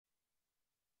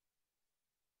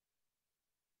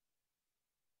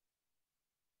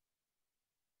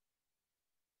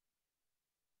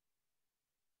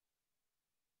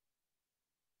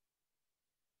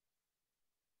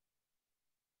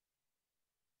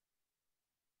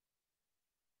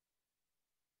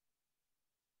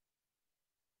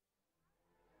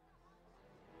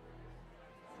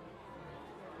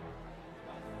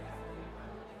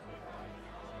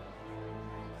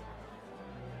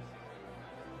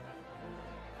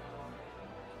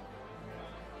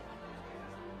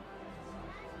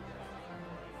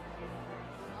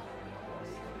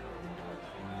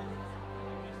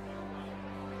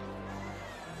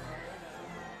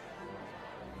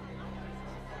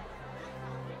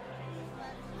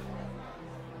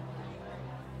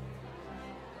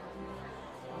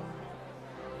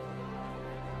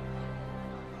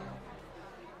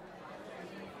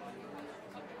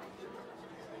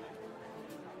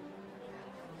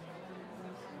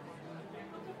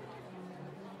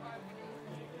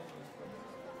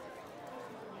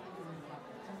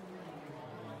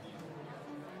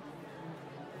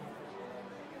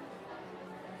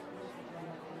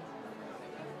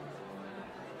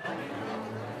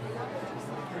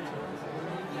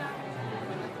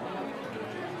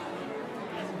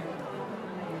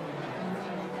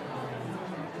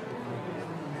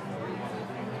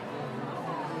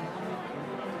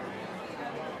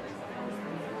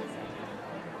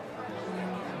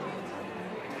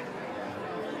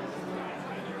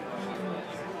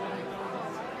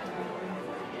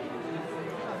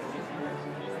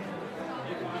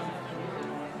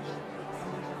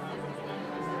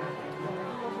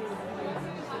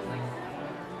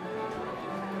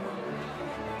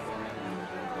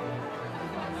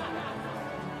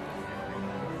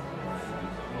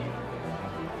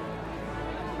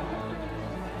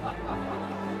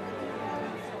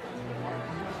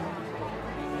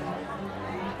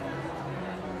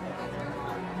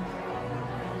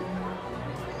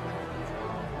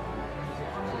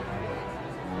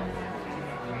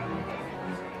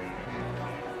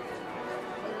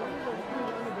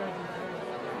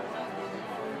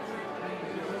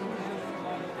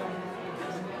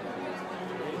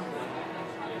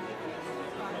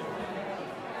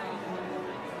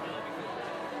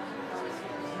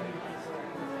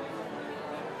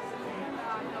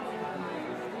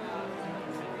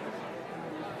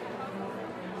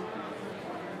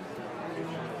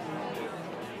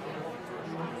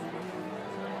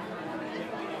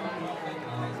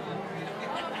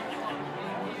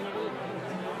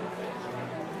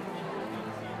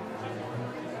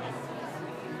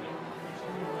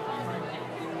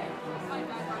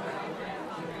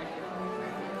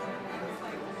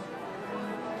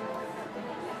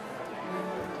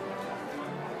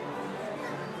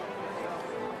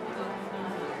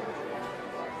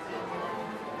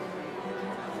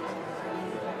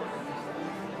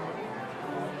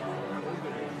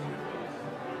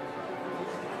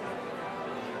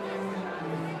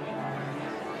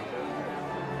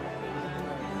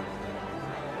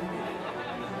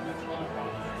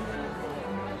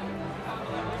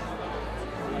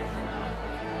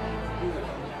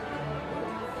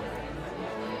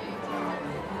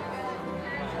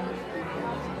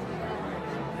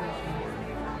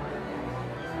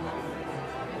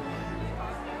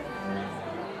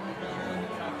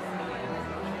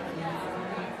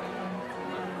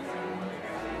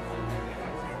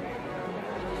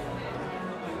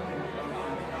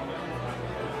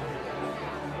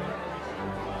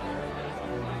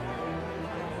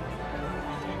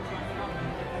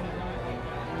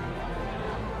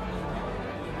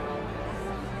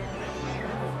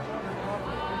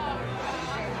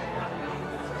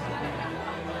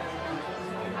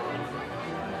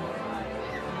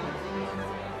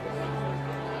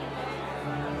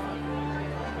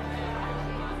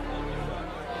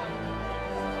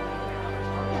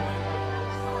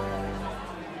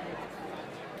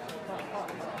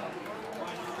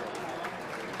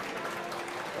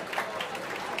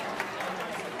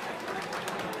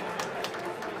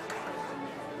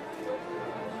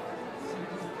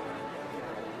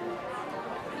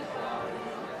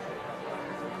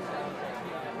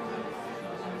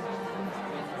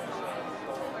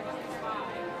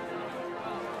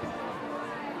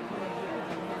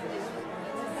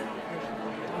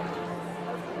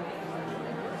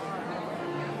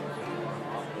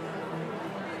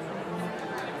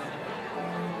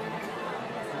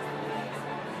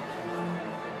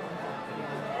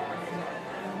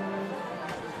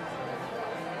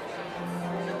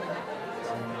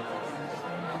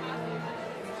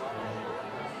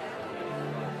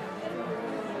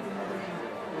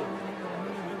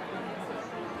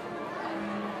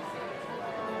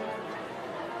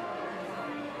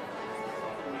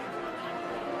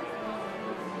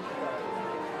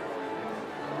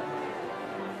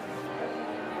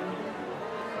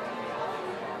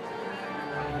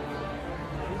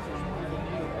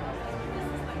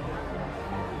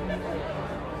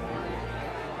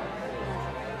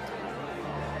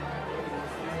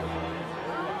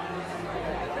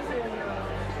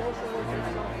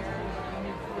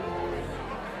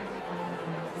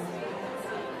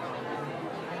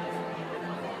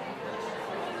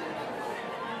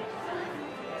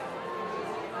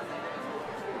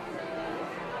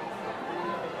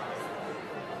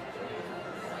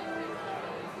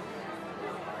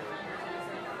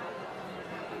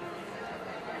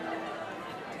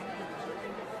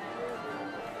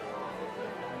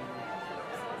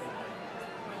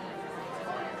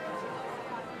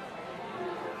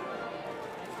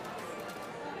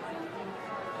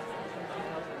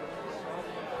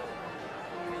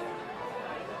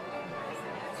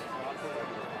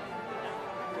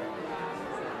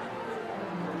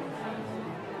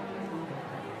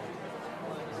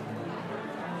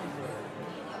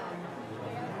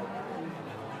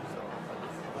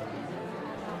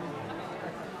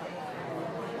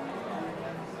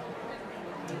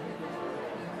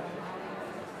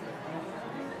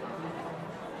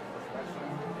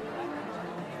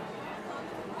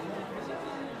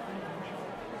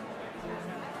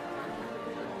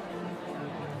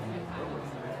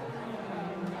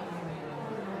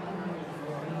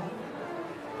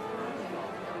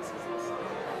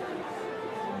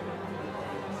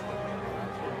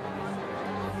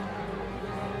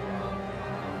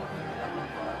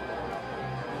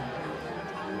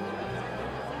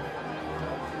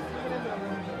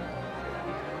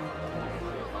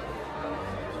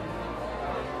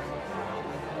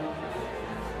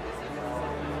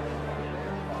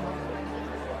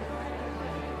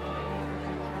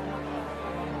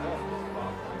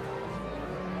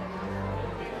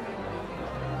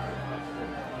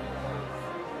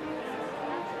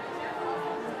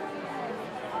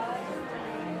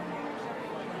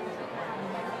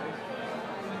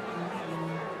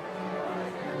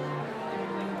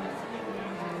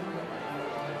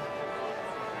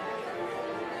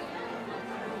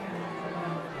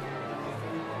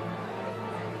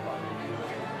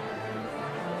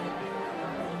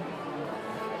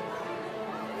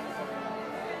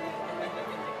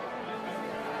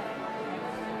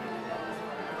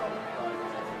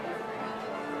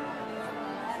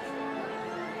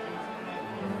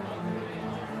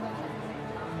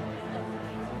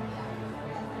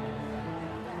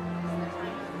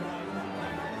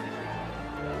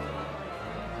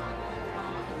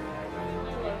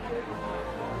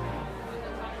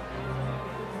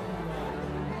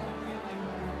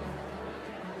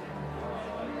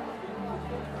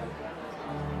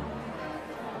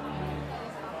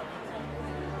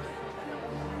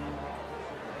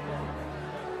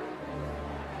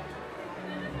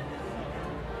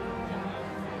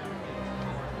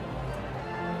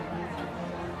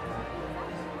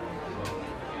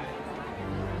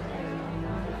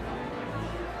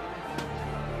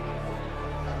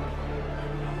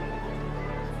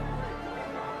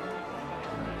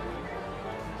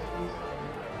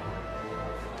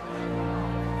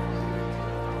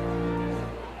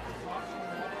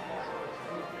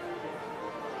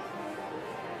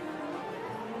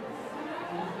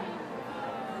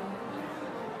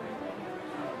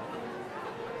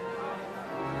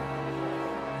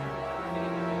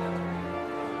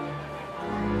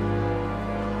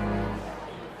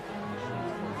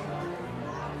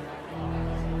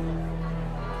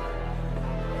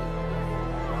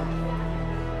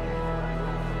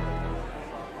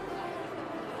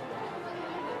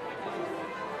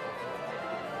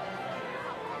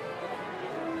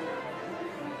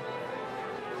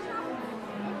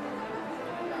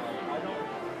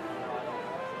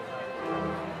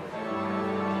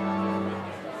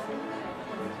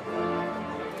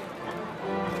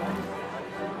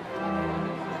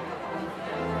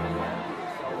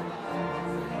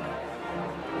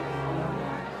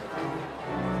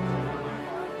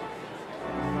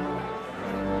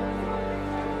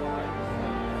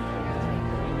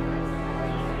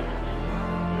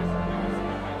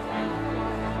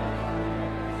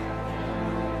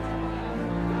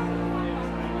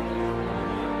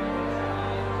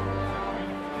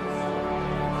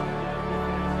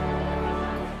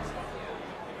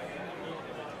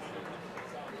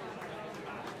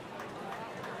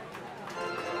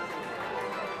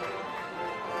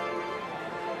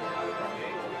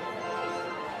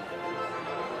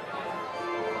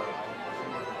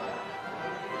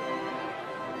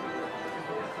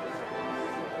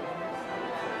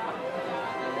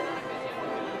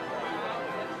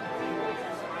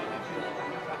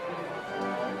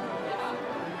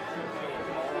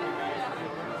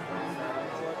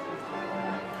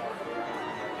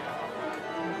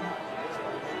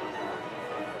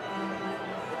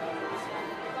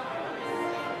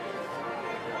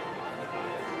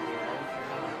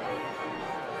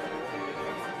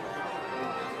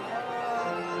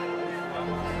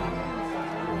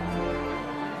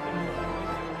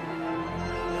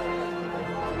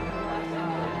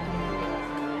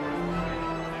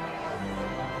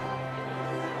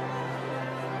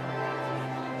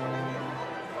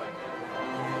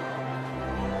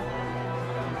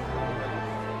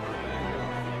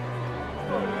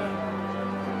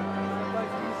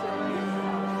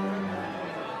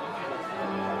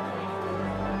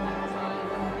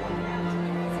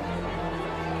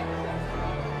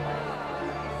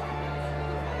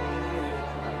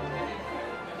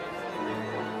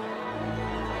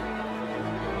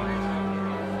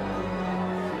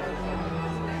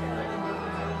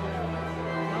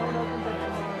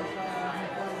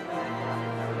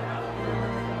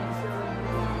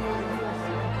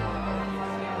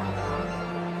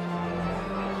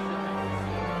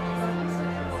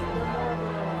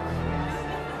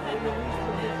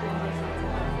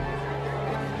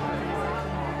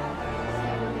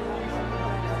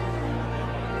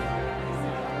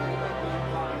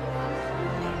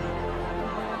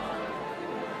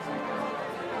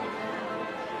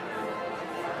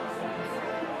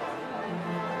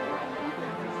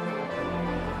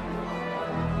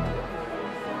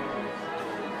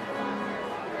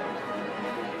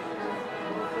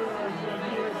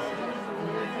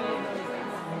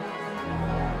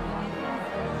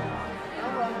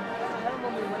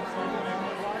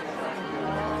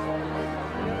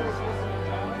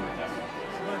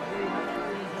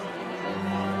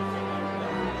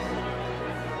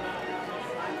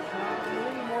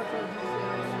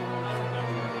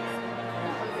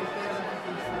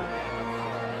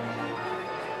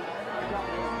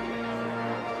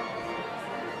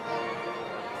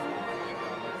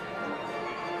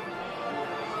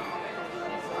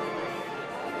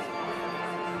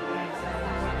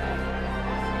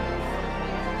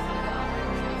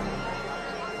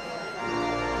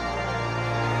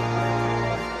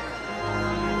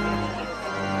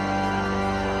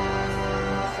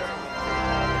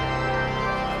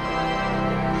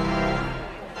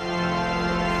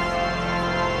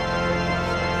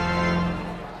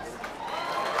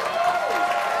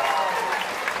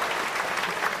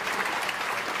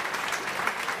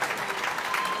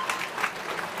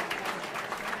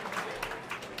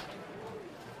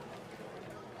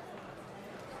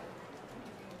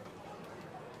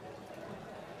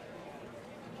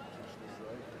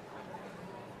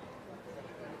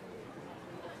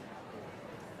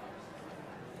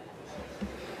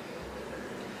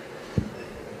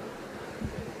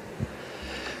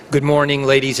Good morning,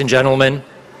 ladies and gentlemen.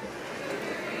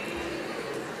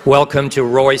 Welcome to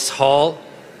Royce Hall.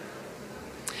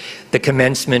 The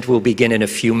commencement will begin in a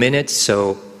few minutes,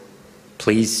 so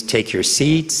please take your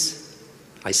seats.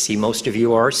 I see most of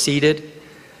you are seated.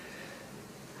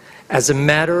 As a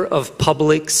matter of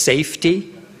public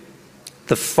safety,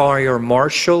 the fire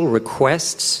marshal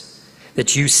requests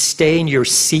that you stay in your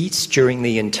seats during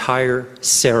the entire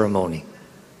ceremony.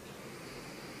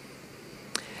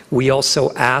 We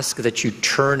also ask that you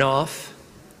turn off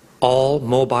all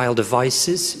mobile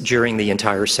devices during the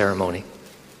entire ceremony.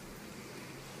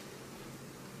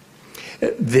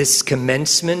 This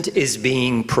commencement is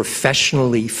being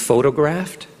professionally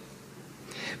photographed,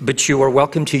 but you are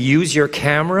welcome to use your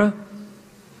camera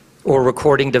or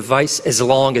recording device as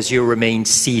long as you remain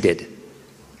seated.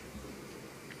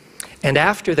 And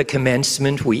after the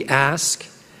commencement, we ask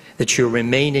that you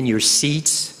remain in your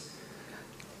seats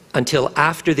until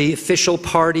after the official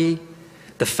party,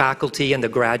 the faculty and the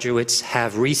graduates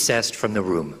have recessed from the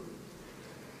room.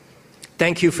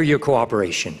 Thank you for your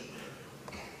cooperation.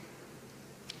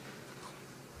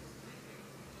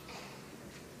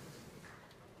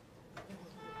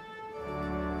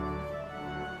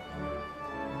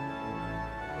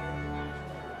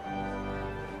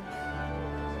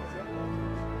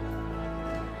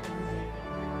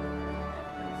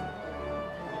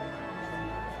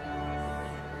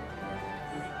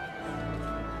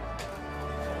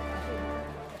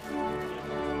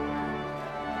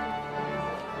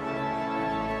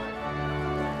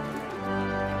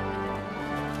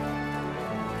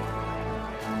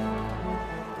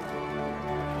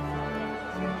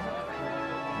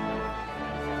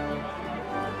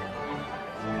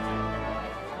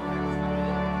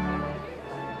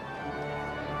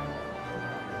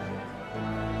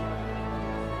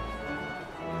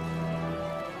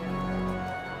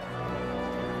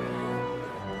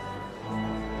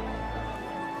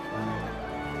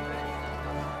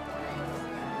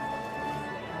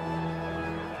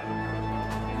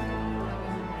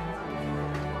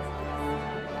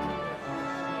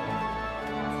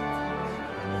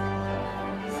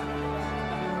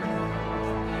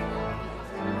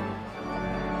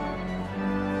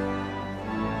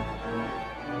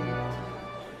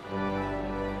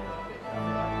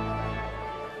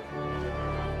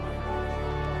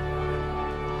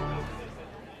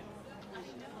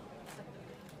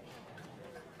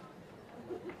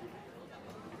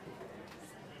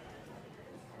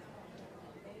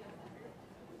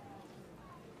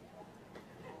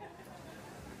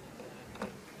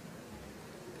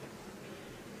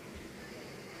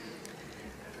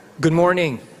 Good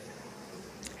morning.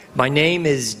 My name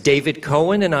is David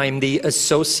Cohen, and I'm the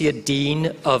Associate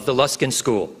Dean of the Luskin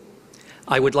School.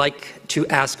 I would like to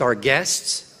ask our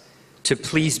guests to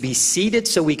please be seated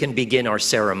so we can begin our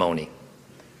ceremony.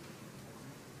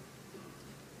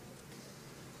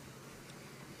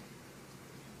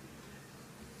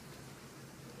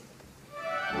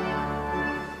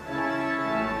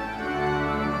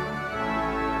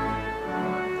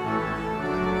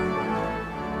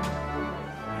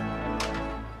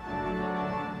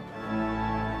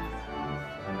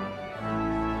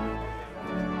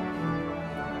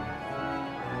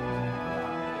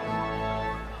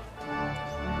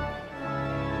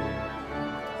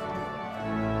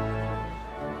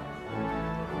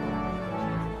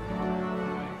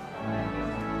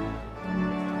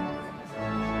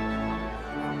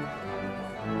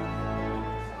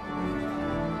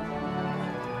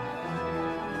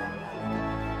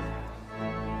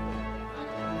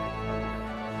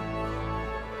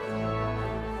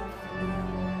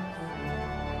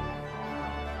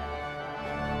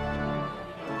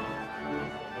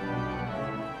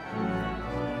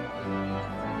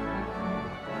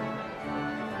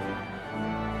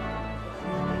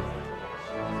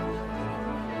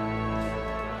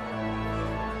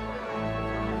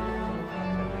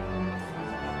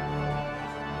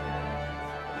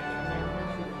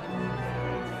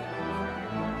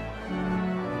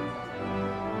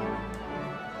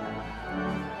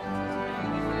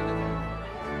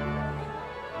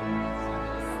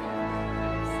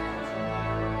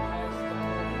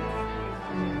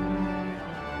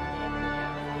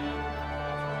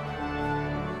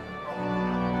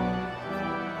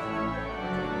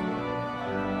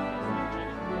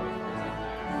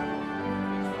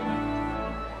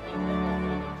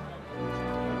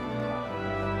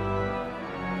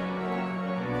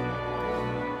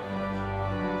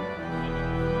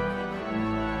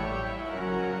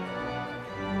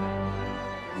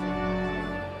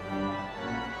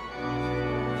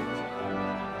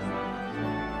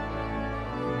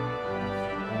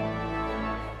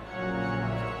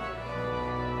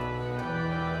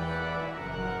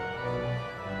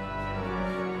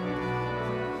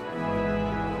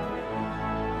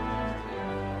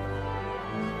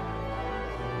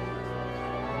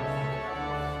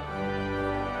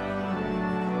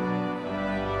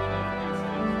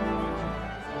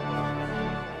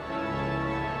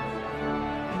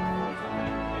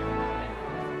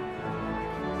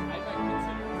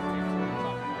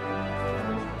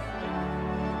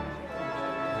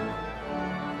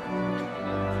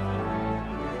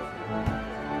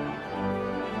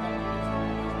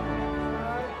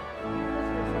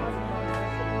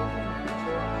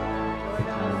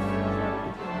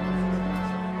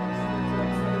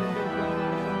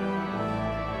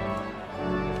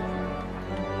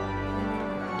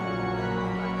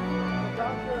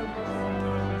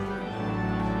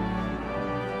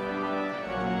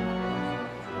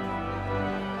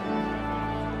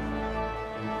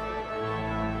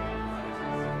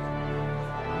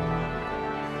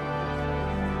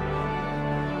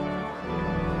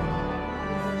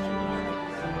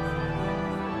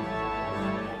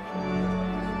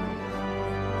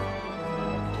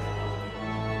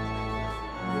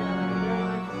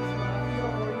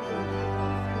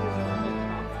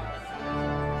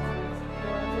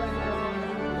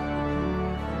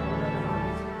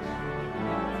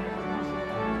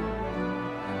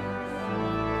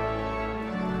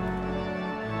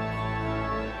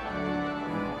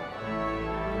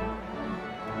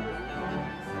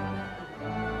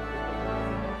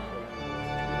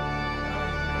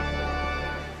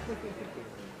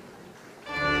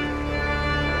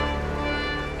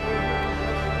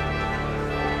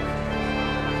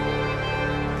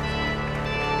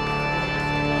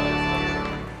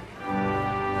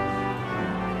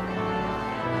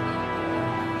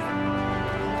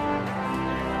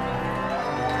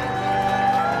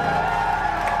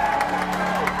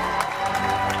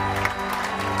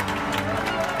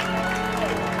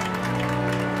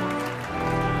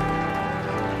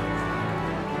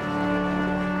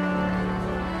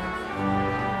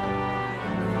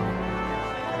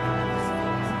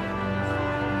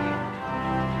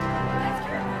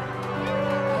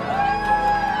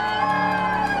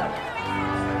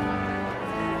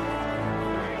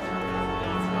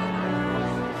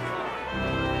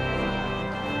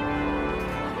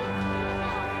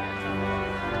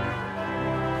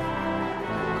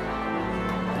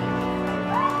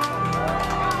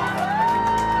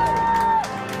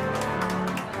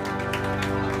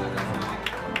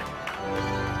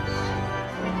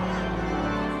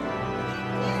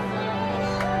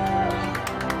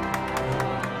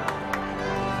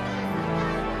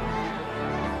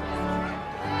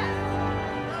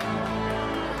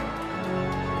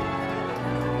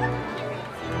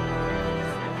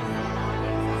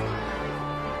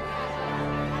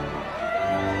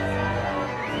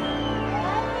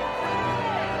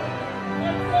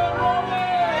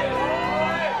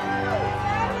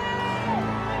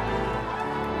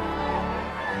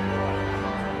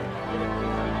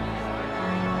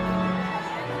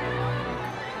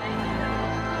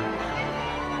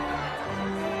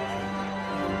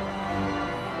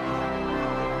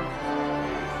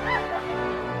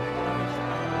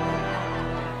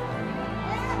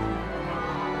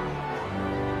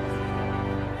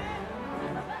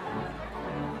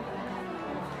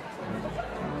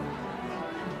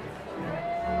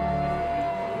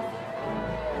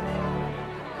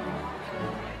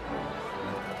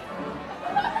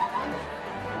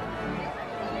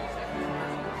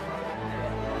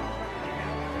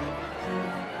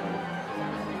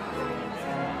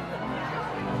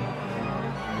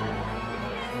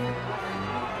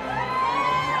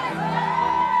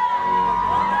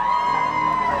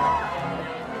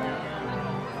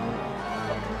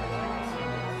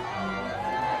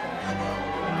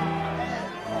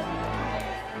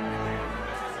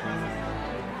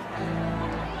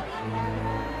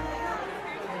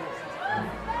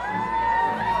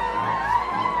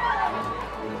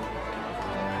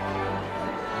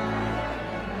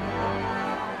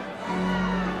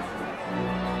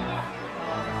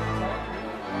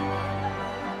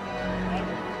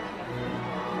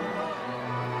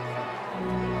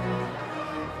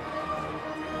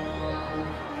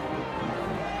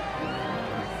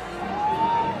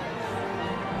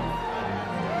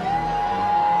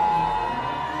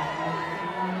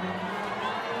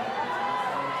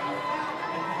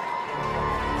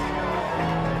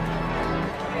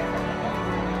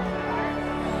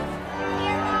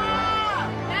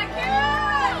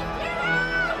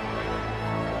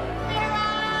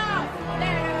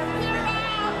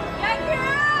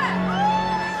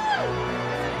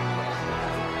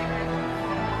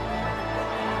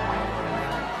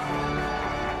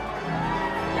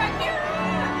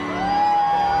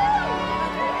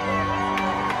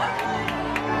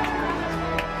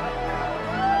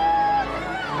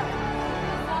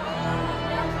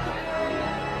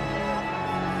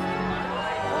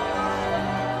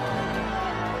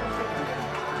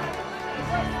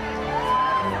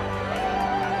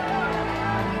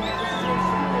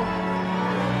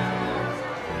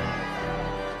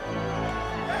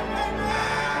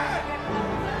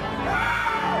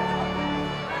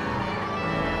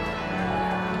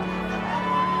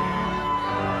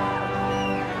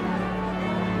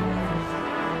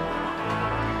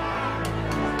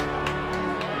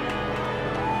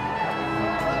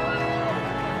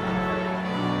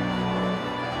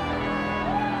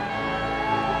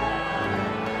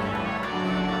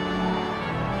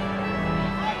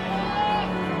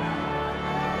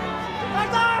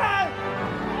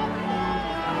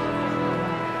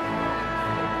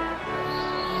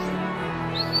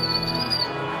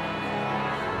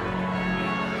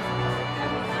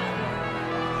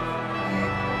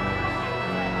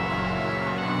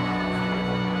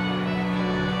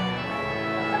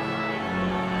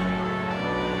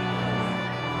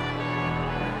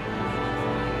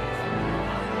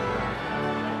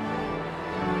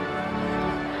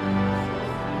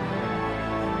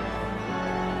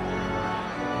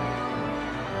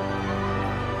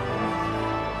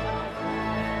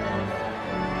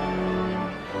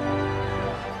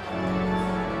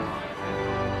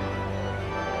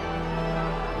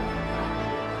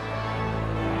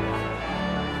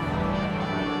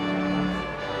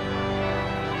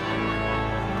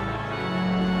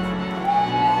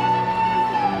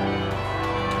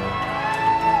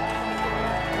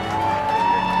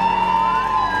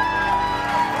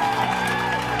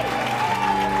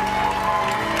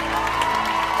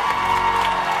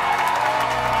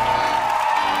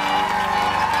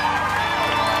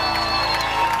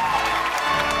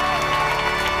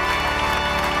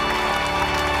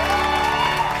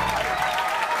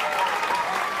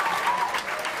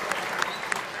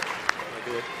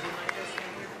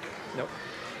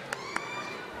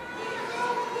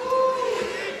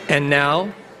 And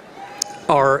now,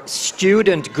 our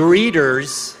student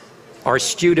greeters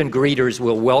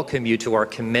will welcome you to our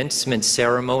commencement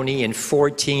ceremony in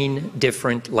 14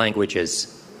 different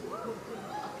languages.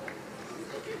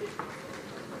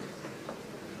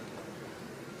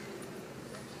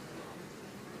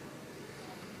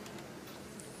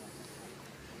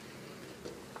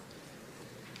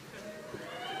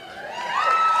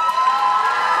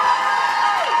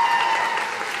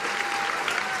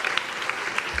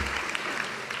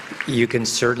 You can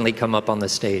certainly come up on the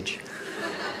stage.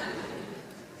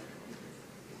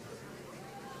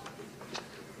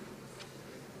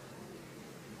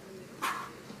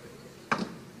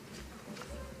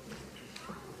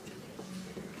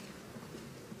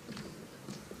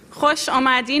 خوش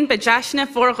آمدین به جشن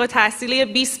فارغ التحصیلی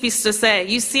 2023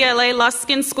 UCLA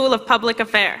Luskin School of Public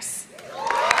Affairs.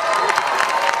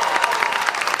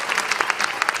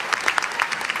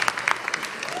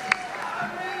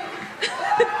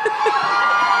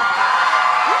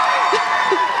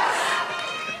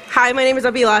 Hi, my name is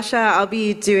Abhilasha. I'll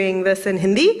be doing this in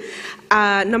Hindi.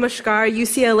 Namaskar,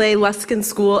 UCLA Luskin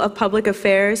School of Public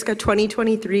Affairs का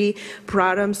 2023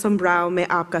 प्रारंभ समारोह में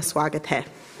आपका स्वागत है.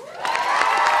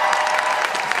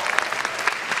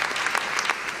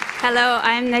 Hello,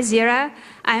 I'm Nazira.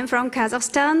 I'm from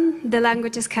Kazakhstan. The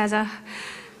language is Kazakh.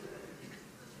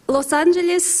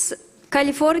 Лос-Анджелес,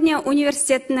 Калифорния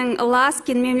университетінің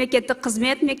Luskin мемлекеттік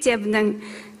қызмет мектебінің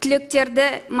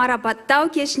түлектерді марапаттау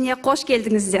кешіне қош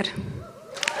келдіңіздер.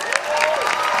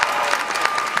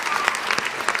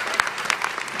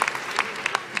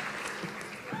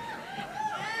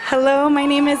 Hello, my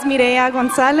name is Mireya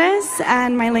Gonzalez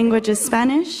and my language is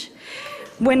Spanish.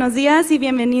 Buenos días y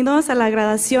bienvenidos a la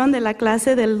graduación de la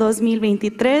clase del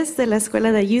 2023 de la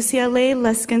escuela de UCLA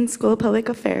Luskin School of Public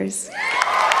Affairs.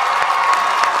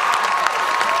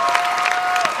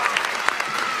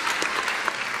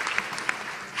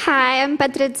 Hi, I'm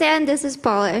Patrycja and this is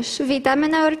Polish. Witamy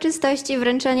na uroczystości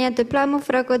wręczenia dyplomów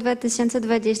roku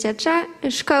 2023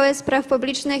 Szkoły Spraw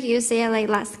Publicznych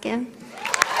UCLA Luskin.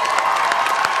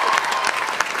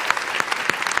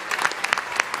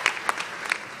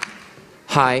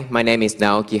 Hi, my name is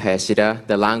Naoki Hayashida.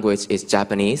 The language is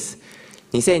Japanese.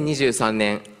 2023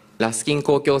年ラスキン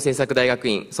公共政策大学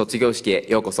院卒業式へ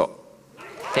ようこそ。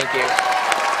Thank you.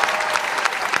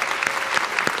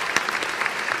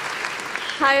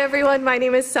 Hi everyone, my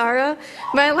name is Sarah.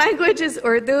 My language is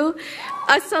Urdu.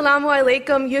 Assalamu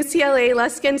alaikum, UCLA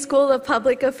Luskin School of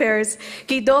Public Affairs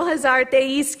की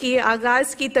 2023 की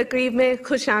आगाज की तकरीब में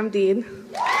खुशामदीद.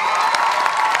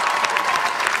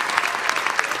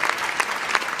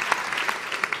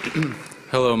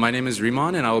 Hello, my name is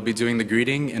Riman and I will be doing the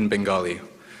greeting in Bengali.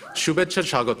 Shubhecha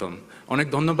Chagotam. Onek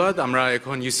dhonnobad, amra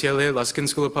ekhon UCLA Luskin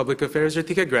School of Public Affairs er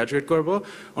theke graduate korbo.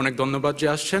 Onek dhonnobad je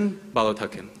aschen, bhalo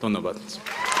thaken. Dhonnobad.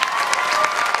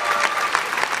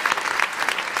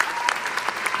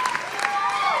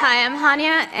 Hi, I'm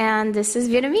Hania and this is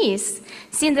Vietnamese.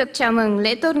 Xin được chào mừng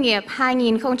lễ tốt nghiệp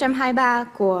 2023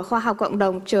 của Khoa học Cộng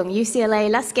đồng trường UCLA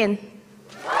Luskin.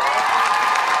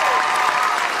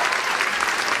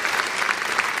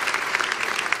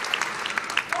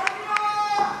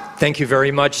 Thank you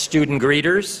very much, student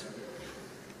greeters.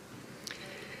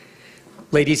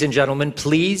 Ladies and gentlemen,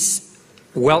 please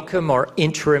welcome our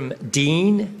interim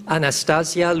dean,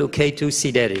 Anastasia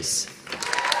Luketu-Sideris.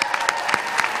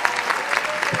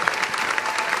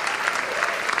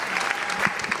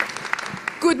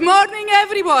 Good morning,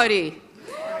 everybody.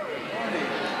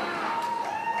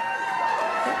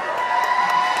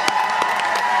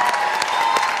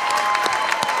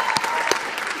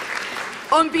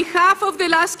 On behalf of the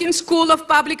Luskin School of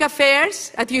Public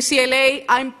Affairs at UCLA,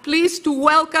 I'm pleased to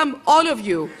welcome all of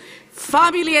you,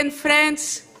 family and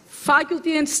friends,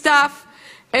 faculty and staff,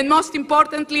 and most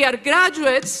importantly, our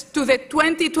graduates, to the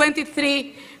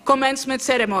 2023 commencement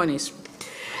ceremonies.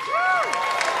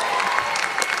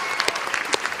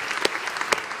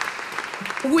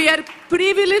 We are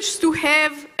privileged to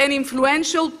have an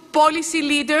influential policy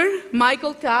leader,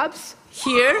 Michael Tubbs,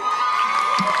 here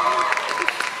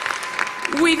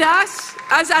with us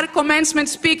as our commencement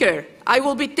speaker. I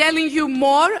will be telling you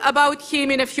more about him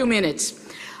in a few minutes.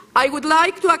 I would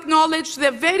like to acknowledge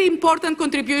the very important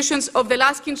contributions of the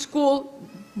Luskin School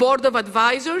Board of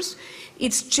Advisors,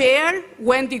 its chair,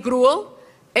 Wendy Gruel,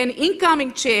 and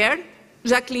incoming chair,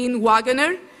 Jacqueline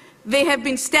Wagoner. They have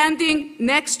been standing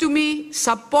next to me,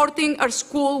 supporting our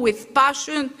school with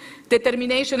passion,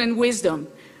 determination, and wisdom.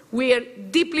 We are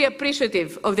deeply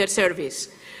appreciative of their service.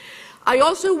 I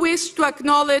also wish to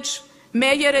acknowledge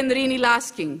Mayor and Rini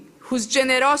Luskin, whose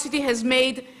generosity has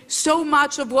made so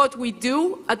much of what we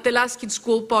do at the Luskin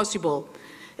School possible.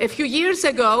 A few years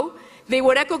ago, they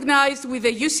were recognized with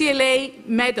the UCLA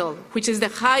Medal, which is the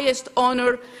highest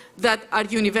honor that our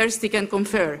university can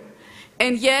confer.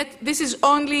 And yet, this is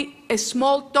only a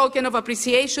small token of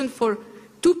appreciation for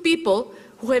two people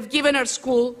who have given our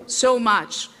school so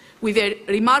much with their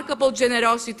remarkable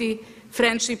generosity,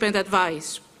 friendship, and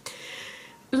advice.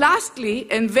 Lastly,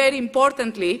 and very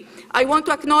importantly, I want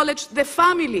to acknowledge the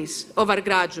families of our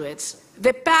graduates,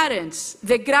 the parents,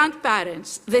 the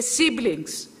grandparents, the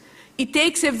siblings. It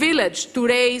takes a village to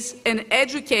raise and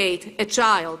educate a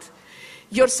child.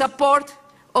 Your support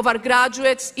of our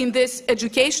graduates in this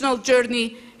educational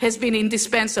journey has been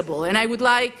indispensable, and I would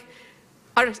like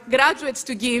our graduates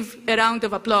to give a round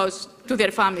of applause to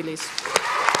their families.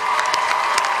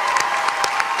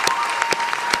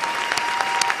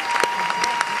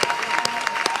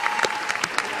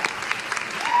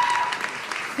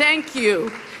 Thank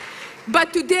you.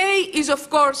 But today is, of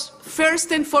course,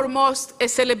 first and foremost a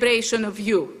celebration of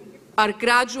you, our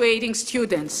graduating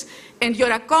students, and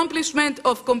your accomplishment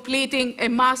of completing a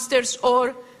master's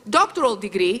or doctoral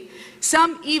degree,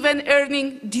 some even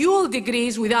earning dual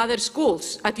degrees with other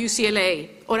schools at UCLA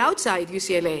or outside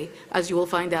UCLA, as you will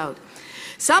find out.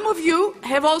 Some of you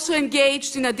have also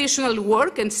engaged in additional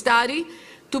work and study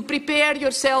to prepare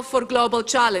yourself for global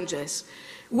challenges.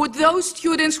 Would those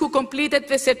students who completed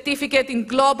the certificate in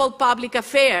global public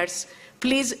affairs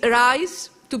please rise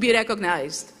to be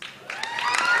recognized?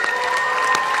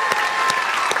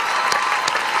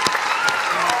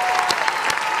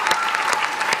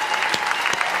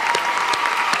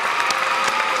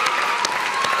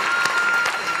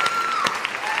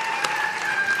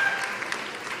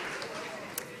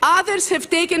 Others have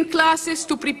taken classes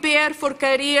to prepare for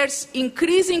careers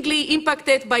increasingly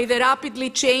impacted by the rapidly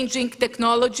changing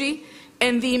technology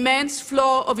and the immense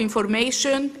flow of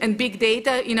information and big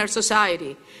data in our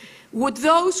society. Would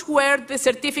those who earned the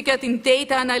certificate in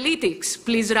data analytics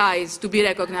please rise to be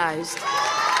recognized?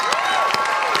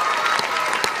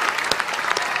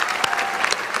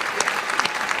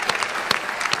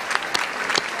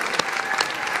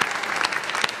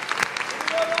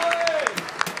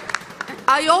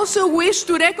 I also wish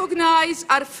to recognize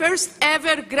our first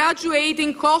ever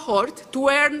graduating cohort to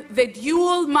earn the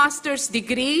dual master's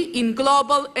degree in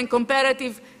global and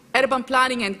comparative urban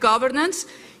planning and governance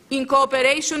in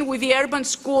cooperation with the Urban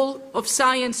School of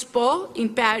Sciences Po in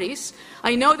Paris.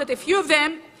 I know that a few of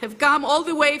them have come all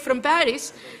the way from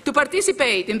Paris to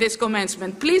participate in this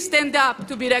commencement. Please stand up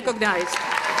to be recognized.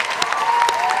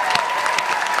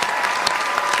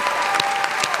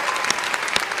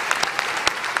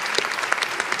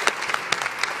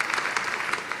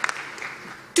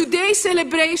 Today's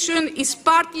celebration is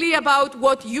partly about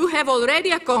what you have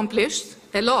already accomplished,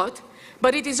 a lot,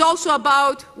 but it is also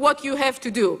about what you have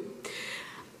to do.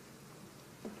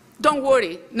 Don't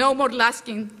worry, no more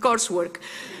Luskin coursework.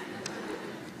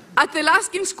 At the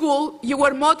Luskin School, you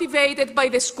were motivated by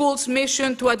the school's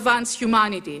mission to advance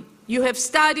humanity. You have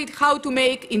studied how to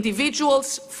make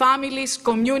individuals, families,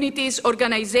 communities,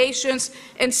 organizations,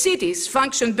 and cities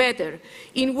function better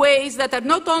in ways that are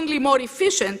not only more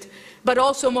efficient, but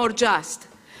also more just.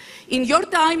 In your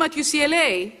time at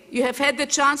UCLA, you have had the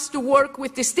chance to work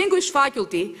with distinguished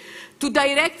faculty to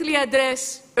directly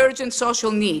address urgent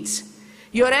social needs.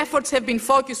 Your efforts have been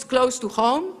focused close to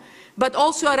home, but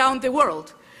also around the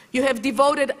world. You have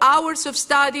devoted hours of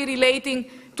study relating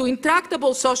to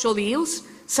intractable social ills,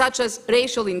 such as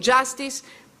racial injustice,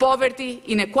 poverty,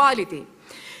 inequality.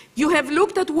 You have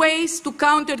looked at ways to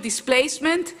counter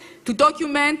displacement, to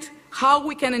document how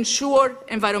we can ensure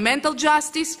environmental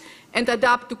justice and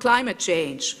adapt to climate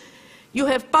change. You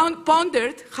have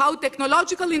pondered how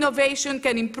technological innovation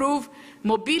can improve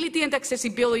mobility and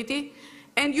accessibility,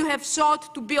 and you have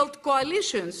sought to build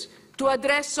coalitions to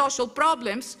address social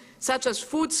problems such as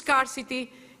food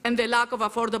scarcity and the lack of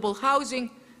affordable housing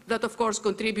that, of course,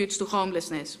 contributes to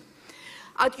homelessness.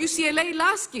 At UCLA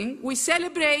Luskin, we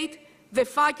celebrate the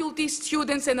faculty,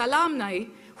 students, and alumni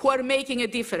who are making a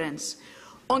difference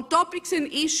on topics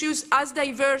and issues as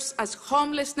diverse as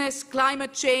homelessness,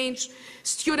 climate change,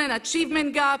 student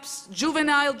achievement gaps,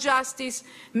 juvenile justice,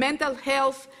 mental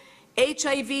health,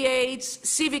 HIV/AIDS,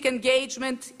 civic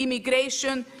engagement,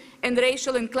 immigration, and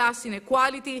racial and class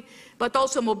inequality, but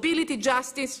also mobility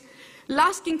justice.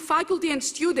 Luskin faculty and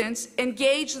students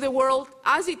engage the world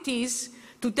as it is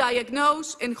to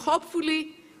diagnose and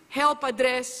hopefully help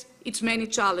address its many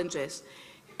challenges.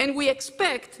 And we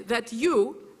expect that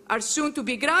you, our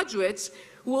soon-to-be graduates,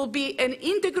 will be an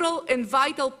integral and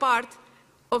vital part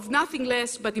of nothing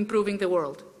less but improving the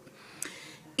world.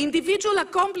 Individual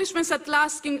accomplishments at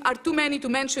Luskin are too many to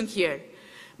mention here,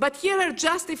 But here are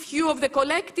just a few of the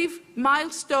collective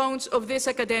milestones of this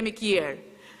academic year.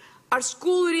 Our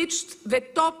school reached the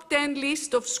top 10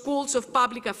 list of schools of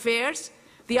public affairs.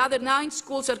 The other 9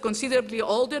 schools are considerably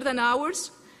older than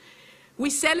ours. We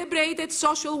celebrated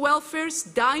social welfare's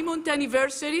diamond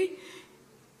anniversary,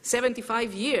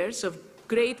 75 years of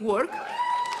great work.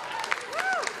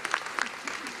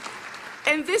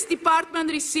 And this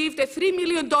department received a $3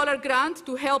 million grant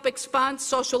to help expand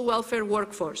social welfare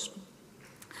workforce.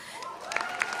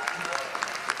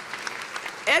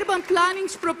 Urban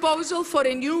Planning's proposal for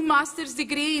a new master's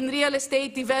degree in real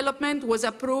estate development was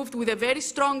approved with a very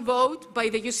strong vote by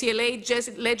the UCLA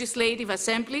Legislative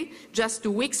Assembly just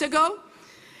 2 weeks ago.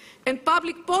 And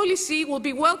public policy will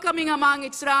be welcoming among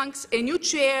its ranks a new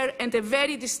chair and a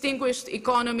very distinguished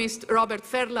economist, Robert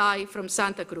Fairlie from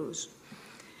Santa Cruz.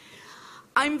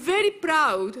 I'm very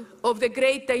proud of the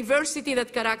great diversity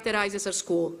that characterizes our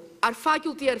school. Our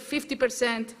faculty are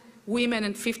 50% women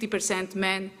and 50%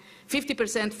 men,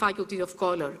 50% faculty of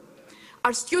color.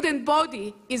 Our student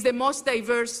body is the most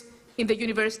diverse in the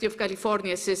University of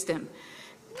California system.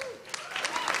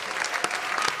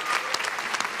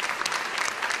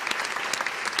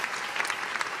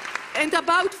 And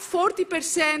about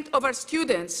 40% of our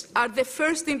students are the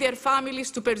first in their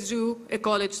families to pursue a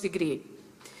college degree.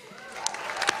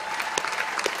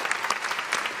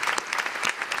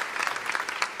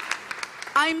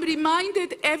 I'm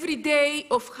reminded every day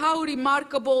of how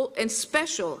remarkable and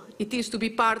special it is to be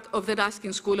part of the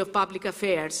Luskin School of Public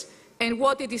Affairs, and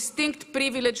what a distinct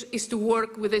privilege is to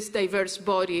work with this diverse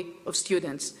body of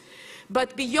students.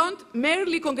 But beyond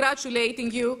merely congratulating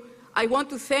you, I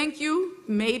want to thank you,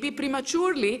 maybe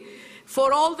prematurely,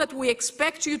 for all that we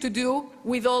expect you to do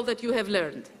with all that you have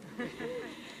learned.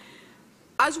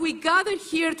 As we gather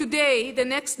here today, the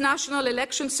next national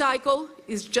election cycle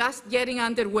is just getting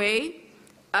underway.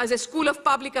 As a School of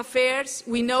Public Affairs,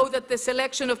 we know that the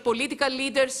selection of political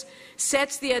leaders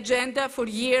sets the agenda for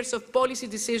years of policy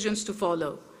decisions to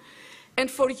follow.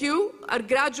 And for you, our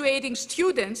graduating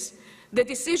students, the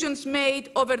decisions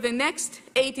made over the next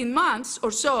 18 months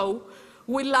or so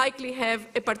will likely have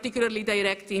a particularly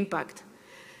direct impact.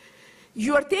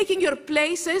 You are taking your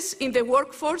places in the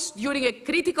workforce during a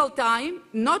critical time,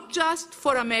 not just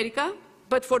for America,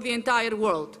 but for the entire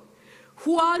world.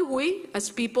 Who are we as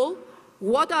people?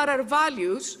 What are our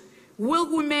values?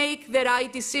 Will we make the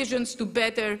right decisions to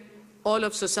better all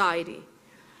of society?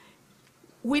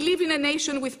 We live in a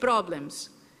nation with problems,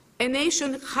 a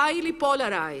nation highly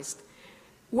polarized,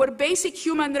 where basic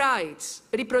human rights,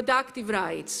 reproductive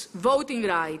rights, voting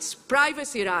rights,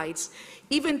 privacy rights,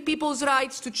 even people's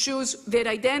rights to choose their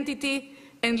identity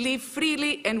and live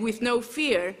freely and with no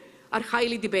fear are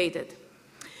highly debated.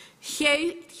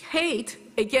 Hate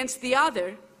against the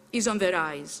other is on the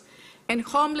rise, and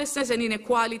homelessness and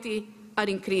inequality are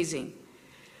increasing.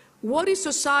 What is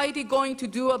society going to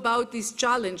do about these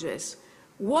challenges?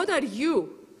 What are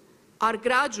you, our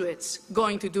graduates,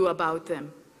 going to do about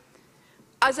them?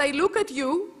 As I look at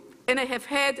you, and I have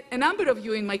had a number of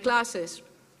you in my classes,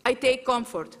 I take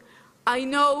comfort. I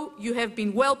know you have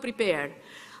been well prepared.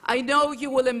 I know you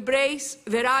will embrace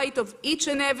the right of each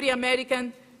and every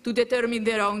American to determine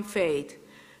their own fate.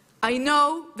 I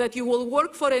know that you will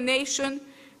work for a nation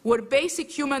where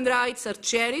basic human rights are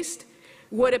cherished,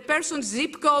 where a person's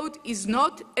zip code is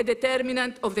not a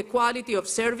determinant of the quality of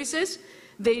services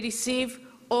they receive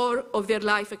or of their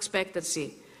life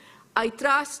expectancy. I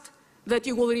trust that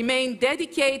you will remain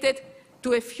dedicated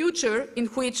to a future in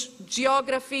which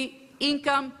geography,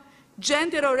 income,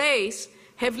 gender or race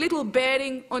have little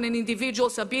bearing on an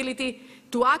individual's ability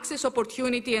to access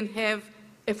opportunity and have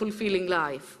a fulfilling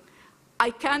life.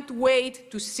 I can't wait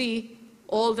to see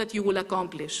all that you will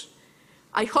accomplish.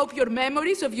 I hope your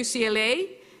memories of UCLA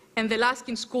and the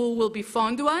Luskin School will be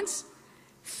fond ones.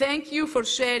 Thank you for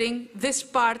sharing this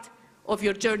part of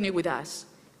your journey with us.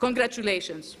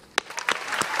 Congratulations.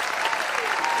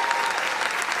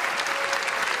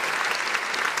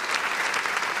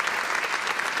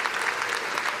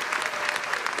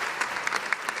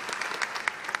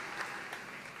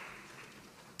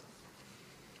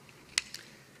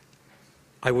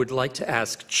 I would like to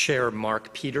ask Chair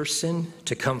Mark Peterson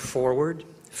to come forward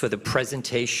for the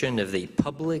presentation of the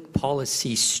Public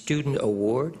Policy Student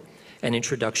Award and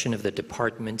introduction of the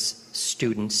department's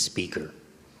student speaker.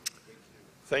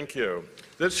 Thank you.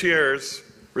 This year's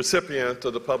recipient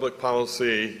of the Public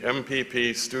Policy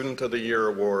MPP Student of the Year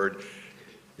Award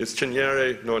is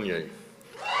Chinyere Nonye.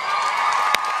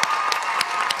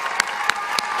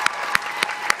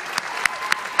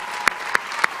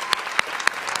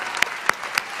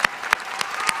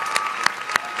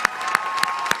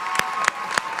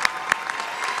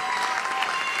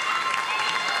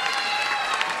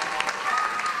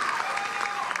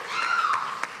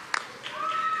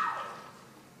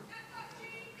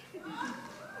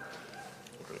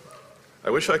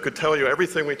 wish I could tell you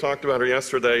everything we talked about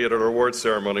yesterday at our award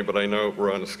ceremony, but I know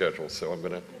we're on a schedule, so I'm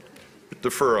going to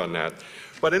defer on that.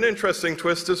 But an interesting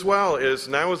twist as well is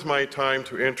now is my time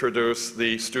to introduce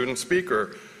the student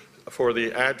speaker for the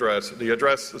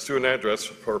student address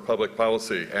for public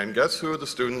policy. And guess who the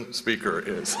student speaker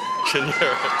is?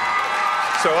 Chinyere.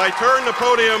 So I turn the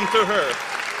podium to her.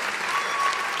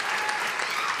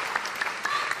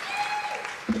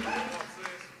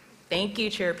 Thank you,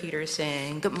 Chair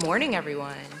Peterson. Good morning,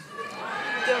 everyone.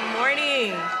 Good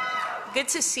morning. Good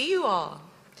to see you all.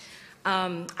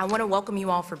 I want to welcome you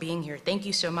all for being here. Thank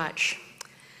you so much.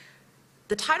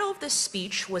 The title of this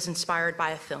speech was inspired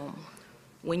by a film,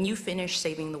 When You Finish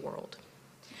Saving the World.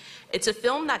 It's a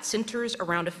film that centers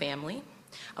around a family,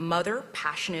 a mother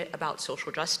passionate about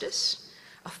social justice,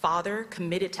 a father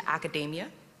committed to academia,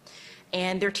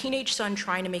 and their teenage son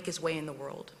trying to make his way in the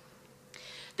world.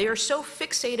 They are so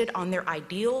fixated on their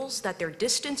ideals that they're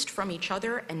distanced from each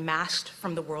other and masked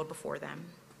from the world before them.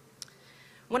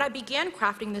 When I began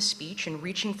crafting this speech and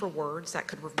reaching for words that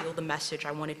could reveal the message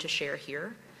I wanted to share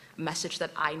here, a message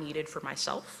that I needed for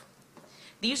myself,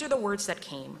 these are the words that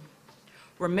came.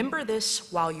 Remember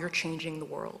this while you're changing the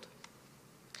world.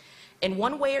 In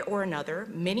one way or another,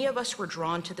 many of us were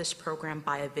drawn to this program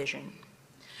by a vision.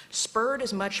 Spurred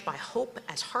as much by hope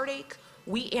as heartache,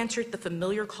 we answered the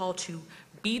familiar call to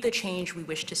be the change we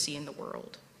wish to see in the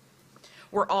world.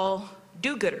 We're all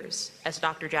do-gooders, as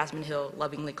Dr. Jasmine Hill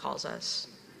lovingly calls us.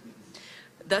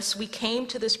 Thus, we came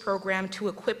to this program to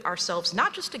equip ourselves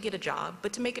not just to get a job,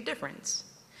 but to make a difference.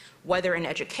 Whether in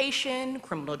education,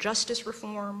 criminal justice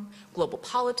reform, global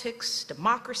politics,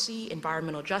 democracy,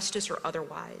 environmental justice, or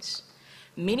otherwise,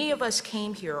 many of us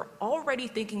came here already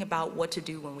thinking about what to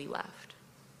do when we left.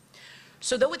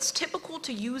 So though it's typical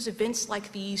to use events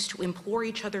like these to implore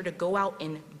each other to go out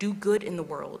and do good in the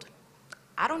world,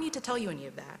 I don't need to tell you any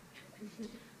of that.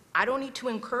 I don't need to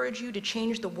encourage you to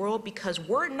change the world, because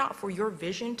were it not for your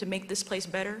vision to make this place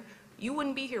better, you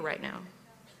wouldn't be here right now.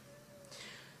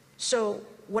 So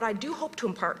what I do hope to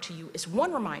impart to you is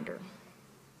one reminder.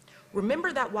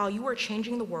 Remember that while you are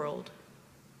changing the world,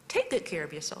 take good care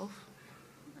of yourself.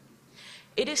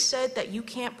 It is said that you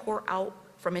can't pour out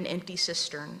from an empty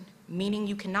cistern, meaning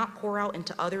you cannot pour out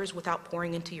into others without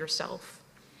pouring into yourself.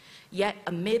 Yet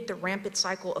amid the rampant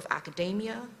cycle of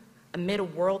academia, amid a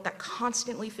world that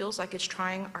constantly feels like it's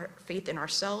trying our faith in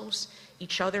ourselves,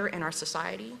 each other, and our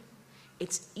society,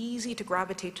 it's easy to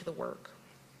gravitate to the work.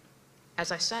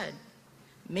 As I said,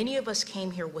 many of us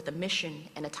came here with a mission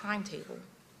and a timetable.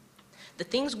 The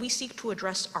things we seek to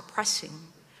address are pressing.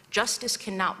 Justice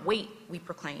cannot wait, we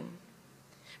proclaim,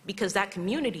 because that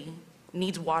community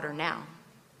needs water now.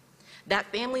 That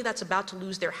family that's about to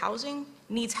lose their housing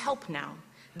needs help now.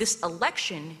 This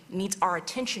election needs our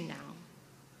attention now.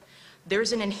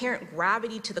 There's an inherent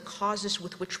gravity to the causes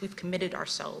with which we've committed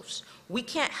ourselves. We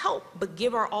can't help but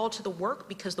give our all to the work,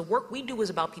 because the work we do is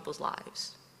about people's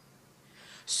lives.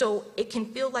 So it can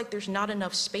feel like there's not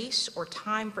enough space or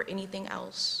time for anything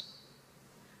else.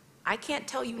 I can't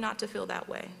tell you not to feel that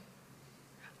way.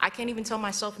 I can't even tell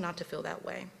myself not to feel that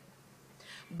way.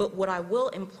 But what I will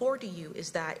implore to you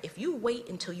is that if you wait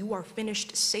until you are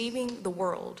finished saving the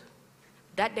world,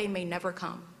 that day may never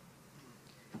come.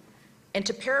 And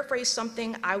to paraphrase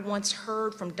something I once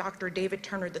heard from Dr. David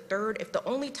Turner III, if the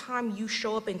only time you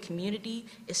show up in community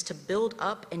is to build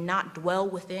up and not dwell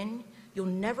within, you'll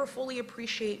never fully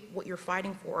appreciate what you're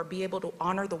fighting for or be able to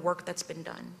honor the work that's been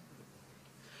done.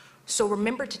 So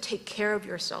remember to take care of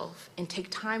yourself and take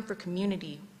time for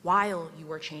community while you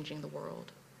are changing the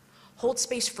world. Hold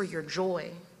space for your joy.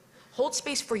 Hold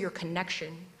space for your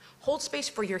connection. Hold space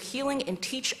for your healing, and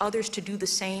teach others to do the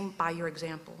same by your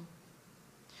example.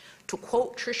 To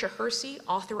quote Tricia Hersey,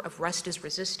 author of Rest is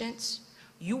Resistance,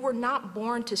 you were not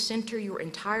born to center your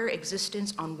entire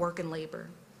existence on work and labor.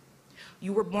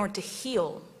 You were born to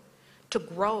heal, to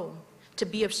grow, to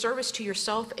be of service to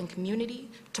yourself and community,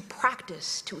 to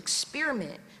practice, to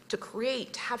experiment, to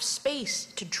create, to have space,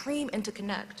 to dream, and to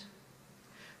connect.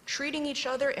 Treating each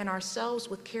other and ourselves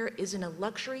with care isn't a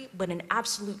luxury, but an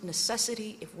absolute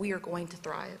necessity if we are going to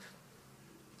thrive.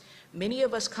 Many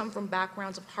of us come from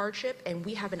backgrounds of hardship, and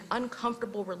we have an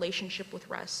uncomfortable relationship with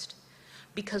rest,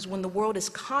 because when the world is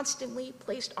constantly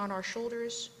placed on our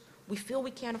shoulders, we feel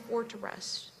we can't afford to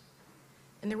rest.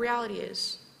 And the reality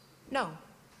is, no.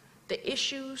 The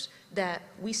issues that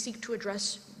we seek to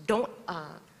address don't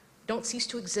cease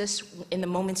to exist in the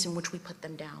moments in which we put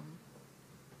them down.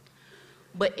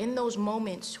 But in those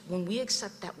moments when we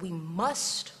accept that we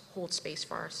must hold space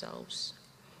for ourselves,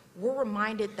 we're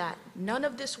reminded that none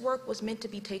of this work was meant to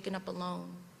be taken up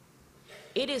alone.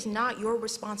 It is not your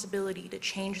responsibility to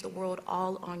change the world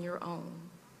all on your own.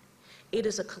 It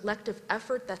is a collective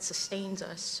effort that sustains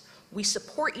us. We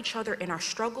support each other in our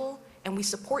struggle, and we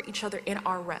support each other in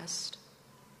our rest.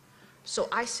 So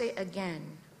I say again,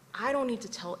 I don't need to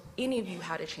tell any of you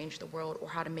how to change the world or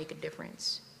how to make a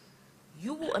difference.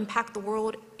 You will impact the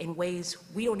world in ways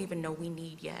we don't even know we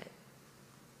need yet.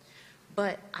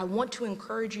 But I want to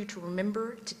encourage you to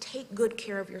remember to take good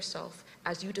care of yourself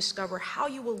as you discover how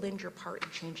you will lend your part in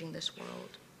changing this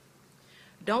world.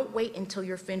 Don't wait until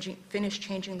you're finished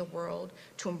changing the world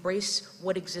to embrace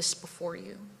what exists before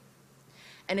you.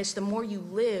 And it's the more you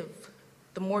live,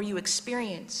 the more you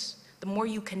experience, the more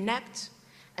you connect,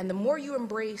 and the more you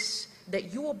embrace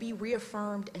that you will be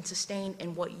reaffirmed and sustained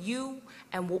in what you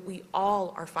and what we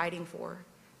all are fighting for.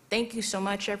 Thank you so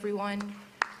much, everyone.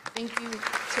 Thank you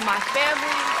to my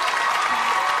family.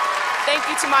 Thank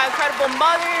you to my incredible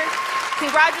mother.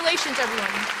 Congratulations, everyone.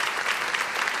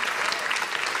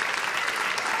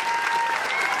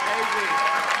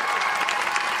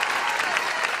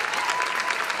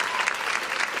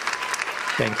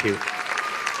 Thank you.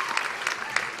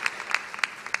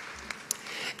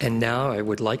 And now I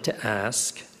would like to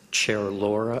ask Chair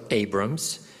Laura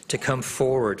Abrams to come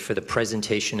forward for the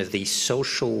presentation of the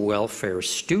Social Welfare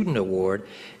Student Award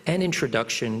and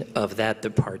introduction of that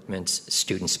department's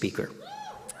student speaker.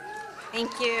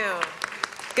 Thank you.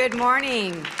 Good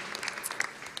morning.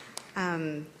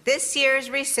 This year's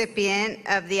recipient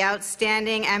of the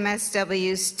Outstanding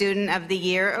MSW Student of the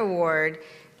Year Award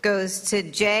goes to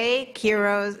Jay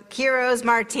Quiroz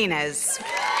Martinez.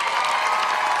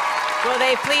 Will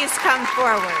they please come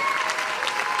forward?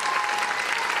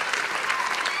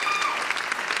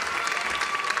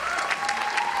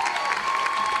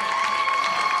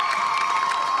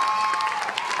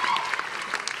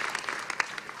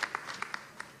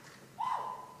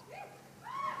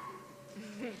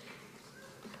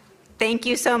 Thank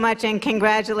you so much and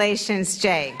congratulations,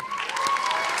 Jay.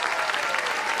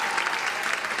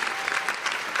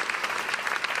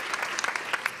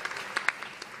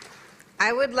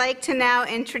 I would like to now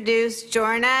introduce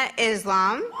Jorna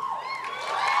Islam,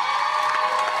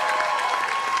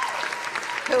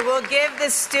 who will give the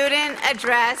student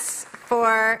address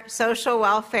for social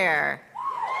welfare.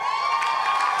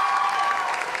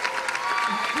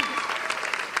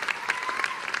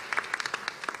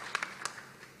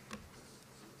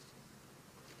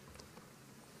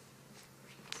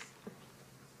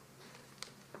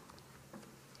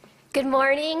 Good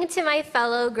morning to my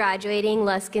fellow graduating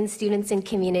Luskin students and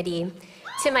community,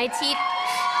 to my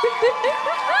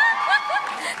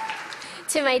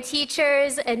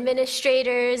teachers,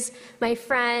 administrators, my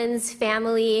friends,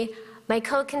 family, my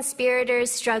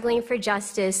co-conspirators struggling for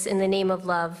justice in the name of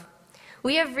love.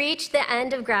 We have reached the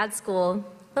end of grad school,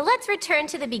 but let's return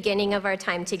to the beginning of our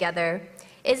time together.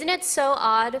 Isn't it so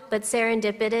odd but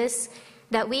serendipitous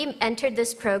that we entered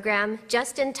this program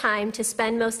just in time to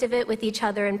spend most of it with each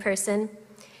other in person?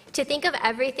 To think of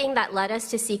everything that led us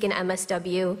to seek an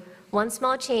MSW, one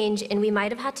small change and we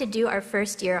might have had to do our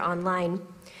first year online.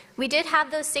 We did have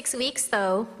those 6 weeks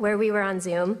though, where we were on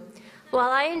Zoom. While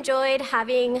I enjoyed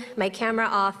having my camera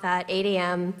off at 8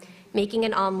 a.m., making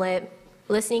an omelet,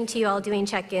 listening to you all doing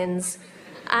check-ins,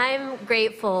 I'm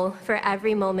grateful for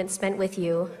every moment spent with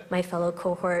you, my fellow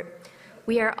cohort.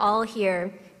 We are all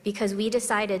here because we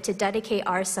decided to dedicate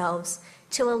ourselves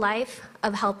to a life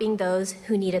of helping those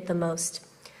who need it the most.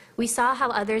 We saw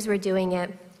how others were doing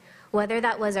it, whether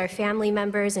that was our family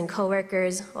members and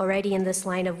coworkers already in this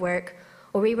line of work,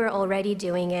 or we were already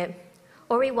doing it,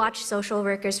 or we watched social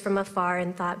workers from afar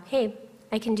and thought, hey,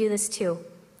 I can do this too.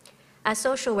 As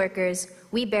social workers,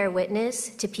 we bear witness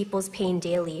to people's pain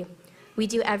daily. We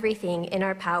do everything in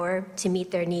our power to meet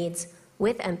their needs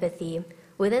with empathy,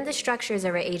 within the structures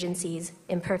of our agencies,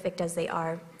 imperfect as they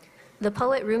are. The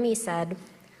poet Rumi said,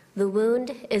 "The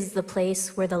wound is the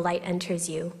place where the light enters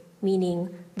you,"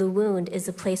 meaning the wound is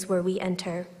the place where we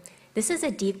enter. This is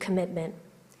a deep commitment.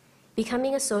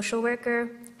 Becoming a social worker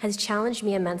has challenged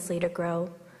me immensely to grow.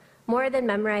 More than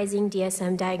memorizing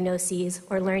DSM diagnoses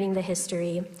or learning the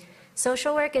history,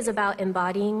 social work is about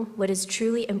embodying what is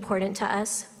truly important to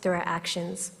us through our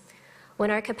actions. When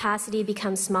our capacity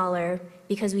becomes smaller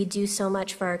because we do so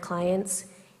much for our clients,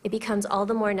 it becomes all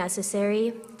the more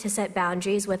necessary to set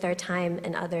boundaries with our time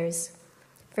and others.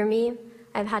 For me,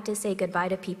 I've had to say goodbye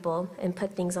to people and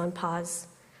put things on pause.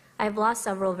 I've lost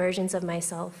several versions of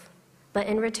myself, but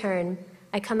in return,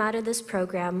 I come out of this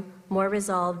program more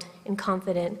resolved and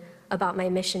confident about my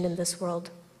mission in this world.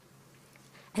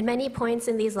 At many points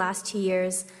in these last 2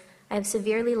 years, I have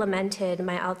severely lamented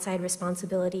my outside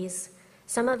responsibilities.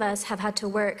 Some of us have had to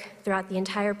work throughout the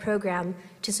entire program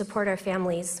to support our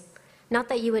families. Not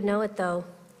that you would know it though,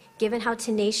 given how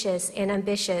tenacious and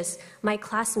ambitious my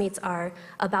classmates are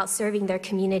about serving their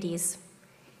communities.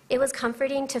 It was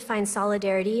comforting to find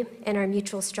solidarity in our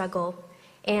mutual struggle,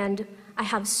 and I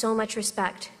have so much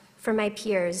respect for my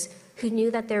peers who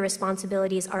knew that their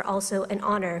responsibilities are also an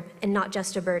honor and not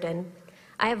just a burden.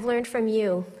 I have learned from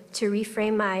you to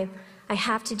reframe my "I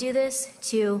have to do this"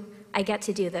 to "I get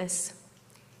to do this."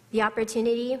 The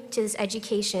opportunity to this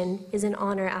education is an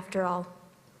honor after all.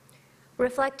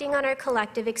 Reflecting on our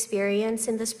collective experience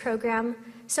in this program,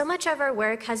 so much of our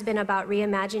work has been about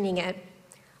reimagining it.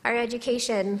 Our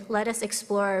education let us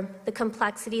explore the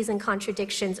complexities and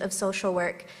contradictions of social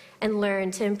work and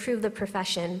learn to improve the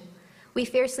profession. We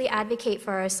fiercely advocate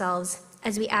for ourselves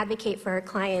as we advocate for our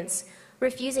clients,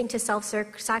 refusing to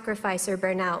self-sacrifice or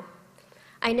burn out.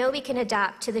 I know we can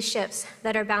adapt to the shifts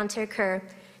that are bound to occur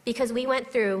because we went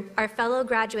through our fellow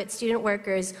graduate student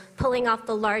workers pulling off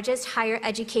the largest higher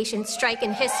education strike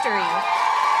in history.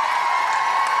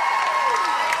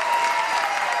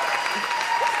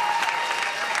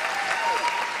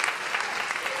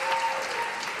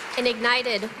 And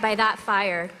ignited by that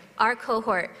fire, our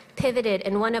cohort pivoted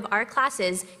in one of our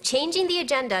classes, changing the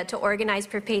agenda to organize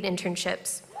for paid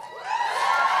internships.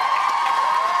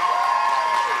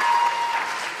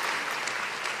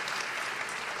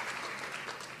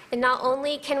 And not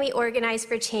only can we organize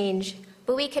for change,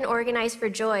 but we can organize for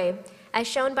joy, as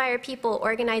shown by our people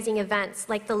organizing events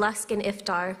like the Luskin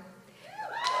Iftar.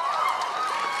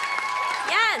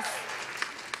 Yes!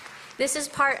 This is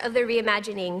part of the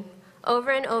reimagining.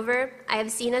 Over and over, I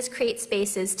have seen us create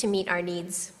spaces to meet our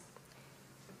needs.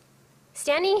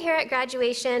 Standing here at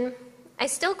graduation, I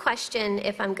still question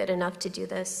if I'm good enough to do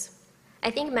this.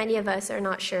 I think many of us are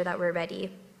not sure that we're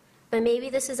ready. But maybe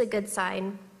this is a good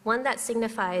sign, one that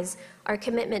signifies our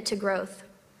commitment to growth.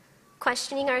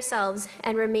 Questioning ourselves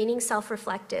and remaining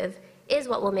self-reflective is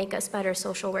what will make us better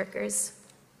social workers.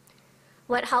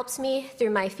 What helps me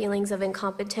through my feelings of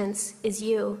incompetence is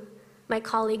you, my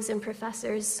colleagues and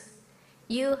professors.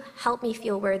 You help me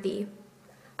feel worthy.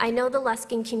 I know the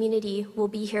Luskin community will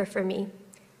be here for me,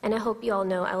 and I hope you all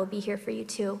know I will be here for you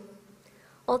too.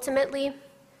 Ultimately,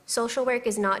 social work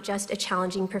is not just a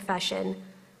challenging profession,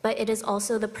 but it is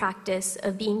also the practice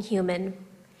of being human.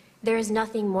 There is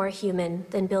nothing more human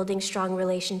than building strong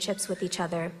relationships with each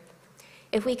other.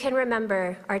 If we can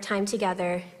remember our time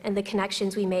together and the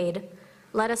connections we made,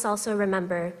 let us also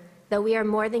remember that we are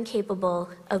more than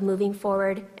capable of moving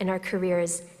forward in our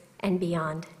careers and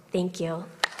beyond. Thank you.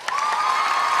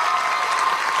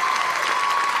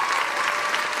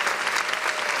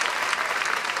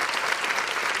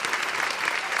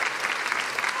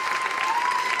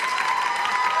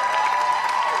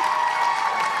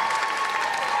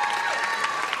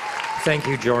 Thank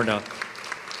you, Jorna.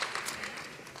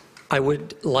 I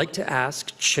would like to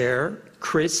ask Chair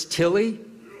Chris Tilley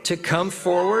to come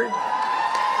forward.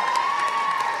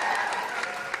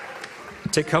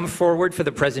 For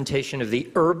the presentation of the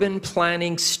Urban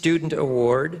Planning Student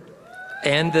Award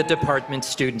and the Department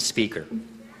Student Speaker.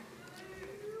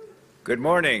 Good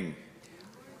morning.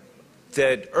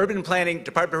 The Department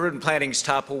of Urban Planning's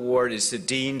top award is the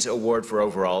Dean's Award for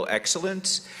Overall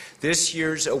Excellence. This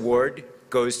year's award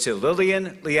goes to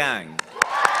Lillian Liang.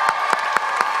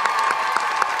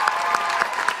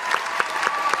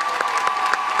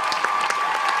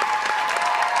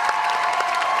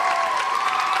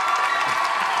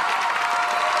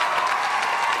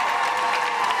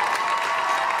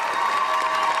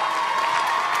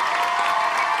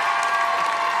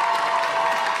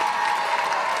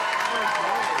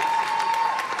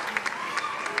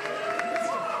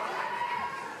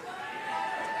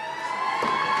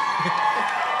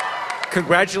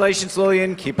 Congratulations,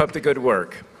 Lillian. Keep up the good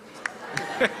work.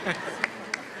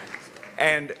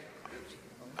 And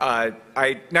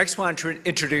I next want to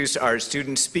introduce our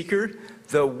student speaker,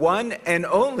 the one and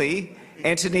only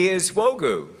Antonia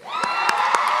Zwogu.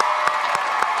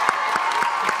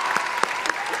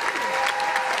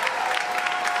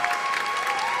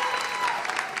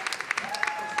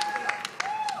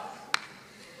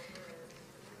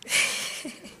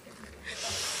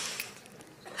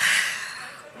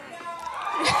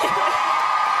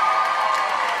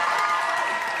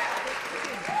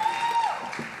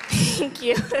 Thank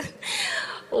you.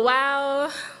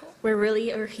 Wow, we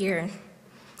really are here.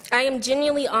 I am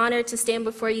genuinely honored to stand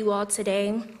before you all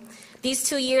today. These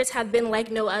 2 years have been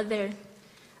like no other.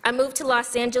 I moved to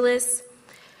Los Angeles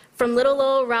from little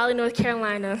old Raleigh, North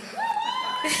Carolina,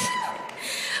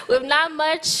 with not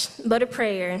much but a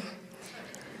prayer.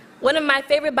 One of my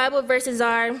favorite Bible verses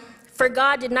are 1 For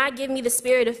God did not give me the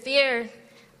spirit of fear,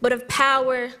 but of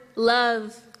power,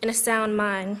 love, and a sound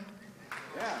mind.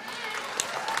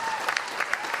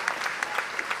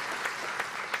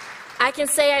 I can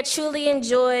say I truly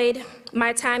enjoyed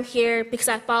my time here because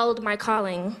I followed my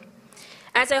calling,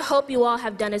 as I hope you all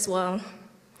have done as well.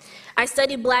 I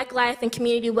studied Black life and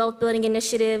community wealth building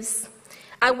initiatives.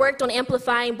 I worked on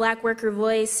amplifying Black worker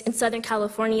voice in Southern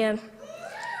California,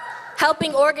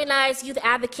 helping organize youth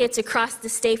advocates across the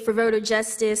state for voter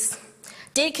justice,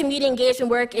 did community engagement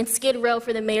work in Skid Row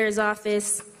for the mayor's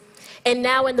office, and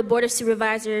now in the Board of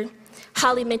Supervisor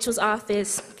Holly Mitchell's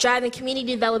office, driving community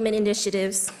development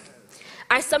initiatives.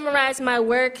 I summarize my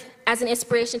work as an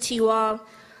inspiration to you all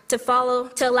to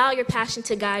allow your passion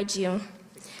to guide you.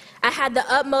 I had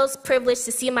the utmost privilege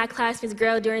to see my classmates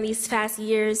grow during these past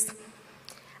years.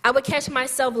 I would catch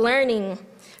myself learning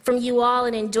from you all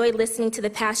and enjoy listening to the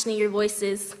passion in your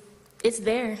voices. It's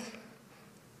there.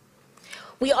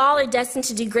 We all are destined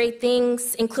to do great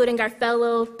things, including our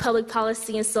fellow public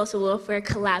policy and social welfare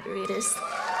collaborators.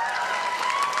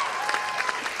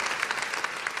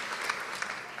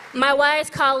 My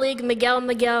wise colleague,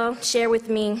 Miguel, shared with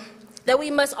me that we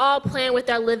must all plan with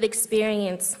our lived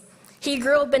experience. He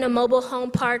grew up in a mobile home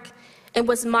park and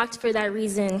was mocked for that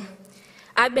reason.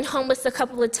 I've been homeless a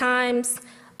couple of times,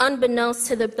 unbeknownst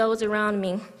to those around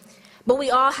me, but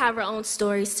we all have our own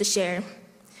stories to share.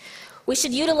 We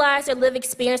should utilize our lived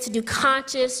experience to do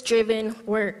conscious-driven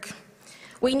work.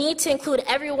 We need to include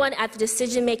everyone at the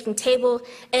decision-making table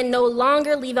and no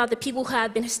longer leave out the people who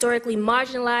have been historically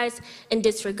marginalized and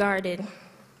disregarded.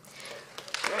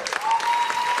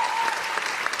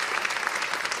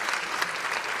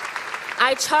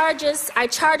 I charge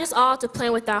us all to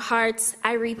plan with our hearts.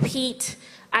 I repeat,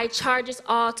 I charge us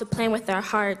all to plan with our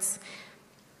hearts.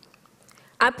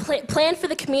 Plan for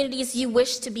the communities you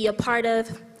wish to be a part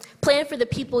of, plan for the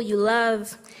people you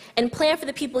love, and plan for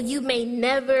the people you may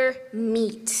never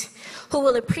meet, who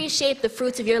will appreciate the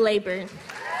fruits of your labor.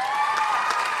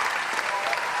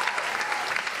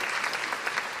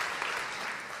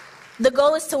 The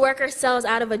goal is to work ourselves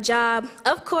out of a job,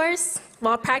 of course,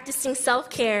 while practicing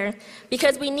self-care,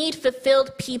 because we need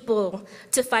fulfilled people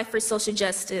to fight for social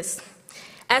justice.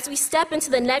 As we step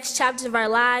into the next chapter of our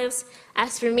lives,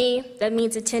 as for me, that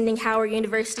means attending Howard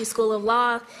University School of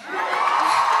Law.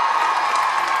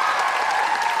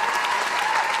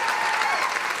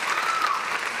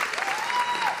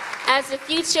 As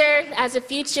a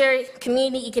future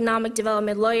community economic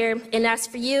development lawyer, and as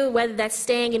for you, whether that's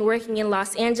staying and working in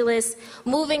Los Angeles,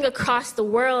 moving across the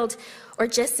world, or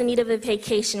just in need of a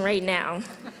vacation right now,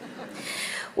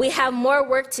 we have more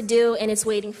work to do, and it's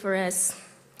waiting for us.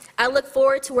 I look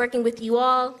forward to working with you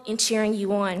all and cheering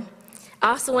you on.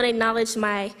 I also want to acknowledge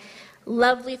my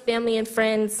lovely family and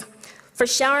friends for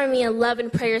showering me in love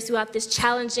and prayers throughout this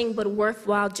challenging but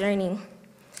worthwhile journey.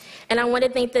 And I want to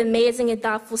thank the amazing and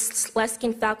thoughtful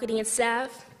Luskin faculty and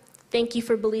staff. Thank you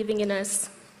for believing in us.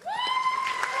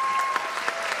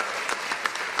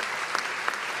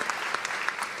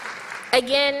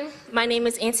 Again, my name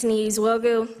is Anthony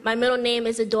Izwogu. My middle name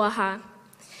is Adoha,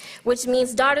 which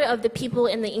means daughter of the people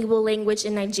in the Igbo language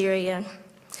in Nigeria.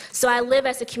 So I live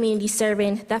as a community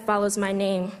servant that follows my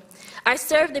name. I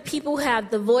serve the people who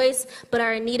have the voice but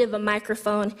are in need of a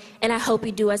microphone, and I hope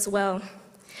you do as well.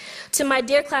 To my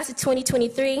dear class of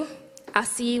 2023, I'll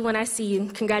see you when I see you.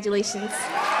 Congratulations.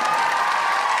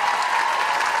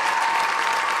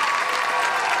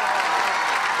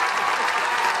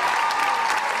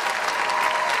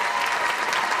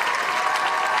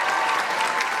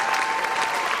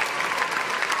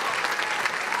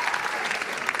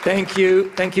 Thank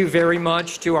you. Thank you very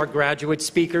much to our graduate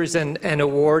speakers and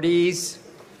awardees.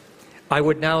 I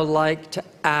would now like to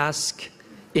ask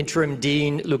Interim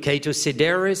Dean Lucato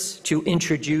Sideris to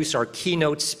introduce our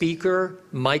keynote speaker,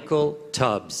 Michael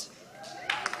Tubbs.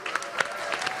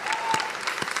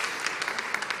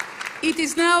 It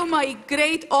is now my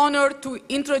great honor to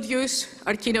introduce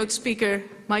our keynote speaker,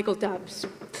 Michael Tubbs.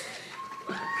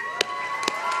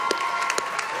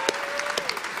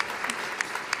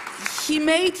 He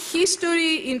made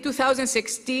history in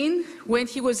 2016 when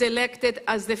he was elected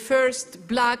as the first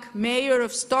Black mayor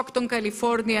of Stockton,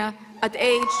 California, at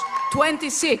age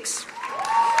 26.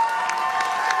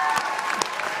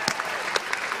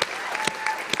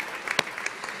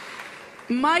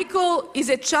 Michael is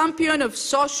a champion of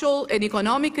social and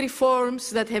economic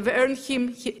reforms that have earned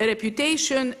him a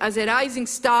reputation as a rising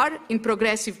star in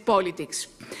progressive politics.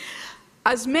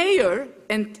 As mayor,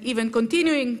 and even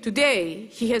continuing today,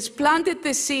 he has planted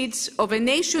the seeds of a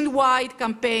nationwide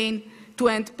campaign to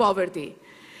end poverty.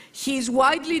 He is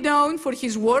widely known for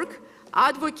his work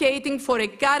advocating for a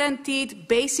guaranteed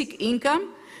basic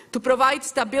income to provide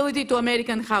stability to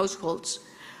American households.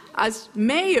 As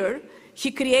mayor,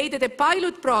 he created a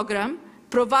pilot program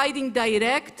providing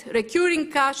direct,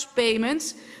 recurring cash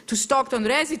payments to Stockton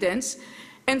residents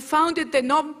and founded the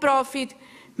nonprofit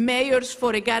Mayors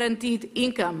for a Guaranteed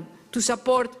Income to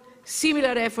support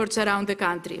similar efforts around the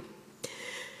country.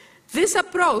 This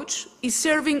approach is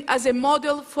serving as a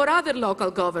model for other local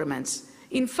governments.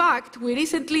 In fact, we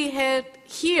recently had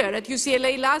here at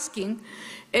UCLA Luskin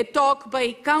a talk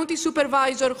by County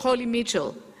Supervisor Holly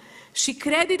Mitchell. She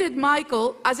credited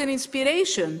Michael as an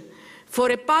inspiration for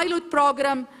a pilot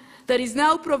program that is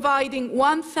now providing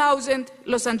 1,000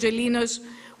 Los Angelinos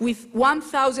with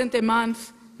 $1,000 a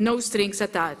month, no strings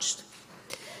attached.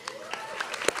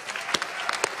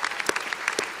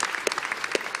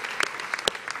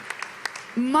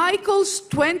 Michael's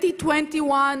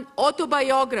 2021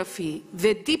 autobiography,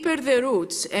 The Deeper the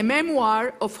Roots, a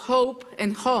memoir of hope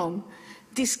and home,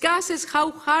 discusses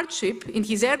how hardship in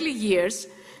his early years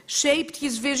shaped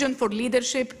his vision for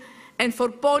leadership and for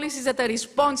policies that are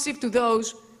responsive to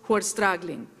those who are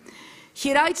struggling.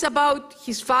 He writes about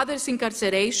his father's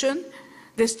incarceration,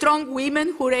 the strong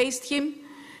women who raised him,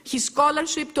 his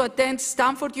scholarship to attend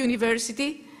Stanford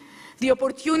University, the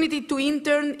opportunity to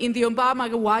intern in the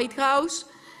Obama White House,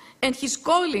 and his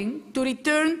calling to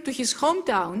return to his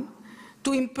hometown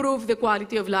to improve the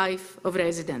quality of life of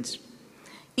residents.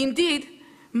 Indeed,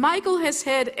 Michael has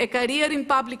had a career in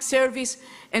public service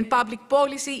and public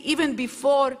policy even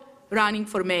before running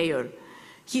for mayor.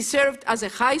 He served as a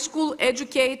high school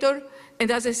educator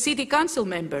and as a city council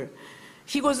member.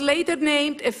 He was later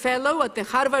named a fellow at the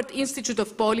Harvard Institute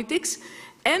of Politics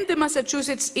and the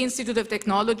Massachusetts Institute of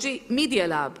Technology Media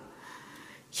Lab.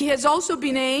 He has also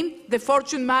been named the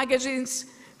Fortune magazine's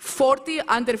 40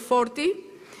 Under 40,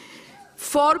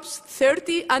 Forbes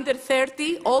 30 Under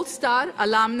 30 All-Star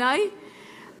alumni,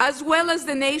 as well as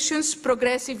the nation's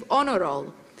Progressive Honor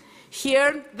Roll.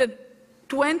 Here, the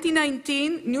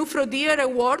 2019 New Frontier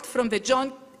Award from the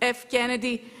John F.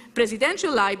 Kennedy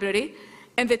Presidential Library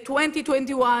and the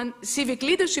 2021 Civic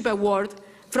Leadership Award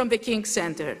from the King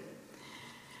Center.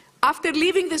 After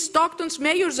leaving the Stockton's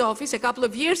mayor's office a couple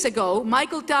of years ago,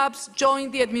 Michael Tubbs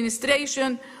joined the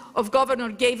administration of Governor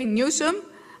Gavin Newsom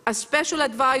as Special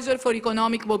Advisor for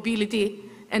Economic Mobility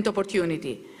and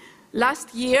Opportunity.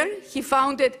 Last year, he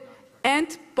founded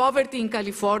End Poverty in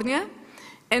California,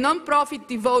 a nonprofit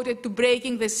devoted to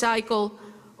breaking the cycle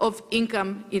of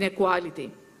income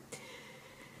inequality.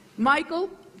 Michael?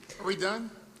 Are we done?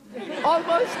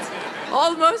 Almost.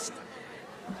 Almost.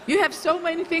 You have so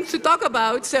many things to talk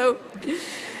about, so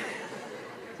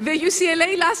the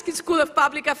UCLA Luskin School of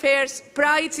Public Affairs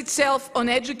prides itself on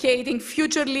educating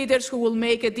future leaders who will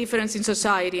make a difference in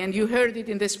society, and you heard it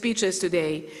in the speeches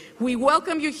today. We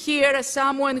welcome you here as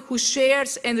someone who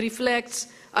shares and reflects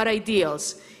our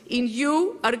ideals. In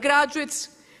you, our graduates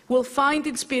will find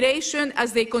inspiration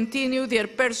as they continue their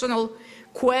personal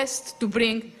quest to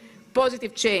bring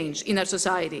positive change in our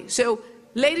society. So,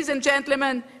 ladies and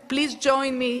gentlemen, please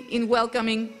join me in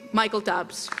welcoming Michael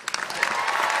Tubbs.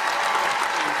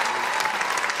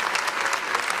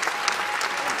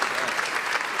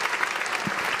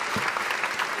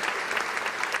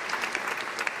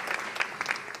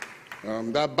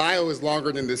 That bio is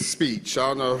longer than this speech. I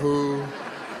don't know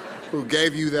who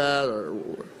gave you that,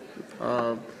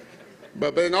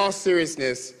 but in all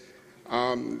seriousness,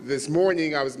 this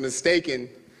morning I was mistaken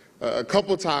a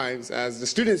couple times as the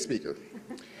student speaker.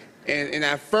 And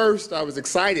at first I was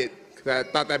excited because I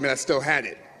thought that meant I still had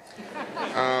it.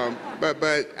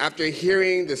 But after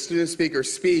hearing the student speaker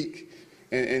speak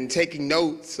and taking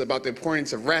notes about the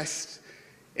importance of rest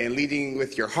and leading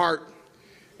with your heart,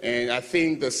 and I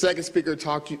think the second speaker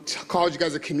called you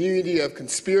guys a community of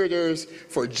conspirators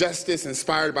for justice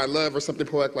inspired by love or something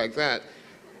poetic like that.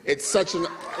 It's such an,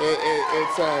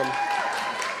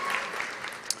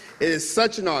 it is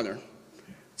such an honor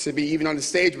to be even on the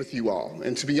stage with you all.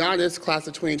 And to be honest, class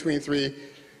of 2023,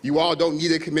 you all don't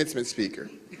need a commencement speaker.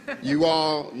 You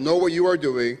all know what you are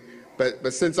doing,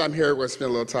 but since I'm here, we're going to spend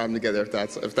a little time together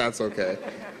if that's okay.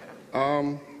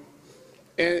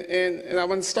 And I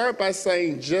want to start by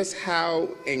saying just how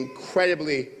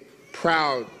incredibly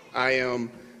proud I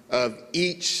am of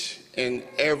each and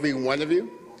every one of you.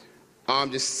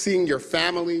 Just seeing your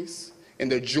families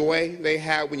and the joy they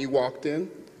had when you walked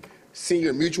in, seeing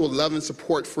your mutual love and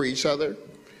support for each other,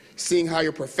 seeing how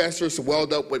your professors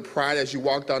welled up with pride as you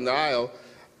walked down the aisle.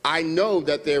 I know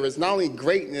that there is not only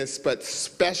greatness, but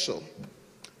special,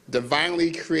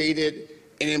 divinely created,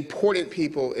 and important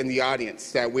people in the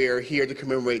audience that we are here to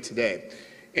commemorate today.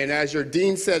 And as your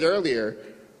dean said earlier,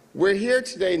 We're here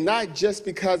today not just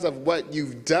because of what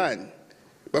you've done,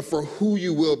 but for who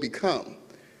you will become.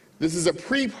 This is a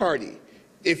pre-party,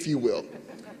 if you will,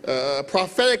 a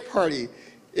prophetic party,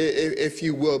 if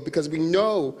you will, because we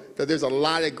know that there's a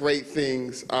lot of great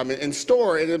things in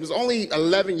store. And it was only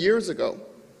 11 years ago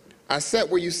I sat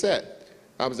where you sat.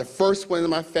 I was the first one in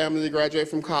my family to graduate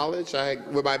from college.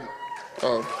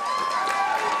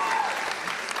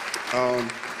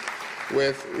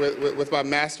 With my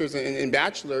master's and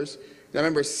bachelor's. And I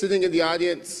remember sitting in the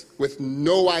audience with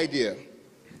no idea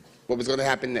what was going to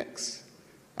happen next.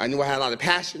 I knew I had a lot of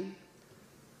passion.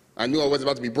 I knew I wasn't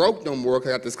about to be broke no more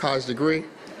because I got this college degree.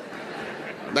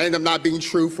 That ended up not being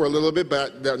true for a little bit,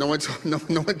 but no one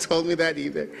told me that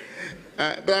either.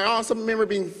 But I also remember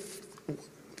being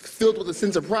filled with a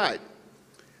sense of pride,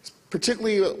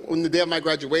 particularly on the day of my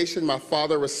graduation. My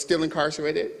father was still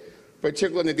incarcerated.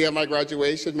 Particularly on the day of my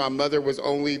graduation, my mother was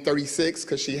only 36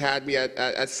 because she had me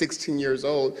at 16 years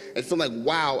old, and felt like,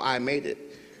 wow, I made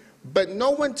it. But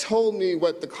no one told me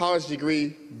what the college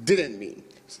degree didn't mean.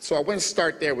 So I want to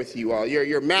start there with you all.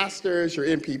 Your master's, your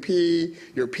MPP,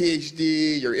 your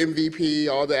PhD, your MVP,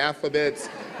 all the alphabets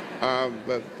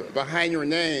behind your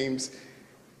names,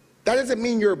 that doesn't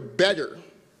mean you're better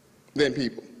than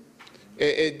people.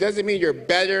 It doesn't mean you're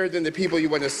better than the people you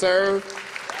want to serve.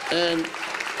 And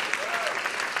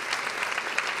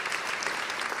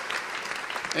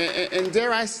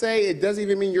dare I say, it doesn't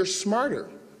even mean you're smarter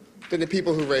than the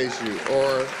people who raised you,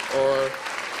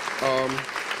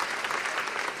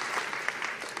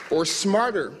 or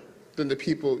smarter than the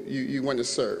people you want to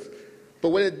serve. But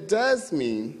what it does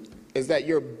mean is that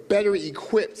you're better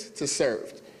equipped to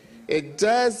serve. It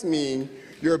does mean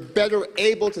you're better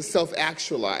able to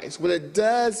self-actualize. What it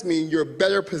does mean, you're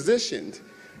better positioned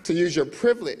to use your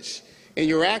privilege and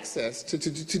your access to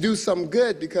do some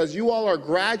good, because you all are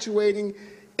graduating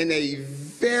in a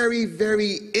very,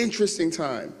 very interesting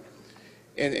time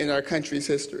in our country's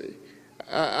history.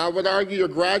 I would argue you're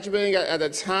graduating at a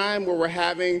time where we're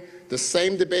having the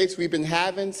same debates we've been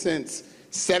having since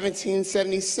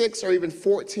 1776 or even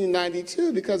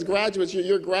 1492, because graduates,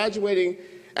 you're graduating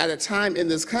at a time in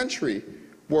this country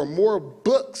where more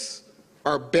books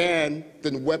are banned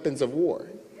than weapons of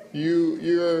war.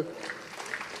 You're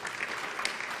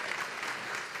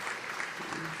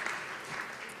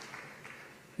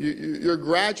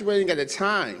graduating at a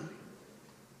time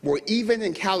where even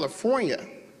in California,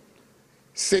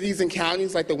 cities and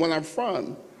counties like the one I'm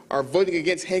from are voting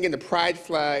against hanging the pride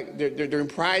flag during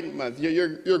Pride Month.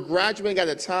 You're graduating at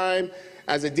a time,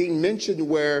 as the dean mentioned,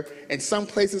 where in some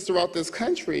places throughout this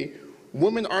country,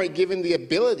 women aren't given the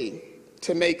ability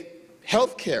to make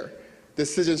health care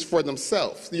decisions for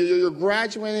themselves. You're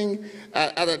graduating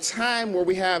at a time where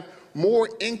we have more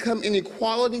income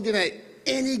inequality than at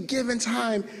any given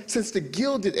time since the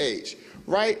Gilded Age,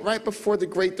 right before the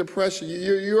Great Depression.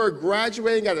 You are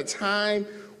graduating at a time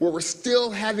where we're still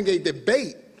having a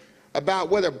debate about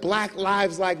whether Black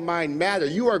lives like mine matter.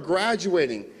 You are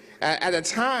graduating at a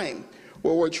time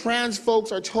where trans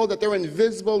folks are told that they're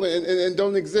invisible and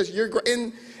don't exist. You're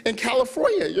in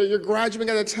California. You're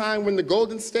graduating at a time when the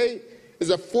Golden State is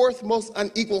the fourth most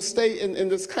unequal state in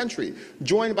this country,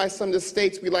 joined by some of the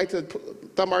states we like to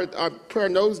put our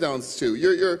nose down to.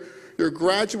 You're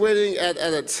graduating at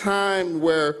a time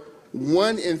where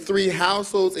 1 in 3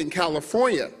 households in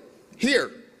California here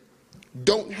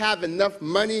don't have enough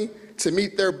money to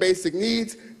meet their basic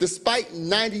needs, despite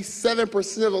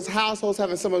 97% of those households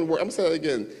having someone work. I'm going to say that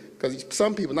again, because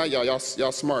some people, not y'all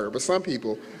smarter, but some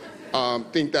people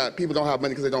think that people don't have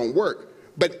money because they don't work.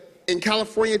 But in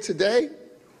California today,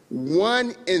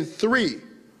 1 in 3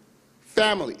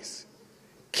 families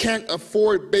can't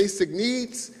afford basic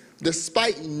needs,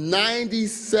 despite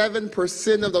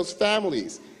 97% of those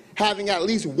families having at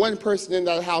least one person in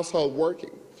that household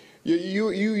working.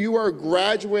 You are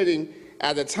graduating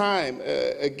at a time,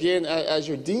 again, as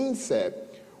your dean said,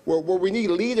 where we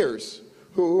need leaders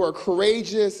who are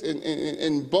courageous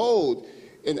and bold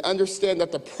and understand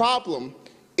that the problem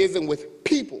isn't with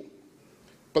people,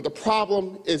 but the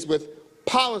problem is with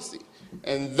policy.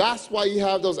 And that's why you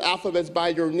have those alphabets by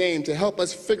your name, to help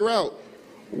us figure out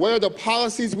what are the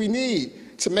policies we need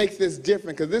to make this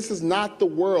different, because this is not the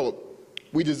world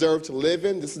we deserve to live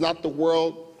in. This is not the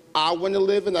world I want to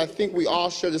live in. I think we all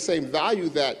share the same value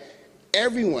that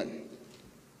everyone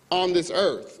on this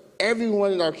earth,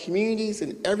 everyone in our communities,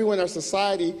 and everyone in our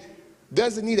society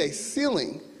doesn't need a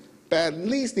ceiling, but at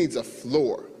least needs a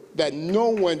floor, that no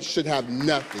one should have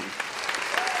nothing.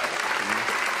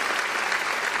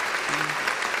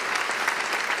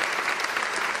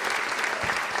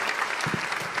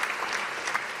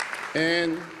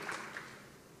 And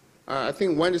I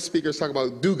think one of the speakers talked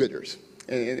about do-gooders.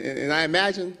 And I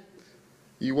imagine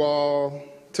you all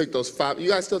took those you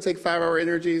guys still take 5-hour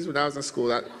energies? When I was in school,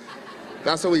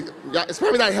 that's what it's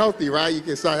probably not healthy, right?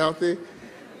 It's not healthy?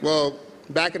 Well,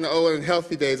 back in the old and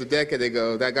healthy days, a decade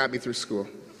ago, that got me through school.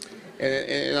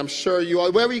 And I'm sure you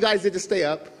all, whatever you guys did to stay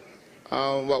up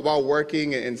while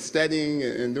working and studying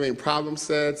and doing problem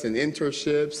sets and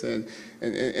internships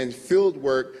and field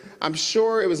work, I'm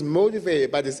sure it was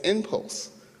motivated by this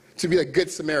impulse to be a good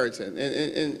Samaritan.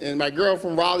 And my girl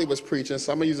from Raleigh was preaching,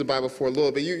 so I'm going to use the Bible for a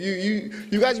little bit. You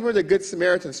guys remember the Good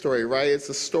Samaritan story, right? It's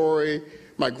a story.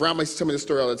 My grandma used to tell me the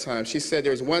story all the time. She said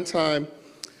there was one time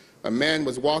a man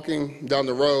was walking down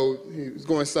the road. He was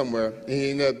going somewhere, and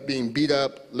he ended up being beat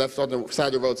up, left on the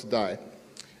side of the road to die.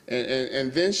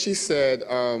 And then she said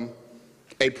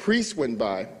a priest went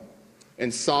by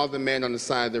and saw the man on the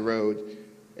side of the road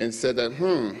and said that,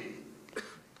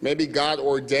 maybe God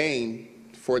ordained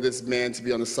for this man to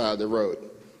be on the side of the road.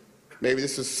 Maybe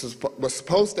this was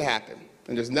supposed to happen,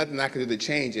 and there's nothing I can do to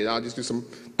change it. I'll just do some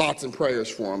thoughts and prayers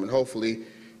for him, and hopefully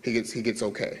he gets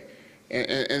okay.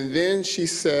 And then she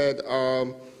said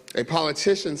a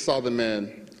politician saw the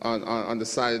man on the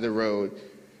side of the road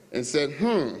and said,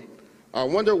 I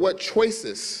wonder what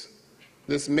choices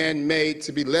this man made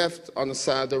to be left on the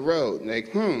side of the road.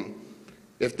 Like,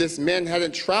 if this man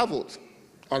hadn't traveled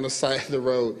on the side of the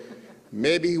road,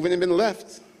 maybe he wouldn't have been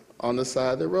left on the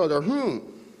side of the road. Or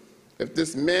if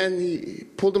this man, he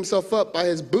pulled himself up by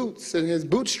his boots and his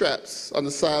bootstraps on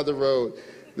the side of the road,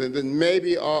 then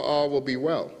maybe all will be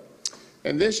well.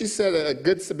 And then she said a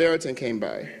good Samaritan came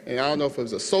by. And I don't know if it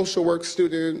was a social work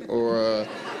student or a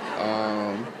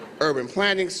urban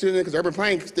planning student, because urban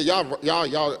planning, y'all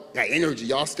got energy.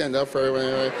 Y'all stand up for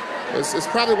everyone. It's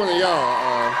probably one of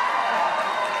y'all.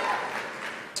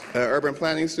 Urban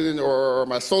planning student or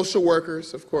my social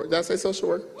workers, of course. Did I say social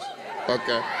workers?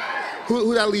 Okay.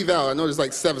 Who did I leave out? I know there's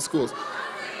like 7 schools.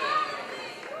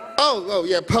 Oh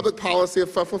yeah, public policy,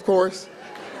 of course.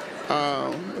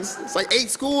 It's like 8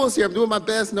 schools here. I'm doing my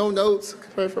best, no notes.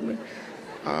 Pray for me.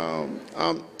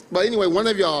 But anyway, one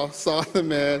of y'all saw the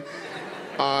man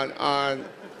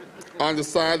on the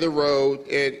side of the road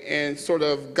and sort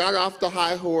of got off the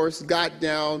high horse, got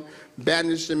down,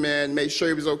 bandaged the man, made sure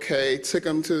he was okay, took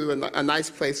him to a nice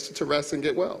place to rest and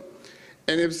get well.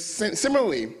 And it was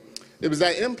similarly, it was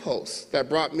that impulse that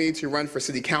brought me to run for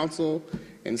city council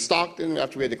in Stockton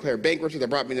after we had declared bankruptcy, that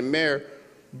brought me to mayor.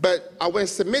 But I want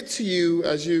to submit to you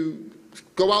as you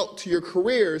go out to your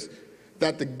careers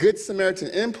that the Good Samaritan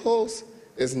impulse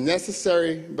is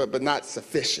necessary but not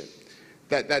sufficient.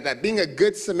 That being a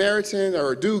good Samaritan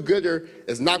or a do-gooder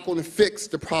is not going to fix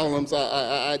the problems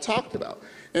I talked about.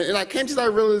 And I came to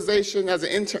that realization as an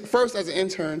intern, first as an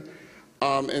intern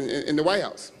in the White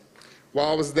House. While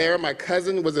I was there, my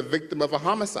cousin was a victim of a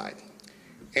homicide.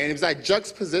 And it was that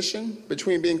juxtaposition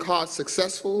between being called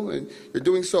successful and you're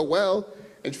doing so well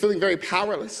and feeling very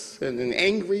powerless and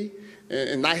angry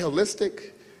and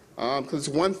nihilistic. Because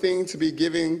it's one thing to be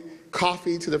giving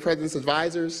coffee to the president's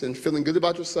advisors and feeling good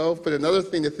about yourself, but another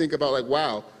thing to think about, like,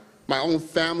 wow, my own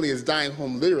family is dying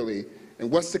home literally, and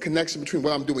what's the connection between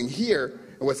what I'm doing here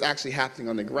and what's actually happening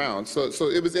on the ground? So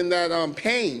it was in that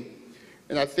pain,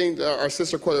 and I think our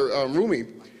sister quoted Rumi,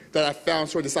 that I found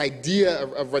sort of this idea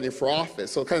of running for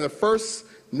office. So kind of the first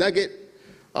nugget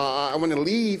I want to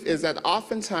leave is that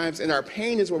oftentimes in our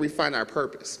pain is where we find our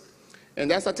purpose. And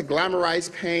that's not to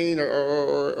glamorize pain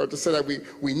or to say that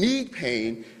we need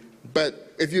pain,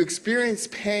 but if you experience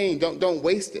pain, don't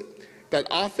waste it. That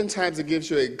oftentimes it gives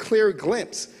you a clear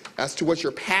glimpse as to what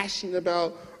you're passionate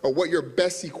about or what you're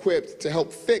best equipped to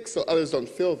help fix so others don't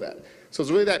feel that. So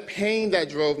it's really that pain that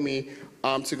drove me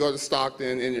to go to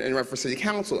Stockton and run for city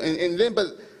council.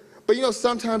 But you know,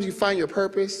 sometimes you find your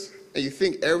purpose and you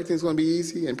think everything's going to be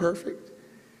easy and perfect.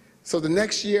 So the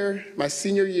next year, my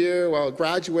senior year, while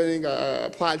graduating, I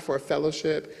applied for a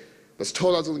fellowship, was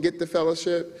told I was going to get the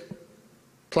fellowship.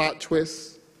 Plot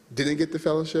twist, didn't get the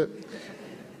fellowship.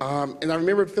 And I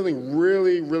remember feeling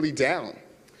really, really down,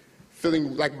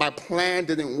 feeling like my plan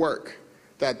didn't work,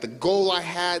 that the goal I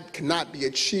had cannot be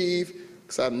achieved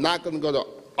because I'm not going to go to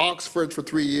Oxford for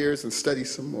 3 years and study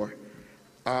some more.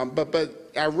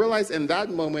 But I realized in that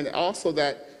moment also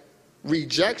that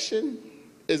rejection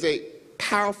is a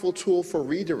powerful tool for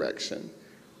redirection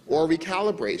or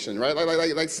recalibration, right?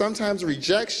 Like sometimes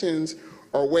rejections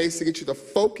are ways to get you to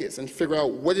focus and figure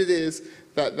out what it is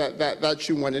that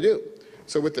you want to do.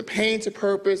 So with the pain to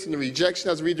purpose and the rejection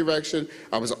as redirection,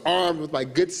 I was armed with my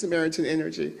Good Samaritan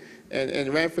energy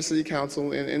and ran for city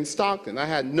council in Stockton. I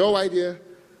had no idea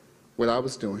what I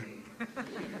was doing.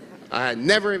 I had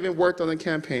never even worked on a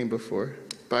campaign before.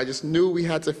 but I just knew we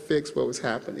had to fix what was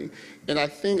happening. And I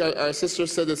think our sister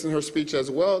said this in her speech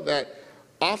as well, that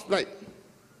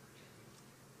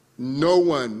no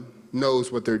one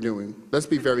knows what they're doing. Let's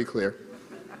be very clear.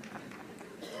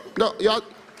 No, y'all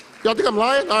think I'm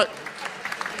lying? All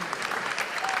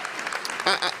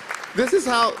right. This is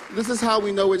how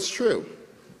we know it's true.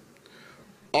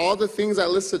 All the things I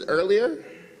listed earlier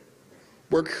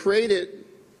were created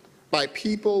by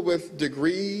people with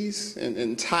degrees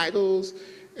and titles,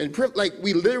 and like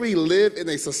we literally live in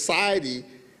a society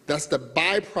that's the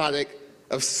byproduct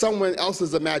of someone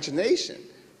else's imagination.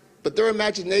 But their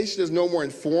imagination is no more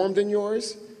informed than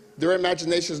yours. Their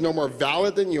imagination is no more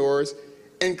valid than yours.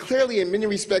 And clearly, in many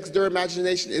respects, their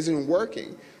imagination isn't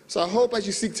working. So I hope as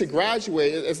you seek to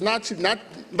graduate, it's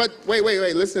but wait,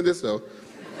 listen to this though.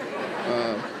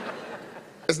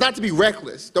 It's not to be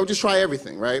reckless. Don't just try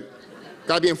everything, right?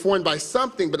 Got to be informed by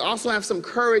something, but also have some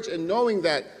courage in knowing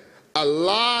that a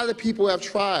lot of people have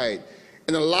tried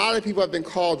and a lot of people have been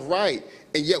called right,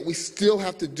 and yet we still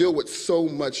have to deal with so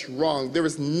much wrong. There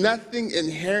is nothing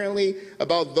inherently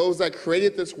about those that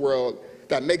created this world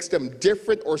that makes them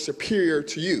different or superior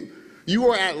to you. You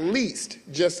are at least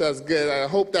just as good. I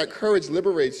hope that courage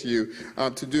liberates you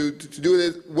to do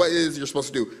what it is you're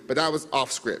supposed to do. But that was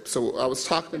off script. So I was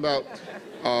talking about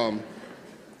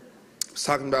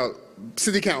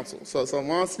city council. So I'm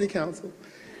on city council,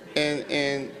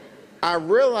 and I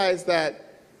realized that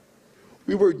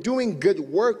we were doing good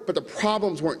work, but the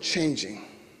problems weren't changing.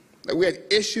 Like we had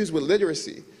issues with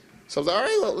literacy. So I was like, all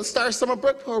right, well, let's start a summer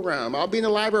book program. I'll be in the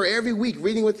library every week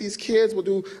reading with these kids. We'll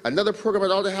do another program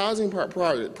at all the housing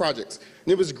projects.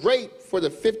 And it was great for the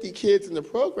 50 kids in the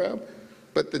program,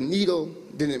 but the needle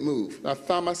didn't move. I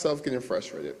found myself getting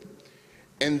frustrated.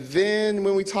 And then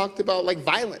when we talked about like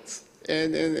violence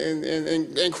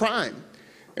and crime,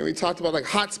 and we talked about like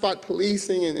hotspot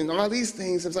policing and all these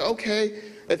things, it's like, okay,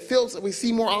 it feels like we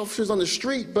see more officers on the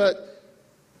street, but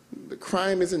the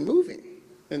crime isn't moving.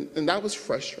 And that was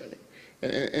frustrating.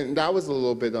 And that was a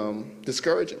little bit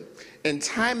discouraging. And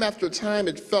time after time,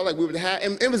 it felt like we would have,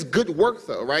 and it was good work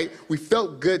though, right? We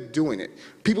felt good doing it.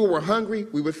 People were hungry,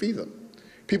 we would feed them.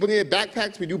 People needed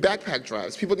backpacks, we do backpack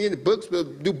drives. People needed books, we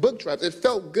would do book drives. It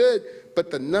felt good,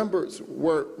 but the numbers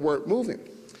weren't moving.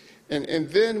 And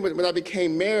then when I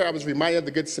became mayor, I was reminded of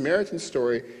the Good Samaritan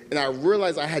story, and I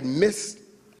realized I had missed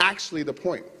actually the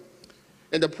point.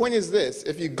 And the point is this: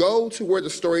 if you go to where the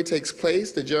story takes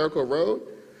place, the Jericho Road,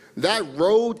 that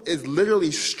road is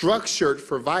literally structured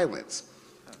for violence.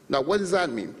 Now, what does that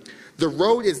mean? The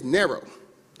road is narrow,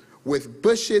 with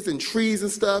bushes and trees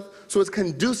and stuff, so it's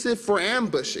conducive for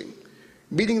ambushing,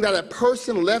 meaning that a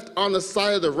person left on the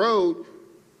side of the road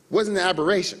wasn't an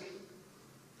aberration,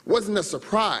 wasn't a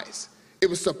surprise. It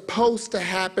was supposed to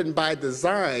happen by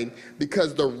design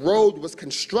because the road was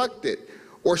constructed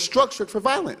or structured for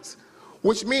violence,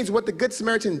 which means what the Good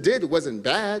Samaritan did wasn't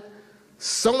bad.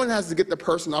 Someone has to get the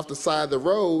person off the side of the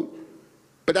road,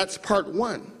 but that's part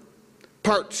one.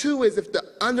 Part two is if the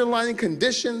underlying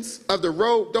conditions of the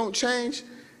road don't change,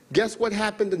 guess what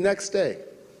happened the next day,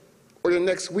 or the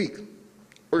next week,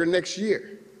 or the next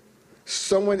year?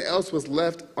 Someone else was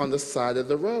left on the side of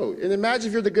the road. And imagine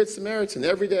if you're the Good Samaritan.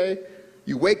 Every day,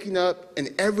 you're waking up,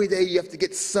 and every day you have to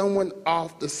get someone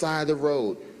off the side of the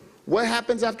road. What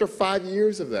happens after 5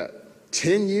 years of that,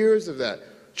 10 years of that,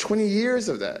 20 years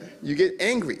of that? You get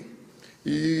angry.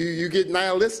 You get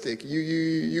nihilistic.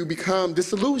 You become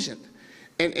disillusioned.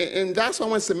 And that's why I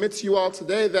want to submit to you all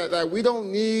today that we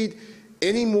don't need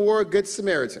any more Good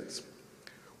Samaritans.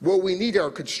 What we need are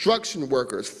construction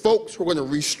workers, folks who are going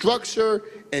to restructure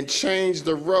and change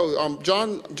the road.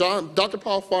 Dr.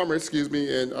 Paul Farmer,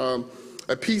 and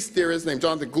a peace theorist named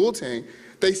Jonathan Goultain,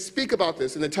 they speak about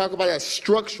this, and they talk about it as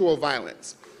structural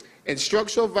violence. And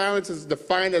structural violence is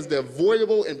defined as the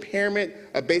avoidable impairment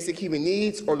of basic human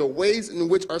needs or the ways in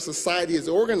which our society is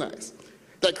organized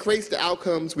that creates the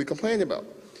outcomes we complain about.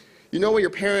 You know when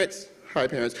your parents, hi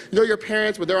parents, you know your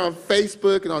parents when they're on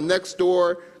Facebook and on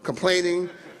Nextdoor complaining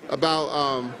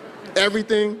about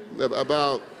everything,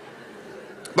 about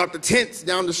the tents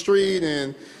down the street,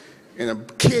 and a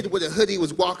kid with a hoodie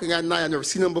was walking at night. I've never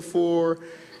seen him before.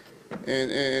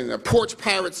 And a porch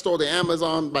pirate stole my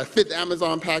 5th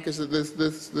Amazon package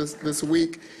this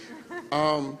week.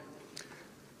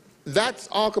 That's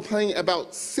all complaining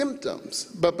about symptoms.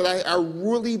 But I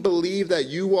really believe that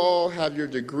you all have your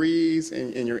degrees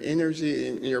and your energy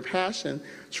and your passion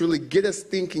to really get us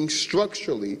thinking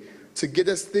structurally, to get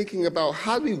us thinking about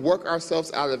how do we work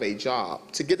ourselves out of a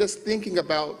job, to get us thinking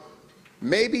about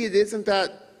maybe it isn't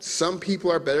that some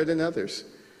people are better than others.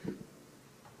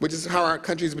 which is how our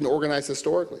country's been organized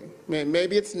historically.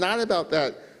 Maybe it's not about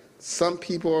that some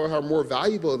people are more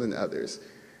valuable than others.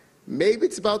 Maybe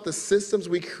it's about the systems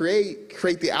we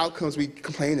create the outcomes we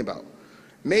complain about.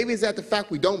 Maybe it's that the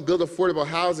fact we don't build affordable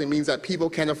housing means that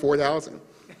people can't afford housing.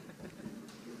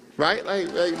 Right?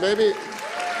 Like maybe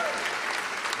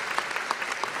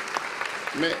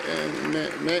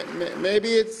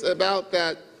it's about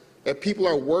that if people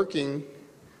are working,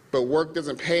 but work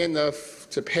doesn't pay enough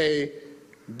to pay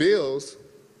bills,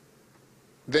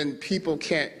 then people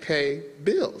can't pay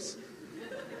bills.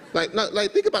 Like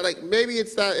think about it, like maybe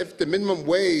it's that if the minimum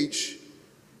wage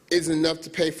isn't enough to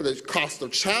pay for the cost of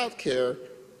childcare,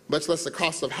 much less the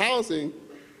cost of housing,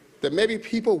 then maybe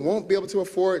people won't be able to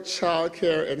afford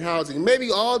childcare and housing.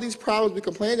 Maybe all these problems we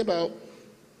complain about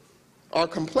are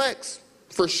complex,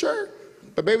 for sure,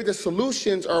 but maybe the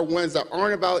solutions are ones that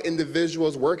aren't about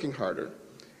individuals working harder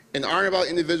and aren't about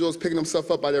individuals picking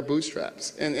themselves up by their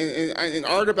bootstraps and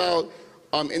aren't about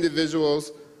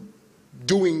individuals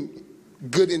doing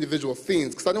good individual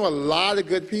things. Because I know a lot of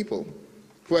good people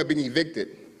who have been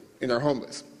evicted and are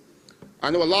homeless. I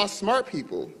know a lot of smart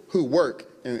people who work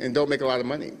and don't make a lot of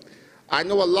money. I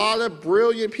know a lot of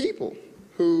brilliant people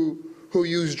who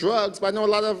use drugs, but I know a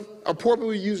lot of poor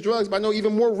people who use drugs, but I know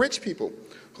even more rich people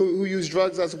who use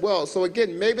drugs as well. So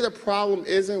again, maybe the problem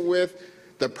isn't with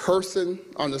the person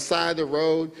on the side of the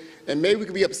road, and maybe we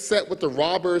could be upset with the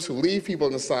robbers who leave people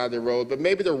on the side of the road, but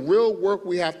maybe the real work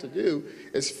we have to do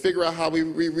is figure out how we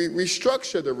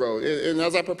restructure the road. And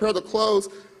as I prepare to close,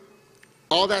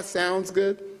 all that sounds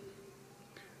good,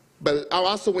 but I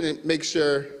also want to make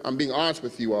sure I'm being honest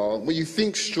with you all. When you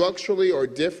think structurally or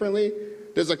differently,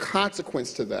 there's a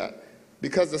consequence to that,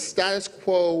 because the status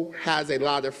quo has a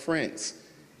lot of friends,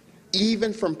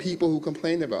 even from people who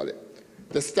complain about it.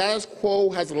 The status quo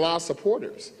has a lot of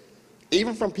supporters,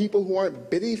 even from people who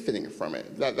aren't benefiting from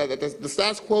it. The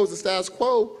status quo is the status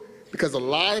quo because a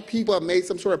lot of people have made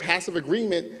some sort of passive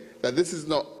agreement that this is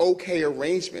an okay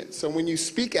arrangement. So when you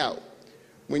speak out,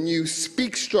 when you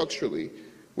speak structurally,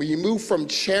 when you move from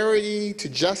charity to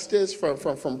justice,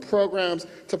 from programs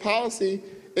to policy,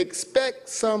 expect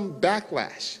some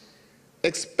backlash.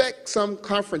 Expect some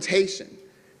confrontation.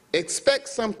 Expect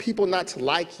some people not to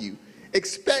like you.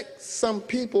 Expect some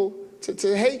people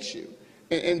to hate you.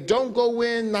 And don't go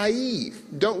in naive.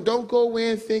 Don't go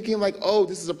in thinking like, oh,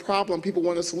 this is a problem, people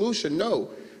want a solution. No.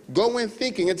 Go in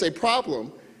thinking it's a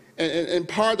problem. And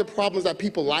part of the problem is that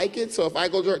people like it, so if I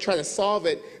go try to solve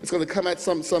it, it's going to come at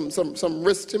some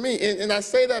risk to me. And I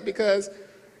say that because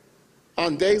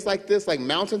on days like this, like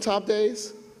mountaintop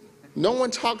days, no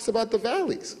one talks about the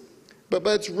valleys. But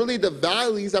it's really the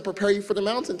valleys that prepare you for the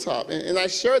mountaintop. And I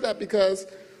share that because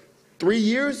 3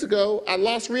 years ago, I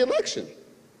lost re-election.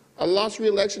 I lost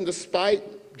re-election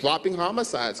despite dropping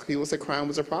homicides. People said crime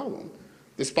was a problem.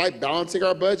 Despite balancing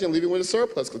our budget and leaving with a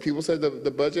surplus, because people said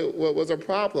the budget was a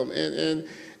problem. And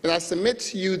I submit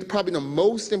to you probably the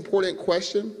most important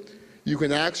question you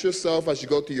can ask yourself as you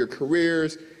go through your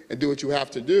careers and do what you have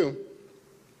to do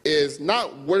is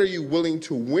not what are you willing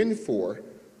to win for,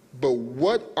 but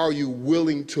what are you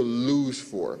willing to lose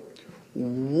for?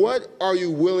 What are you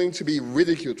willing to be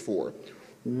ridiculed for?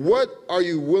 What are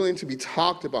you willing to be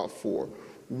talked about for?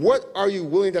 What are you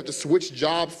willing to have to switch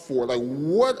jobs for? Like,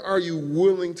 what are you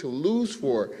willing to lose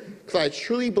for? Because I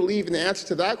truly believe in the answer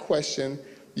to that question,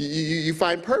 you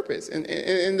find purpose. And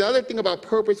the other thing about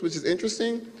purpose, which is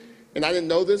interesting, and I didn't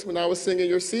know this when I was sitting in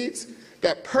your seats,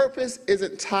 that purpose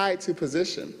isn't tied to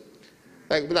position.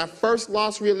 Like, when I first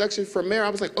lost re-election for mayor, I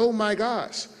was like, oh my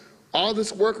gosh, all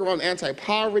this work around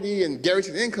anti-poverty and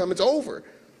guaranteed income, it's over,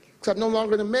 because I'm no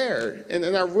longer the mayor. And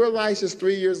I realized just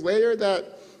 3 years later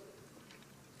that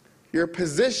your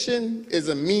position is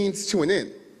a means to an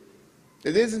end.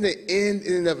 It isn't an end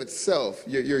in and of itself.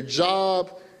 Your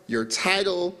job, your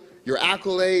title, your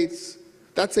accolades,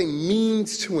 that's a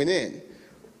means to an end.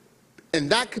 And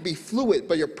that could be fluid,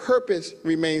 but your purpose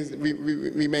remains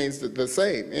the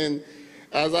same. And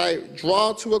as I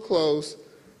draw to a close,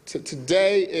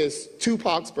 today is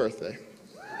Tupac's birthday.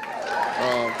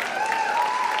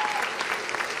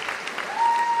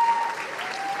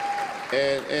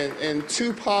 And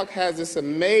Tupac has this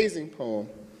amazing poem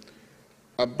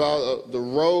about the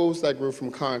rose that grew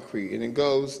from concrete. And it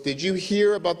goes, did you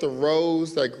hear about the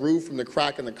rose that grew from the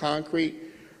crack in the concrete?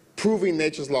 Proving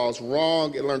nature's laws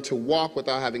wrong, it learned to walk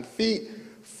without having feet.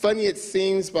 Funny it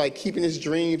seems, by keeping its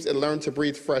dreams, it learned to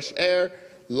breathe fresh air.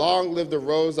 Long live the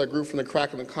rose that grew from the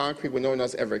crack in the concrete when no one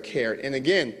else ever cared. And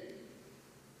again,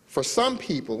 for some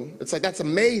people, it's like, that's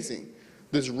amazing.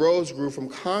 This rose grew from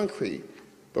concrete.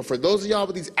 But for those of y'all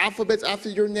with these alphabets after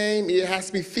your name, it has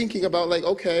to be thinking about like,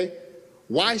 okay,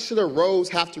 Why should a rose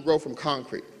have to grow from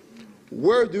concrete?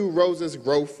 Where do roses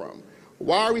grow from?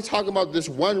 Why are we talking about this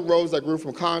one rose that grew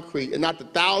from concrete and not the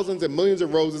thousands and millions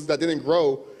of roses that didn't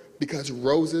grow because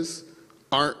roses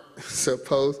aren't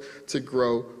supposed to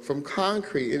grow from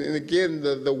concrete? And again,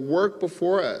 the work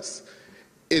before us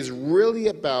is really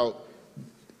about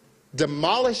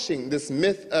demolishing this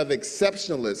myth of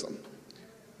exceptionalism,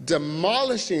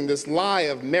 demolishing this lie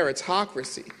of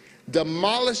meritocracy,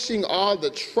 demolishing all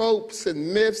the tropes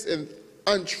and myths and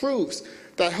untruths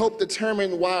that help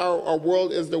determine why our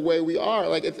world is the way we are.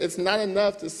 Like, it's not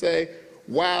enough to say,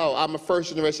 wow, I'm a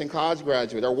first-generation college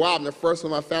graduate, or wow, I'm the first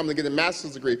one in my family to get a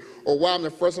master's degree, or wow, I'm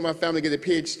the first one in my family to get a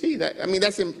PhD.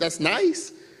 That's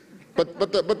nice,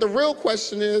 but the real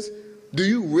question is, do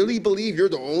you really believe you're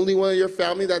the only one in your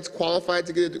family that's qualified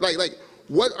to get a degree? Like,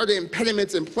 what are the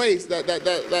impediments in place that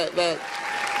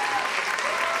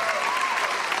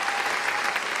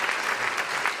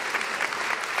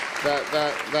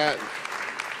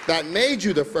made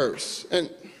you the first? And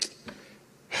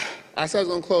I said I was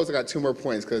going to close. I got 2 more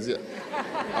points.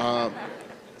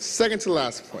 Second to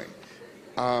last point.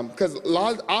 Because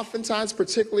oftentimes,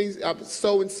 particularly, I'm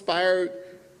so inspired,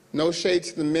 no shade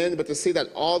to the men, but to see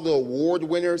that all the award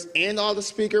winners and all the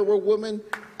speakers were women,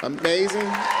 amazing.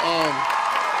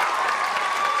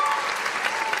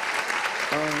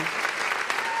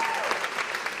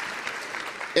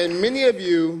 And many of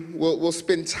you will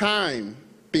spend time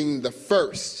being the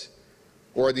first,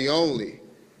 or the only,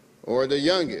 or the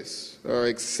youngest, or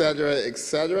et cetera, et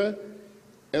cetera.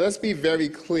 And let's be very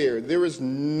clear, there is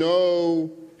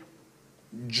no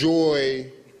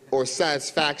joy or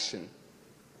satisfaction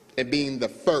in being the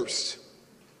first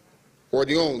or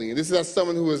the only. And this is as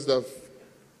someone who is the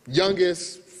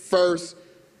youngest, first,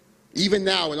 even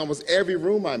now in almost every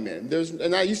room I'm in.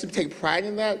 And I used to take pride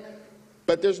in that,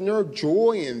 but there's no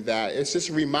joy in that. It's just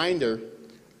a reminder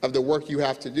of the work you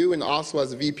have to do. And also,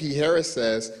 as VP Harris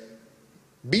says,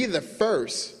 be the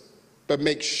first, but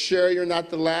make sure you're not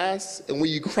the last. And when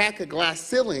you crack a glass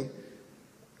ceiling,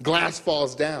 glass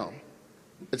falls down.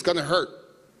 It's going to hurt.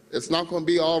 It's not going to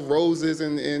be all roses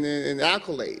and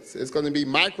accolades. It's going to be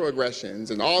microaggressions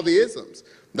and all the isms.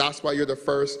 That's why you're the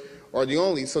first or the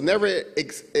only. So never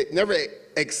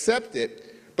accept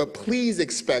it, but please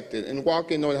expect it and walk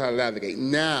in knowing how to navigate.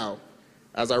 Now,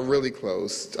 as I really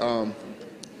closed,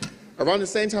 around the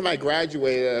same time I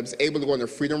graduated, I was able to go on the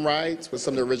freedom rides with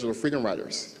some of the original freedom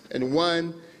riders. And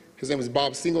one, his name was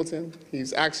Bob Singleton.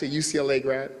 He's actually a UCLA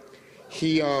grad.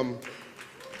 He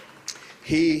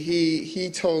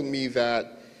told me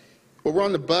that, well, we're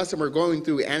on the bus and we're going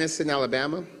through Anniston,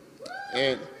 Alabama,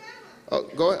 and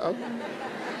go ahead.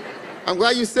 I'm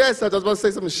glad you said something. I was about to say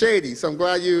something shady, so I'm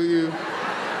glad you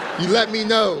let me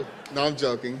know. No, I'm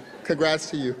joking.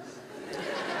 Congrats to you.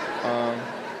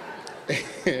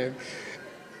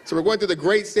 So we're going through the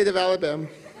great state of Alabama,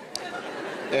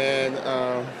 and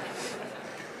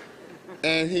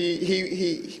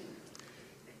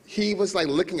he was like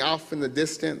looking off in the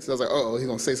distance. I was like, oh, he's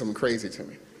gonna say something crazy to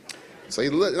me. So he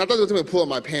looked, and I thought he was gonna pull up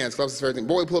my pants, because I was just very thinking,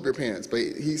 boy, pull up your pants. But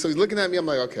so he's looking at me, I'm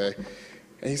like, okay.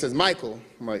 And he says, Michael.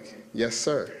 I'm like, yes,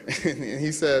 sir. And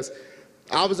he says,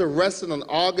 I was arrested on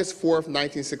August 4th,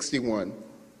 1961.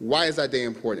 Why is that day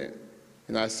important?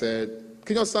 And I said,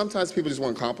 sometimes people just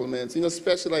want compliments,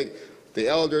 especially like the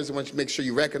elders, and want you to make sure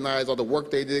you recognize all the work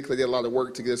they did, because they did a lot of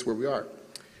work to get us where we are.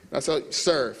 And I said,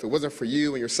 sir, if it wasn't for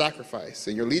you and your sacrifice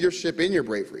and your leadership and your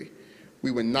bravery,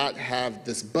 we would not have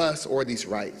this bus or these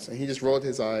rights. And he just rolled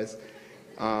his eyes.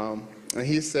 And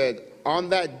he said, on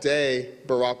that day,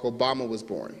 Barack Obama was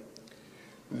born.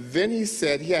 Then he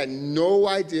said he had no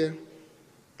idea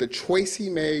the choice he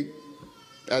made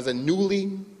as a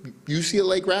newly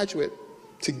UCLA graduate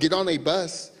to get on a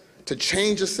bus to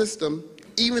change the system,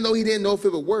 even though he didn't know if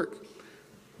it would work,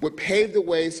 would pave the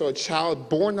way so a child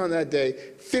born on that day,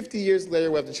 50 years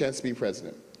later, would have the chance to be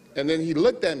president. And then he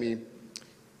looked at me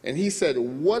and he said,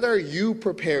 what are you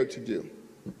prepared to do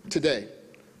today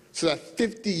so that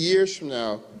 50 years from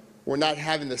now, we're not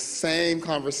having the same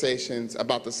conversations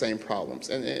about the same problems?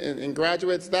 And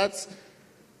graduates, that's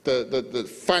the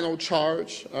final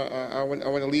charge I want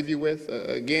to leave you with.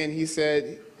 Again, he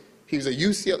said he was a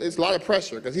UCLA, it's a lot of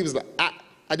pressure, because he was like,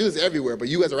 I do this everywhere, but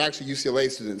you guys are actually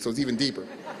UCLA students, so it's even deeper.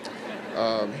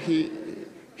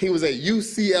 He was a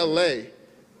UCLA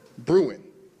Bruin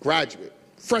graduate,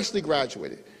 freshly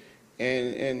graduated.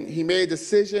 And he made a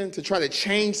decision to try to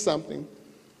change something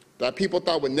that people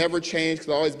thought would never change because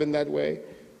it's always been that way,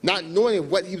 not knowing if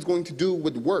what he was going to do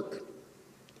would work.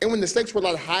 And when the stakes were a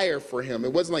lot higher for him,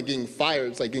 it wasn't like getting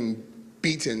fired, it's like getting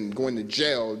beaten, going to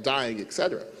jail, dying,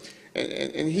 etc.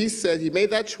 And he said he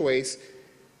made that choice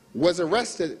was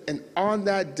arrested, and on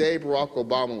that day, Barack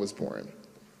Obama was born.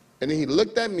 And then he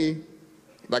looked at me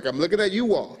like I'm looking at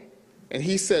you all, and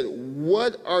he said,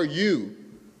 what are you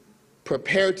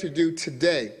prepared to do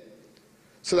today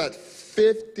so that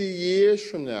 50 years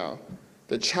from now,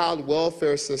 the child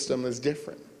welfare system is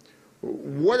different?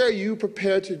 What are you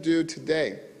prepared to do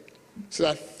today so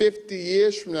that 50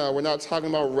 years from now, we're not talking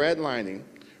about redlining,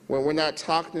 when we're not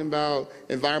talking about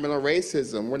environmental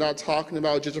racism, we're not talking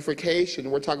about gentrification,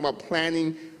 we're talking about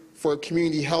planning for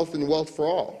community health and wealth for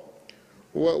all.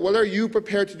 What are you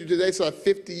prepared to do today so that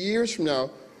 50 years from now,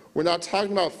 we're not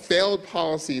talking about failed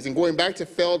policies and going back to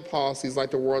failed policies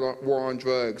like the war on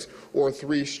drugs or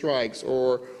 3 strikes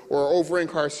or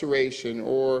over-incarceration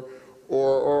or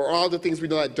all the things we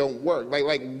know that don't work.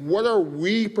 Like what are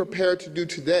we prepared to do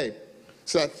today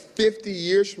so that 50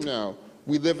 years from now,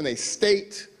 we live in a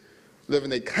state, live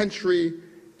in a country,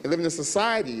 and live in a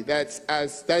society that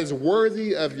is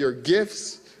worthy of your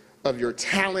gifts, of your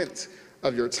talent,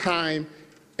 of your time,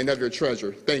 and of your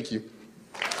treasure. Thank you.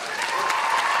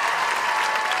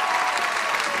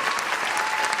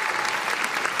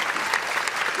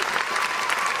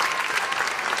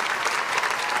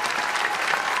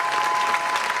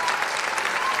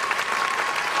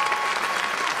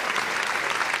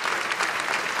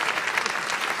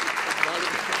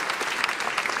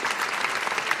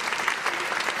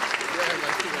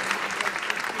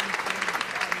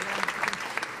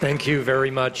 Thank you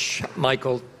very much,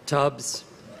 Michael Tubbs.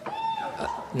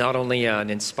 Not only an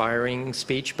inspiring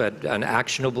speech, but an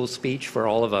actionable speech for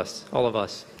all of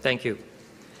us. Thank you.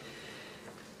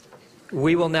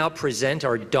 We will now present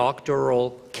our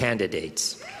doctoral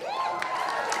candidates.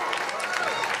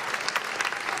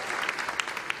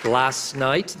 Last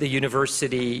night, the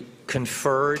university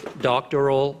conferred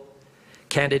doctoral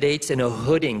candidates in a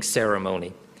hooding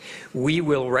ceremony. We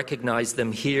will recognize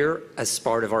them here as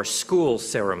part of our school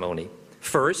ceremony.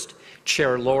 First,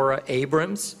 Chair Laura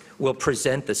Abrams will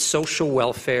present the social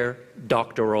welfare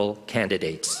doctoral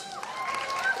candidates.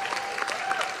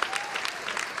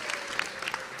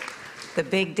 The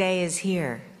big day is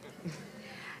here.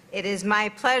 It is my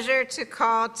pleasure to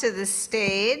call to the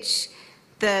stage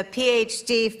the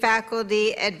PhD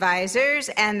faculty advisors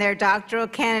and their doctoral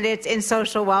candidates in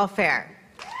social welfare.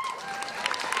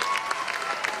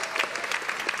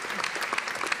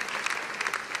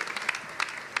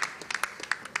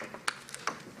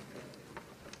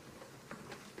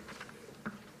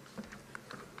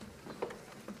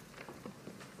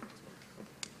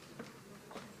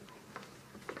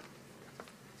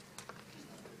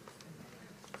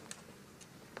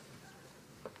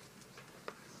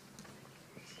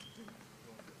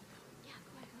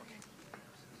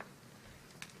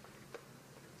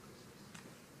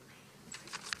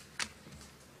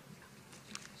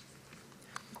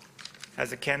 As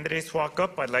the candidates walk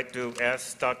up, I'd like to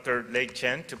ask Dr. Lei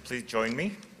Chen to please join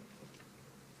me.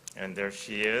 And there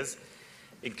she is.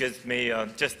 It gives me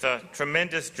just a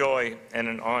tremendous joy and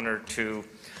an honor to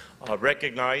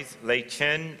recognize Lei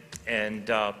Chen and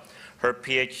her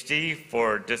PhD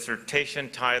for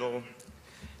dissertation title,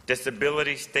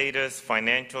 Disability Status,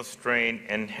 Financial Strain,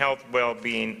 and Health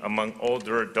Well-Being Among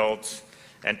Older Adults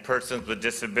and Persons with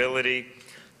Disability.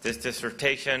 This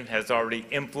dissertation has already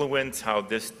influenced how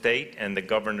this state and the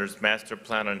Governor's Master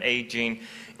Plan on Aging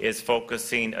is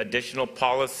focusing additional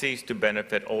policies to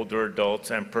benefit older adults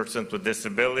and persons with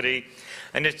disability.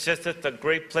 And it's just a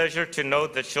great pleasure to know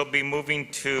that she'll be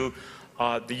moving to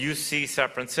the UC San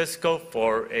Francisco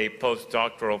for a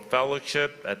postdoctoral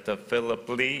fellowship at the Philip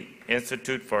Lee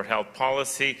Institute for Health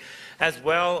Policy, as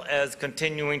well as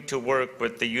continuing to work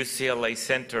with the UCLA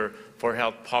Center for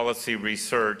Health Policy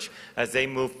Research as they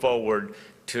move forward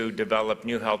to develop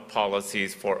new health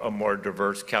policies for a more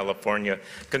diverse California.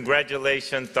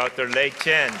 Congratulations, Dr. Lei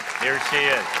Chen. Here she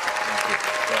is. Thank you.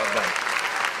 Well done.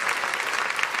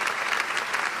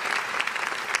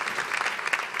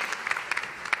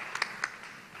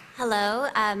 Hello,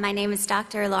 my name is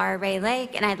Dr. Laura Ray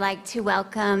Lake, and I'd like to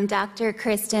welcome Dr.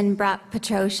 Kristen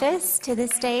Brock-Petrosius to the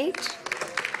stage.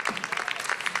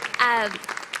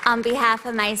 On behalf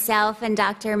of myself and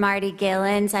Dr. Marty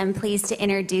Gillens, I'm pleased to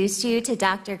introduce you to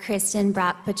Dr. Kristen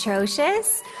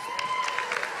Brock-Petrosius.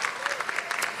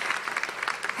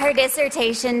 Her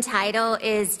dissertation title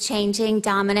is Changing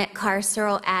Dominant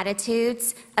Carceral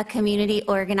Attitudes, a Community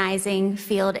Organizing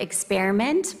Field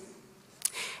Experiment.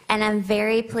 And I'm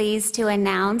very pleased to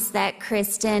announce that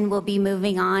Kristen will be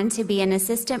moving on to be an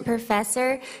assistant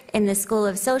professor in the School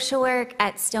of Social Work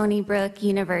at Stony Brook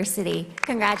University.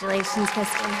 Congratulations,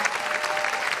 Kristen.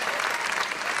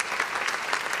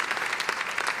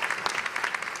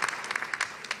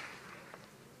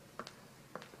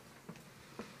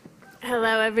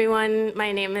 everyone.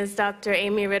 My name is Dr.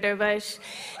 Amy Ritterbusch,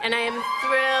 and I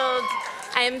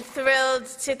am thrilled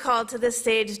to call to the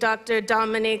stage Dr.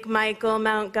 Dominic Michael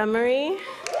Montgomery.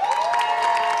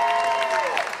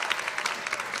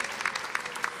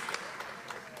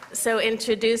 So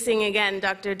introducing again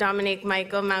Dr. Dominic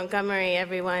Michael Montgomery,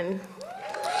 everyone.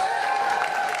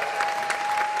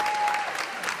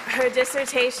 Her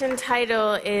dissertation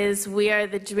title is We Are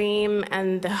the Dream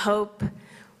and the Hope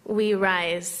We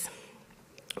Rise.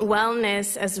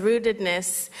 Wellness as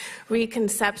rootedness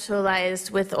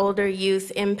reconceptualized with older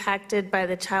youth impacted by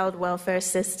the child welfare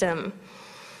system.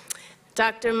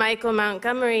 Dr. Michael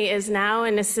Montgomery is now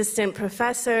an assistant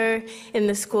professor in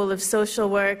the School of Social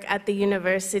Work at the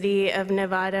University of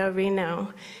Nevada,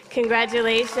 Reno.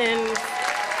 Congratulations.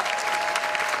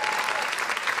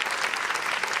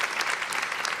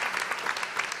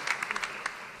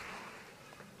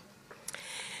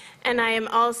 And I am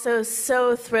also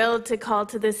so thrilled to call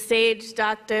to the stage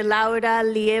Dr. Laura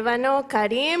Lievano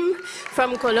Karim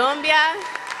from Colombia.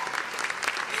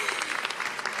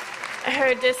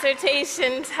 Her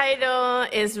dissertation title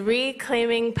is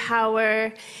Reclaiming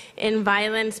Power in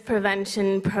Violence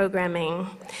Prevention Programming,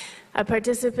 a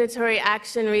participatory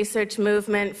action research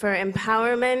movement for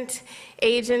empowerment,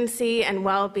 agency, and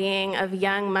well-being of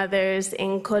young mothers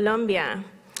in Colombia.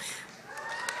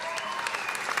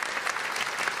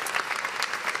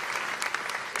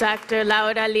 Dr.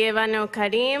 Laura Lievano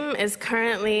Karim is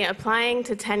currently applying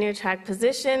to tenure-track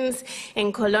positions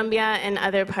in Colombia and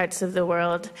other parts of the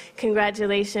world.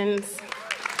 Congratulations.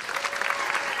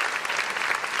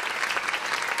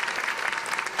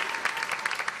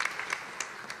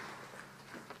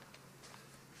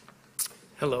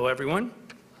 Hello, everyone.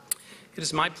 It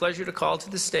is my pleasure to call to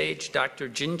the stage Dr.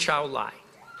 Jin-Chao Lai.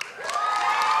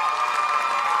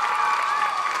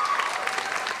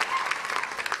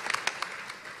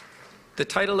 The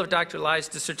title of Dr. Lai's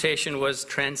dissertation was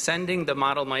Transcending the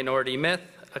Model Minority Myth,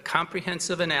 a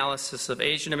comprehensive analysis of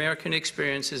Asian American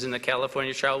experiences in the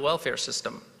California child welfare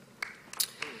system.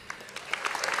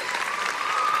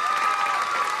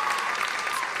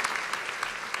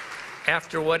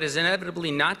 After what is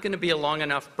inevitably not going to be a long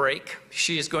enough break,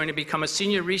 she is going to become a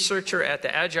senior researcher at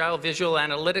the Agile Visual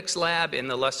Analytics Lab in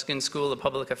the Luskin School of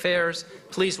Public Affairs.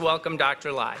 Please welcome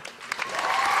Dr. Lai.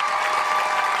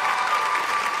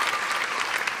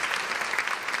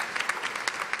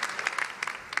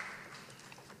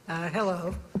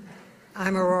 Hello,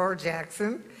 I'm Aurora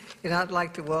Jackson, and I'd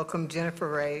like to welcome Jennifer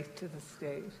Ray to the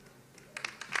stage.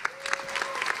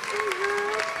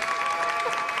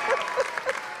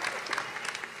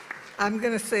 I'm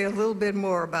going to say a little bit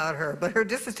more about her, but her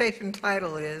dissertation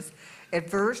title is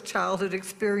Adverse Childhood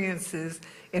Experiences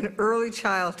in Early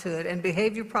Childhood and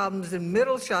Behavior Problems in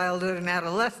Middle Childhood and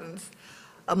Adolescence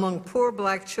Among Poor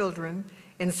Black Children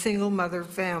in Single Mother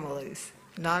Families.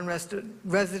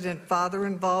 Non-resident father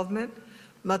involvement,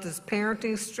 mother's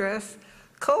parenting stress,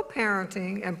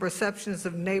 co-parenting, and perceptions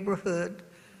of neighborhood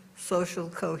social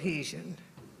cohesion.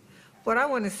 What I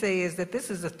want to say is that this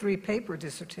is a 3-paper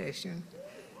dissertation.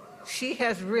 She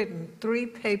has written 3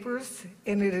 papers,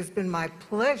 and it has been my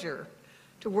pleasure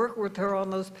to work with her on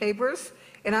those papers.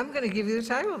 And I'm going to give you the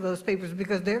title of those papers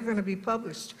because they're going to be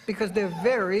published, because they're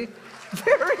very,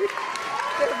 very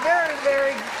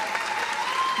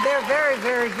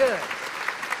good.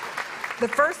 The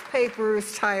first paper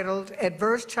is titled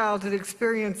Adverse Childhood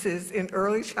Experiences in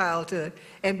Early Childhood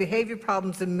and Behavior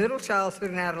Problems in Middle Childhood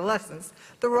and Adolescence,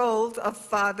 the Roles of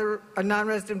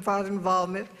Non-Resident Father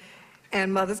Involvement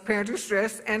and Mother's Parenting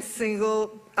Stress and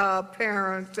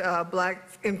Single-Parent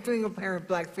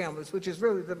Black Families, which is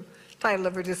really the title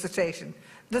of her dissertation.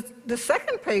 The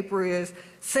second paper is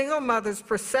Single Mothers'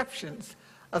 Perceptions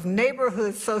of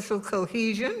Neighborhood Social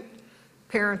Cohesion,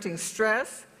 Parenting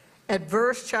Stress,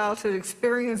 Adverse Childhood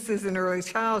Experiences in Early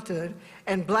Childhood,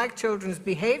 and Black Children's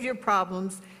Behavior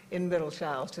Problems in Middle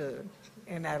Childhood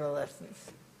and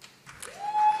Adolescence.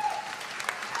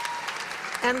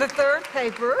 And the third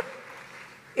paper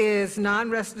is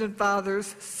Non-Resident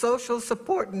Fathers' Social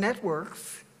Support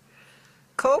Networks,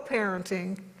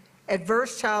 Co-Parenting,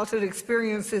 Adverse Childhood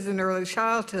Experiences in Early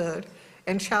Childhood,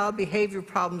 and Child Behavior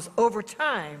Problems over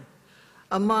time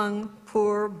among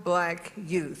poor Black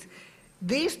youth.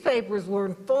 These papers were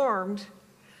informed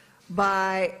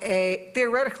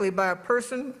theoretically by a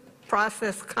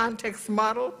person-process context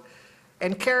model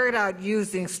and carried out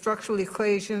using structural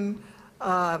equation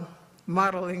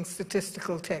modeling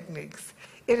statistical techniques.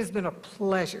 It has been a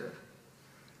pleasure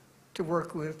to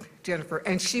work with Jennifer,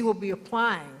 and she will be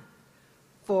applying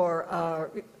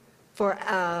for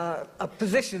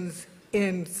positions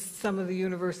in some of the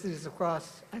universities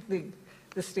across, I think,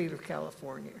 the state of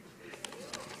California.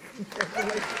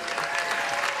 Congratulations.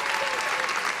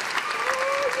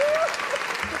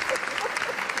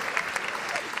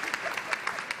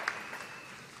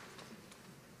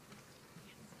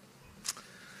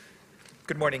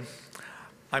 Good morning.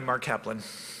 I'm Mark Kaplan.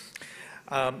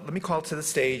 Let me call to the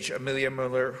stage Amelia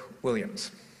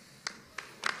Mueller-Williams.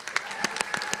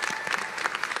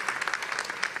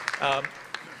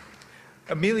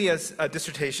 Amelia's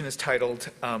dissertation is titled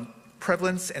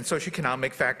Prevalence and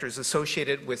Socioeconomic Factors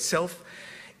Associated with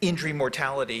Self-Injury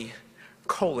Mortality,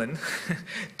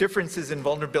 Differences in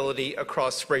Vulnerability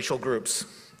Across Racial Groups.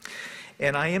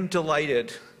 And I am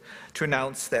delighted to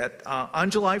announce that on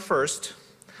July 1st,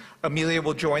 Amelia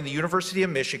will join the University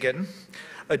of Michigan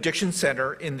Addiction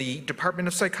Center in the Department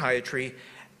of Psychiatry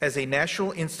as a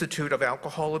National Institute of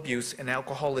Alcohol Abuse and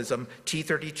Alcoholism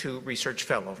T32 Research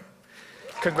Fellow.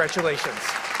 Congratulations.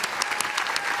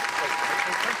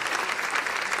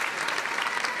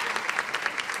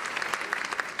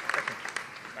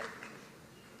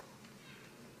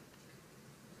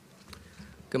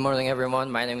 Good morning, everyone.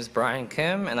 My name is Brian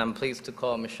Kim, and I'm pleased to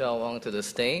call Michelle Wong to the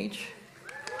stage.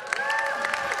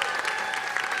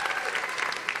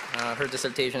 Her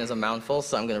dissertation is a mouthful,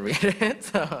 so I'm going to read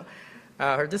it.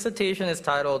 Her dissertation is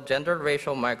titled Gendered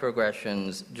Racial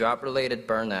Microaggressions, Job-Related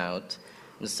Burnout,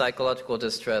 and Psychological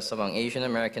Distress Among Asian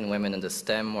American Women in the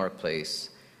STEM Workplace,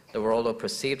 the World of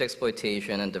Perceived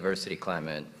Exploitation and Diversity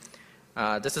Climate.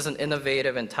 This is an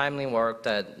innovative and timely work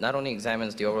that not only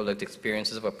examines the overlooked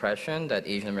experiences of oppression that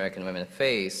Asian American women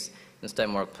face in the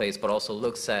STEM workplace, but also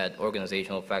looks at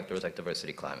organizational factors like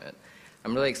diversity climate.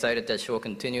 I'm really excited that she will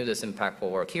continue this impactful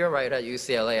work here right at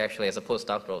UCLA, actually, as a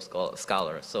postdoctoral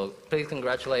scholar. So please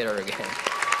congratulate her again.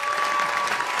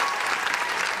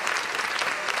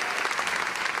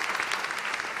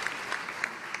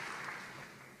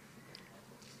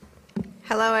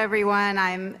 Hello, everyone.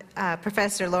 I'm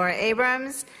Professor Laura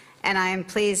Abrams, and I am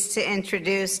pleased to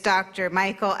introduce Dr.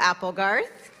 Michael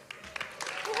Applegarth.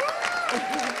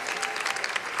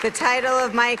 The title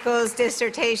of Michael's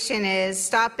dissertation is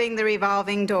Stopping the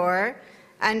Revolving Door,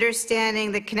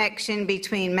 Understanding the Connection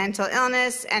Between Mental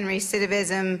Illness and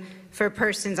Recidivism for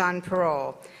Persons on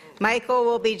Parole. Michael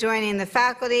will be joining the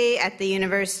faculty at the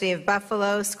University of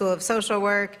Buffalo School of Social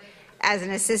Work as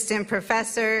an assistant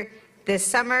professor this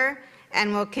summer,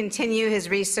 and will continue his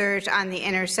research on the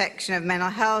intersection of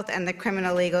mental health and the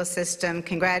criminal legal system.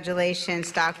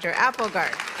 Congratulations, Dr.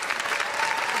 Applegarth.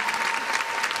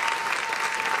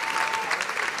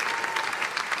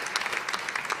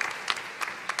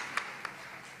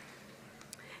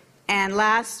 And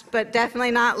last but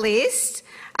definitely not least,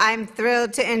 I'm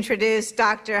thrilled to introduce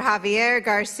Dr. Javier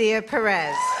Garcia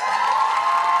Perez.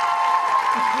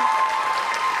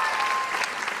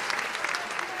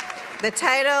 The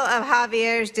title of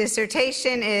Javier's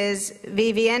dissertation is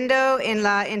Viviendo en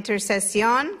la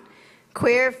Intersección,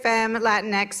 Queer, Femme,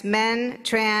 Latinx Men,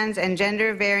 Trans, and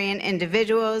Gender Variant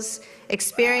Individuals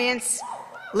Experience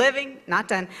Living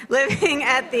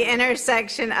at the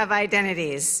Intersection of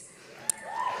Identities.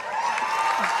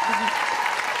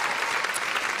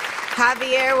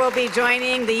 Javier will be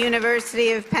joining the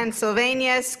University of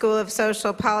Pennsylvania School of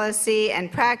Social Policy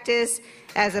and Practice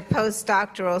as a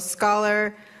postdoctoral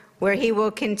scholar, where he will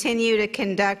continue to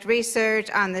conduct research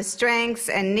on the strengths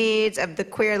and needs of the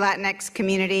queer Latinx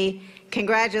community.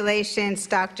 Congratulations,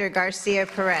 Dr. Garcia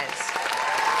Perez.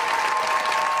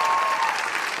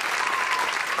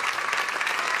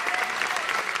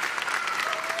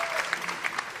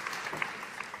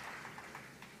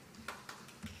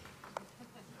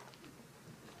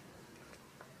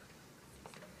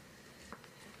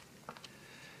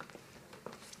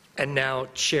 And now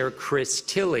Chair Chris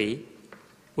Tilley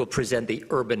will present the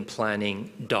urban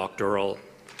planning doctoral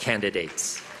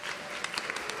candidates.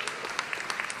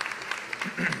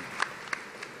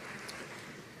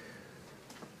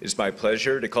 It's my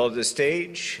pleasure to call to the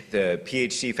stage the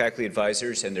PhD faculty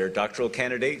advisors and their doctoral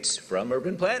candidates from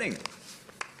urban planning.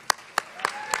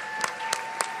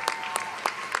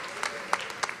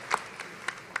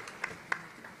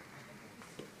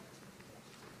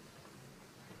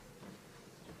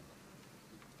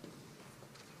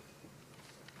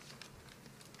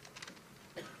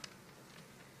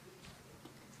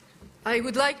 I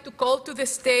would like to call to the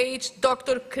stage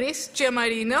Dr. Chris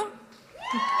Giamarino.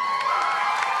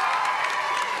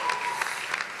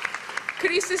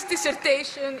 Chris's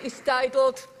dissertation is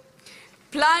titled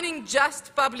Planning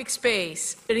Just Public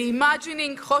Space,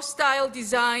 Reimagining Hostile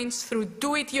Designs Through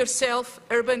Do-It-Yourself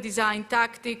Urban Design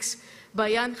Tactics by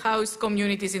Unhoused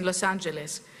Communities in Los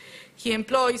Angeles. He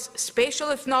employs spatial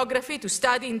ethnography to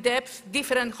study in depth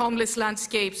different homeless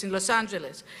landscapes in Los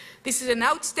Angeles. This is an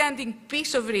outstanding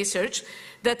piece of research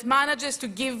that manages to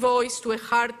give voice to a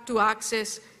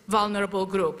hard-to-access, vulnerable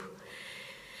group.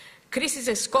 Chris is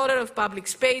a scholar of public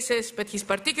spaces, but he's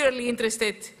particularly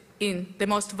interested in the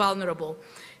most vulnerable.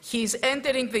 He's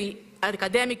entering the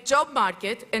academic job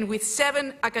market, and with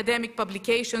 7 academic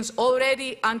publications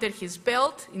already under his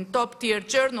belt in top-tier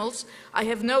journals, I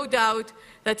have no doubt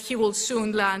that he will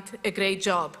soon land a great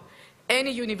job. Any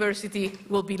university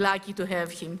will be lucky to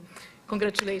have him.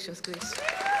 Congratulations, Chris.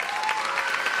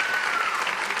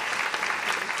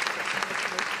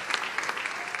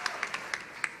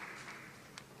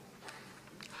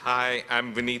 Hi,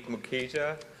 I'm Vineet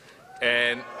Mukherjee,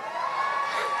 and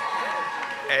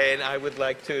I would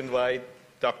like to invite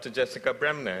Dr. Jessica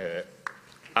Bremner here.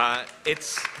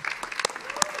 It's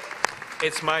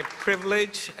my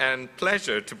privilege and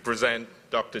pleasure to present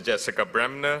Dr. Jessica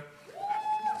Bremner.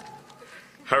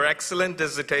 Her excellent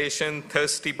dissertation,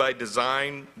 Thirsty by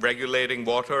Design, Regulating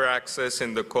Water Access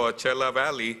in the Coachella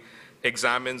Valley,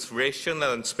 examines racial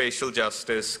and spatial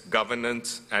justice,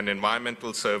 governance, and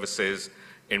environmental services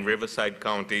in Riverside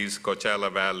County's Coachella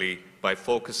Valley by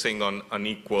focusing on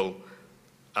unequal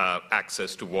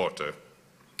access to water.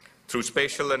 Through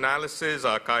spatial analysis,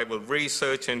 archival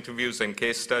research, interviews, and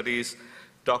case studies,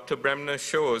 Dr. Bremner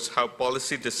shows how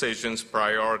policy decisions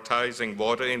prioritizing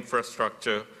water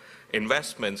infrastructure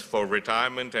investments for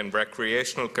retirement and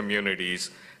recreational communities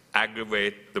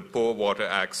aggravate the poor water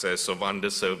access of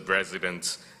underserved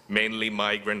residents, mainly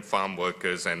migrant farm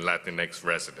workers and Latinx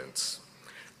residents.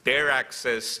 Their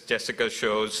access, Jessica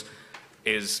shows,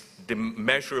 is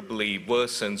immeasurably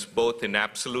worsens both in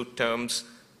absolute terms,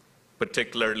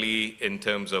 particularly in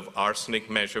terms of arsenic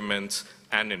measurements,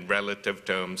 and in relative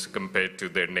terms compared to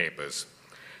their neighbors.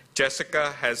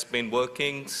 Jessica has been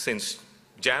working since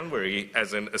January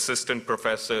as an assistant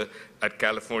professor at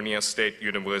California State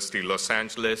University, Los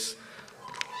Angeles.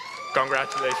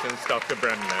 Congratulations, Dr.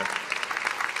 Bremner.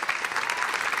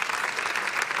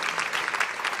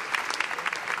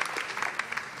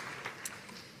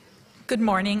 Good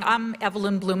morning. I'm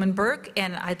Evelyn Blumenberg,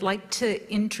 and I'd like to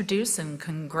introduce and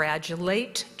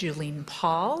congratulate Julene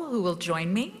Paul, who will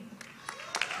join me.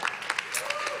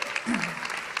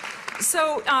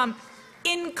 So,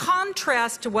 in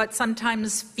contrast to what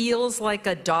sometimes feels like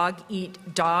a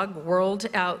dog-eat-dog world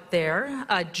out there,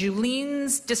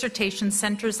 Julene's dissertation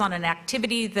centers on an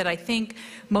activity that I think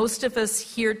most of us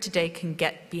here today can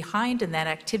get behind, and that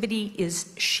activity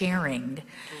is sharing.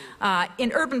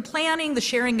 In urban planning, the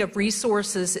sharing of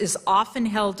resources is often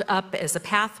held up as a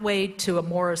pathway to a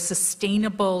more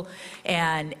sustainable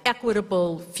and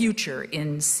equitable future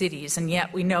in cities, and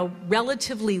yet we know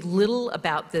relatively little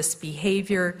about this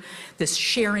behavior, this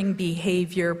sharing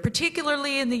behavior,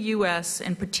 particularly in the U.S.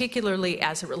 and particularly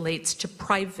as it relates to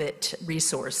private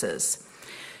resources.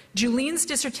 Julene's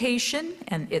dissertation,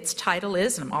 and its title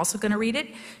is, and I'm also going to read it,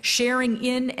 Sharing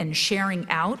In and Sharing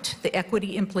Out, the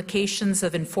Equity Implications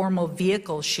of Informal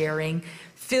Vehicle Sharing,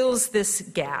 fills this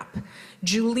gap.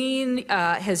 Julene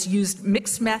has used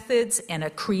mixed methods and a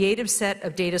creative set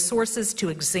of data sources to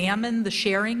examine the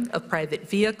sharing of private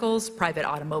vehicles, private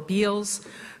automobiles.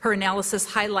 Her analysis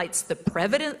highlights the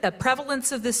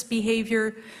prevalence of this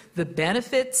behavior, the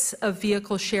benefits of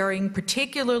vehicle sharing,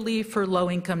 particularly for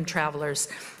low-income travelers,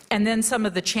 and then some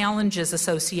of the challenges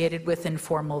associated with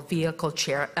informal vehicle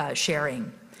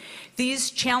sharing.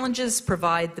 These challenges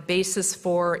provide the basis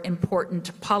for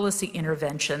important policy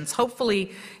interventions,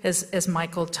 hopefully, as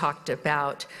Michael talked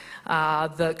about,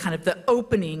 the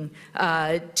opening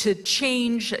to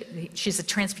change. She's a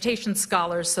transportation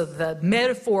scholar, so the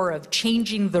metaphor of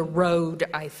changing the road,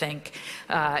 I think,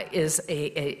 is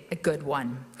a good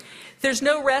one. There's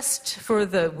no rest for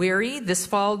the weary. This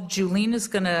fall, Julene is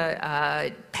going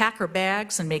to pack her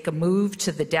bags and make a move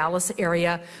to the Dallas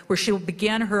area, where she will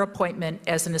begin her appointment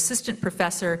as an assistant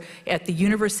professor at the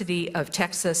University of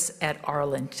Texas at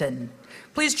Arlington.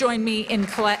 Please join me in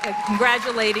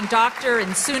congratulating Dr.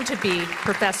 and soon-to-be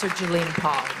Professor Julene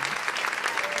Paul.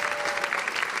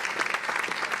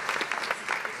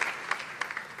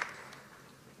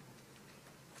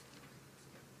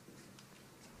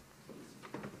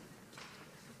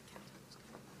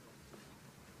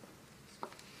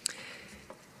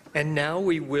 And now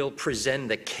we will present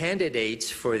the candidates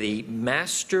for the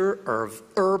Master of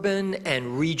Urban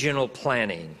and Regional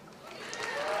Planning.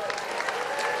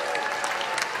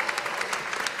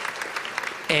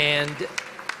 And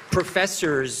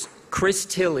Professors Chris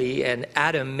Tilley and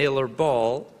Adam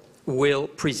Miller-Ball will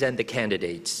present the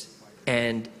candidates.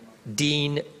 And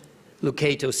Dean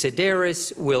Lucato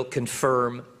Sedaris will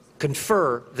confirm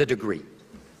confer the degree.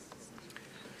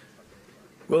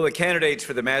 Will the candidates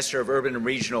for the Master of Urban and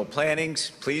Regional Planning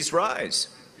please rise?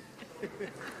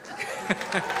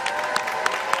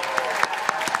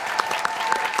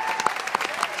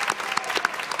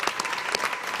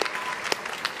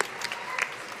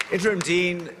 Interim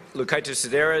Dean Lukaitis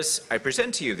Sideris, I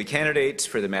present to you the candidates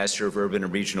for the Master of Urban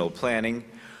and Regional Planning.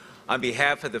 On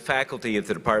behalf of the faculty of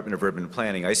the Department of Urban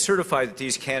Planning, I certify that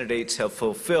these candidates have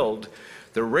fulfilled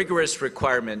the rigorous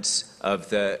requirements of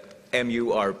the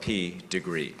MURP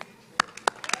degree.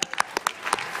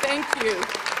 Thank you.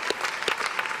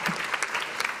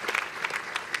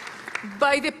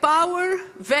 By the power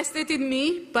vested in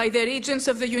me by the Regents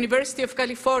of the University of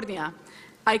California,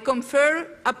 I confer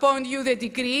upon you the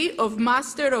degree of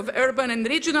Master of Urban and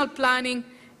Regional Planning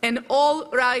and all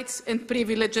rights and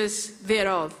privileges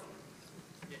thereof.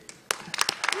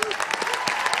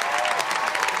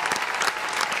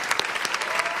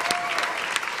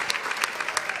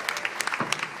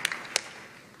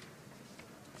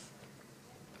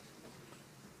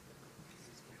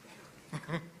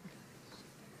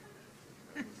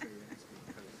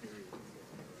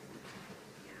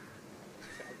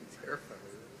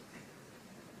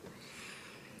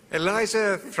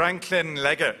 Eliza Franklin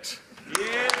Leggett.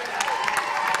 Yeah.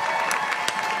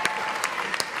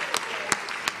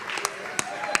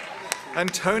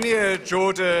 Antonia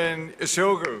Jordan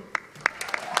Isogu.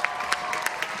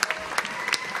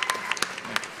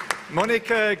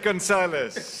 Monica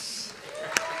Gonzalez.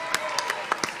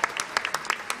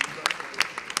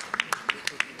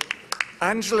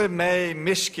 Angela May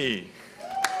Mishki.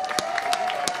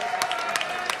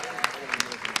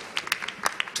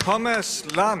 Thomas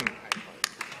Lunn.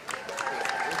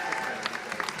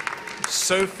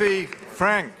 Sophie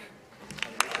Frank.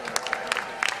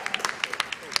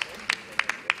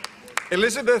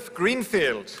 Elizabeth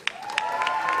Greenfield.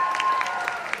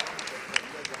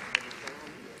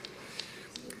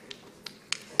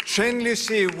 Chen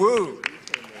Lucy Wu.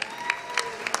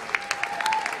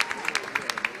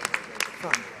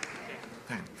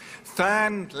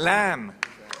 Fan Lam.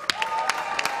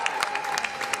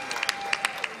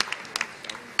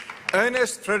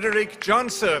 Ernest Frederick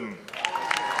Johnson.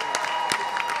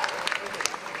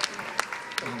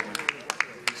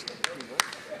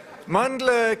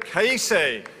 Mandla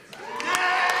Kaise.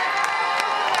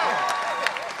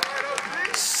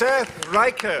 Seth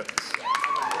Reichert.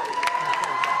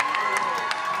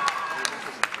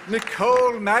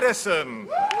 Nicole Madison.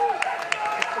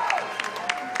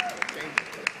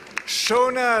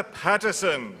 Shona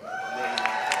Patterson.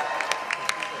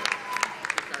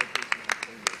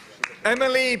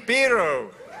 Emily Biro.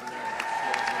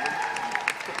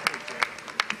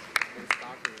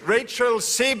 Rachel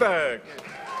Seberg.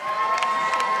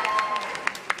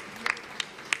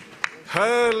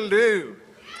 He Lu.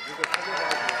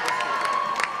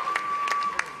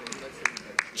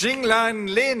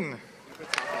 Jinglan Lin.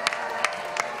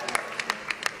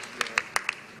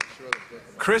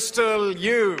 Crystal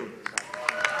Yu.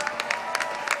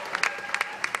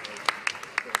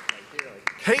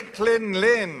 Caitlin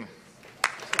Lin.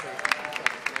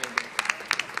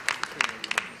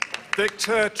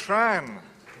 Victor Tran.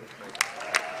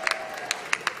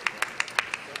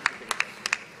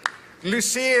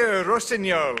 Lucia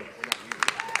Rossignol.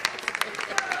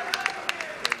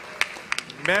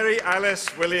 Mary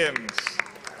Alice Williams.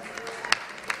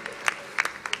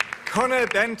 Connor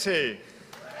Benty.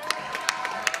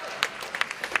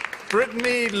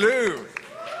 Brittany Liu.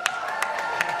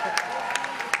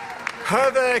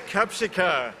 Heather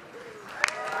Kapshika.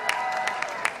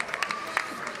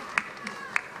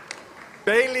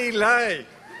 Bailey Lai.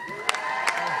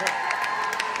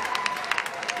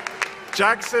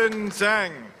 Jackson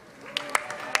Zhang.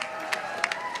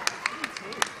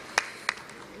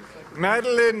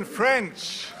 Madeline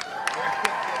French.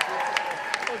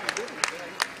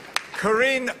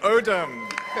 Corinne Odom.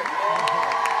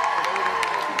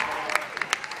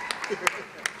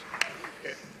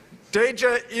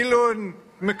 Deja Elon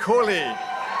McCauley.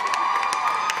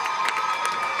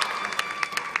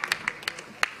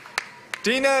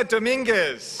 Dina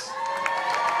Dominguez.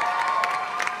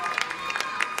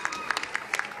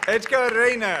 Edgar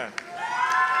Reyna.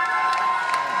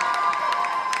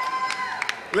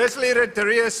 Leslie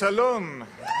Renteria Salom.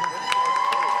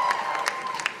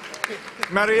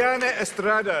 Mariana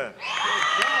Estrada.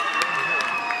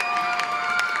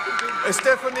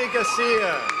 Stephanie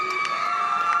Garcia.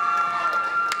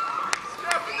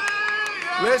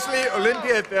 Leslie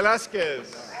Olympia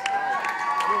Velasquez.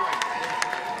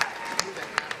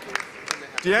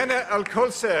 Diana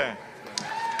Alcolce.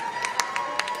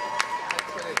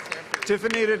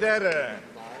 Tiffany Redera.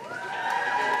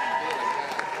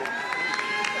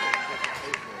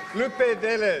 Lupe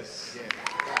Vélez.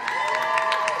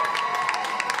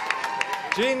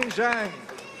 Jin Zhang.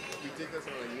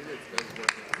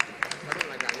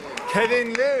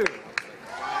 Kevin Liu.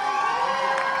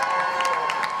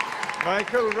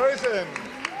 Michael Rosen.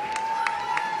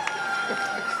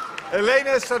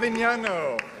 Elena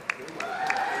Savignano.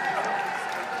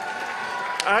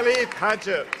 Ali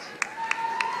Paget.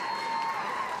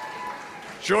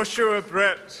 Joshua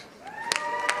Brett.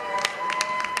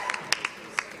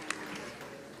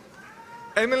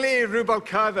 Emily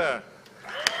Rubalcaba.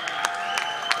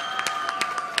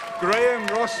 Graham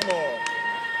Rossmore.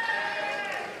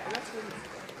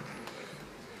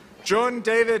 John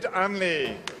David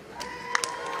Amley.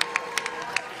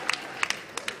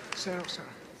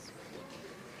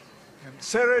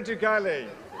 Sarah Dugali.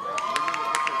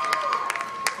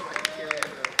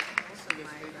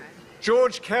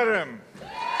 George Karam.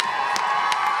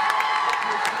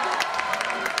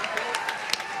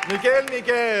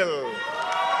 Miguel.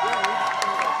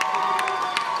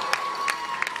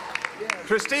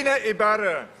 Christina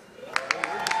Ibarra.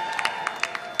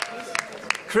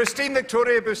 Christine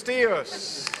Victoria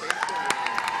Bustillos.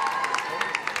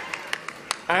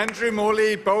 Andrew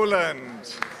Morley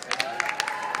Boland.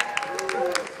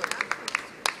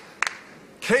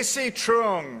 Casey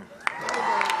Truong.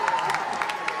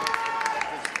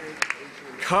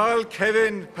 Carl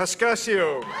Kevin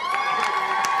Pascasio.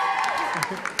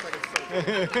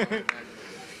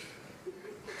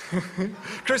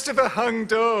 Christopher Hung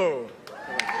Do.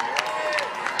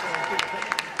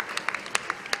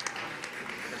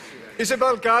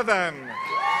 Isabel Gavan.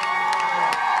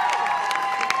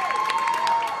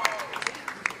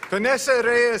 Vanessa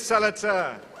Reyes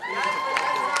Salazar.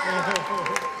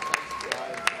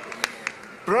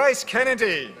 Bryce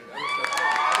Kennedy.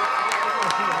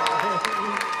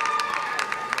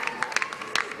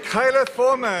 Kyla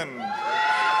Foreman.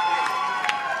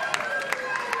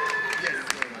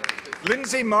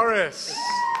 Lindsay Morris.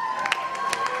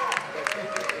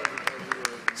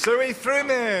 Zoe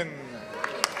Fruman.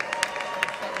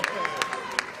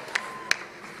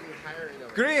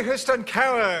 Gry Huston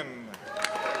Cowan.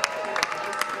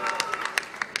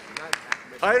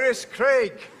 Iris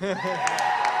Craig.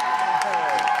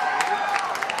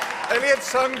 Elliot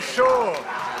Sung Shaw.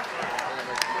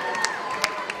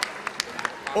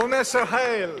 Omer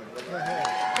Sohail.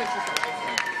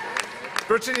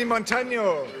 Brittany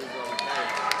Montagno.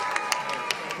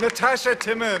 Natasha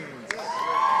Timmons.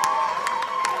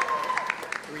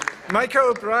 Micah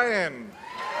O'Brien.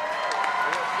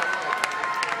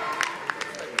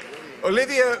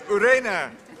 Olivia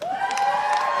Urena.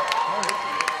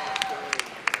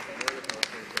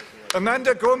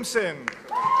 Amanda Gomsen.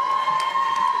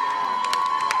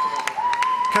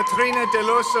 Katrina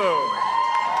Deloso.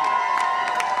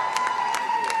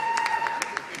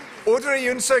 Audrey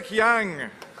Yunsuk Yang.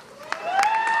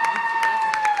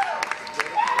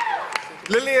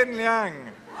 Lillian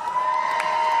Liang.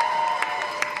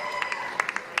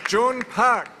 Joan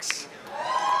Parks.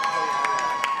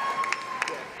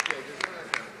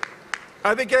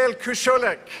 Abigail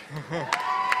Kusholek.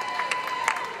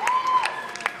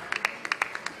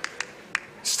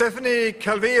 Stephanie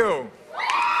Calvillo.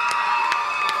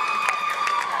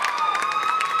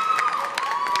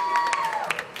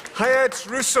 Hayat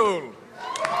Russell.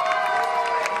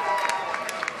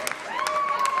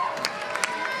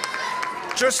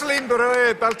 Jocelyn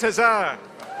Baroy Baltazar.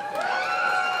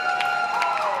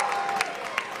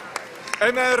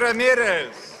 Emma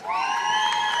Ramirez.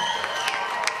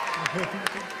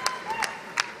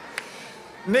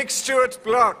 Nick Stewart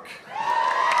Block.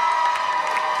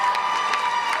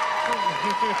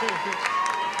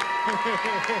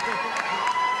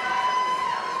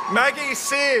 Maggie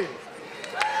C.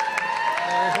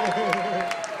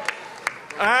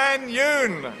 Anne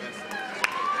Yoon.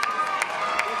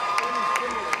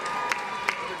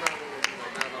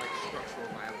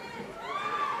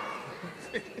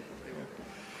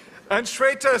 And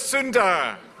Shweta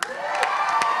Sundar.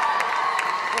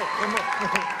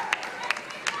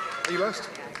 Are you lost?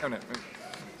 Oh, no.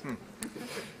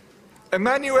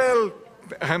 Emmanuel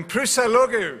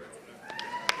Prusalogu.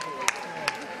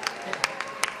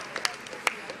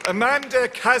 Amanda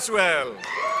Caswell.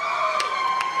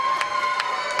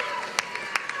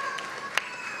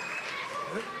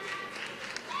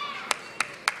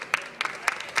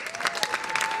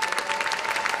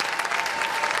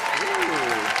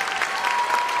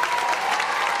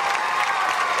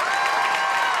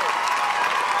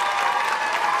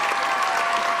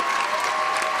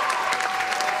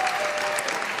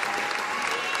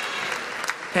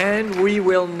 And we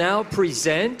will now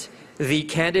present the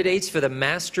candidates for the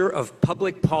Master of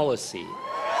Public Policy.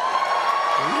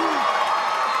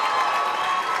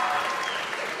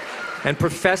 And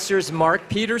Professors Mark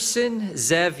Peterson,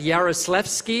 Zev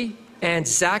Yaroslevsky, and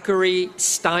Zachary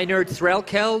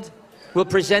Steinert-Threlkeld will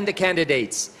present the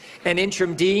candidates. And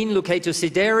Interim Dean Lucato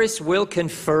Sideris will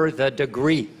confer the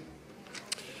degree.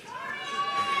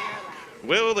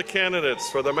 Will the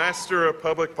candidates for the Master of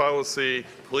Public Policy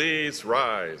please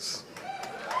rise?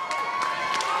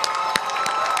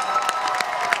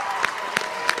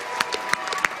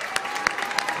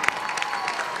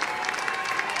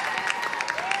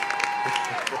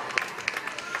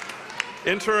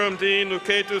 Interim Dean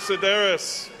Lucato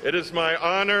Sideris, it is my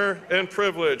honor and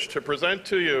privilege to present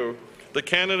to you the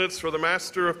candidates for the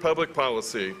Master of Public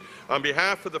Policy. On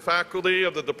behalf of the faculty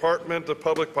of the Department of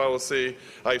Public Policy,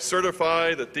 I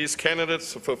certify that these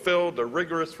candidates have fulfilled the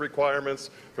rigorous requirements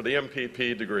for the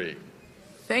MPP degree.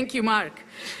 Thank you, Mark.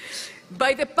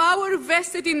 By the power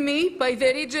vested in me by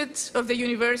the Regents of the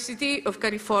University of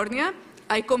California,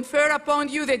 I confer upon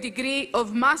you the degree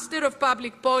of Master of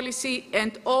Public Policy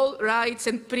and all rights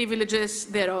and privileges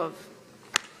thereof.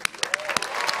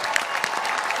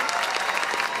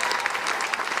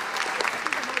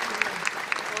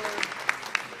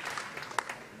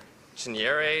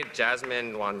 Chinyere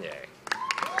Jasmine Wanye.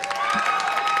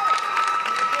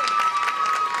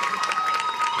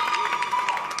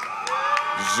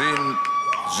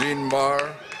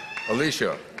 Zinmar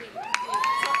Alicia.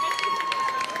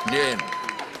 Nien.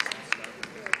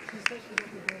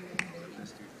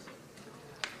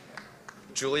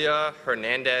 Julia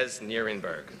Hernandez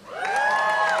Nierenberg.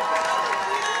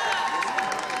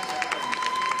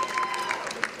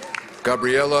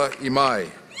 Gabriela Imai.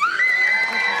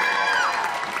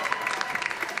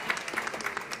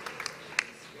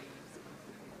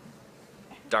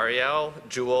 Darielle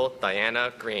Jewel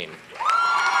Diana Green.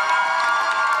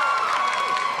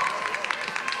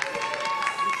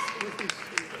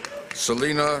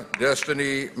 Selena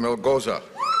Destiny Melgoza.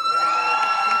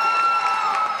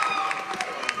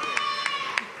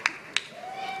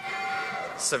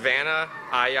 Savannah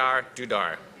Ayar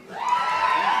Dudar.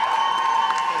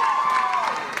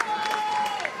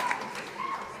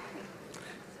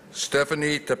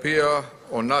 Stephanie Tapia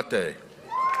Onate.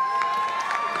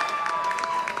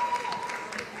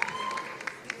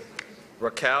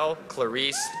 Raquel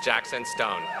Clarice Jackson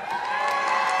Stone.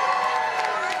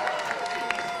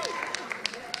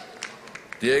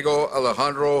 Diego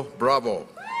Alejandro Bravo.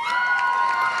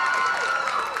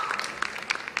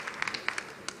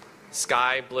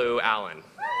 Sky Blue Allen.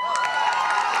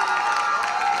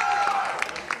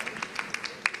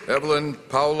 Evelyn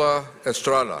Paula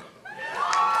Estrada.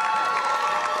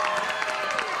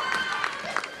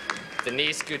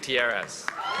 Denise Gutierrez.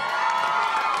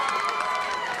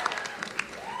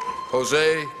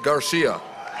 Jose Garcia.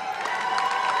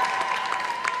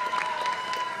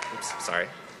 Oops, sorry.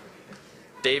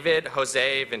 David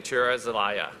Jose Ventura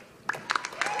Zelaya.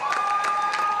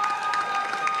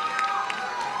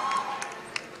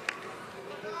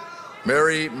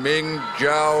 Mary Ming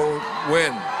Jiao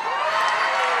Win.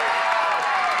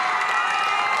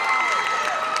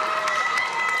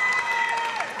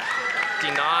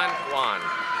 Dinan Guan.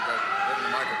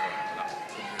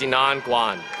 Dinan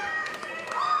Guan.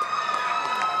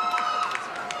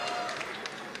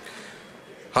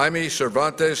 Jaime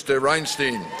Cervantes de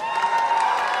Reinstein.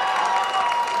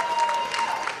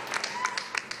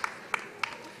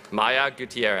 Maya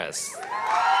Gutierrez.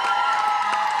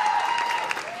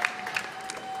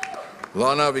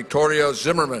 Lana Victoria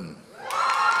Zimmerman.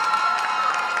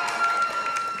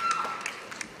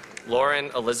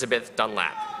 Lauren Elizabeth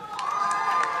Dunlap.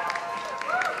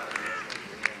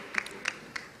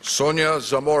 Sonia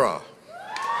Zamora.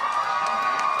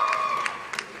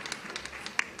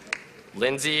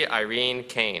 Lindsay Irene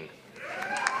Kane.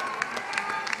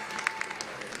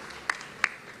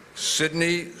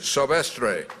 Sydney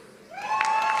Silvestre.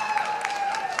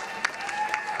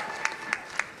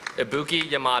 Ibuki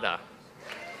Yamada.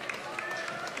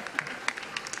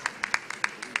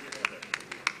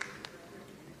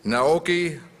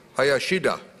 Naoki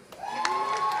Hayashida.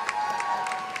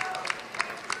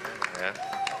 Yeah.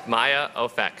 Maya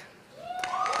Ofek.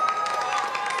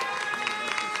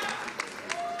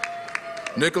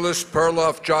 Nicholas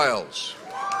Perloff Giles.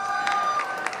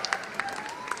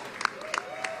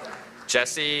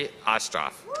 Jesse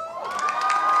Ostroff.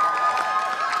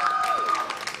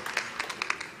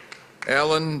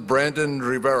 Alan Brandon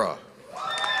Rivera.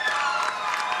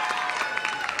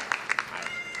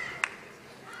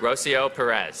 Rocio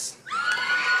Perez.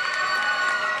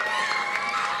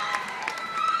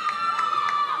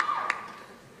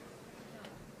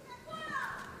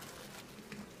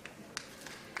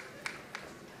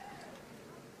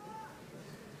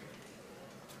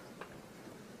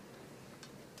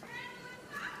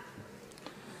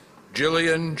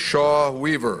 Jillian Shaw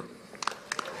Weaver.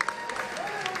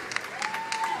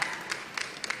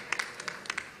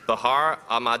 Bahar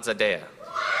Ahmadzadeh.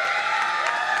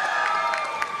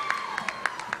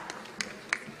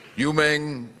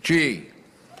 Yumeng Ji.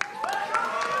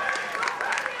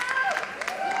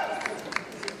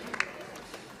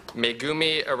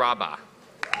 Megumi Araba.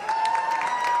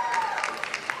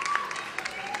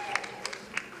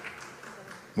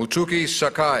 Mutsuki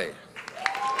Sakai.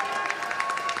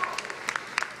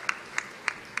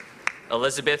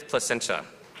 Elizabeth Placentia.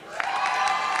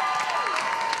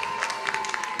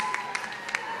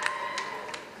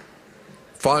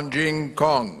 Fanjing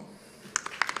Kong.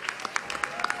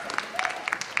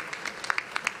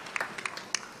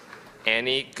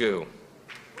 Annie Gu.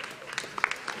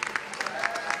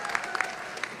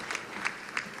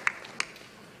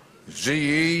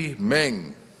 Ziyi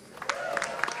Meng.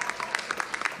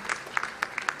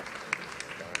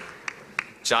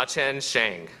 Jiachen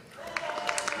Sheng.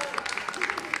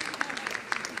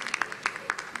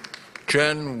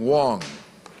 Chen Wong.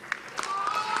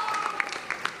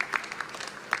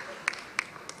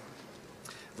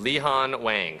 Lihan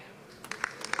Wang.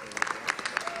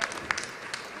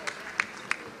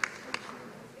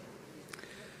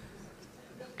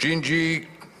 Jinji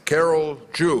Carol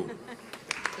Ju.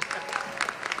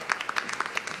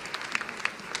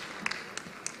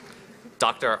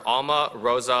 Dr. Alma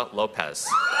Rosa Lopez.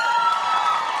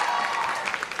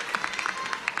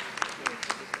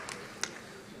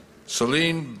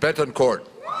 Celine Betancourt.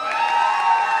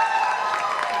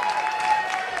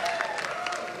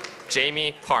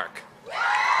 Jamie Park.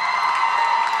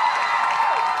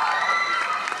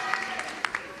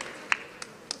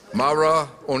 Mara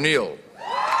O'Neill.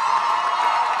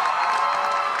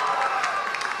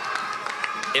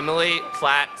 Emily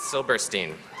Platt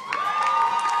Silberstein.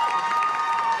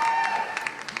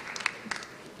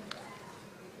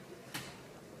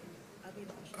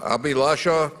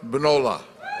 Abhilasha Binola.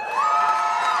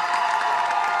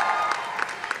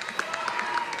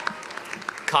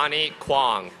 Connie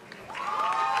Kwong.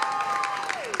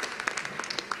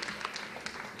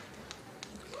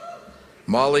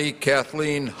 Molly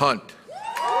Kathleen Hunt.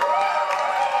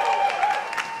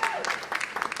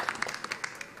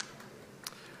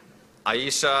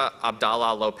 Aisha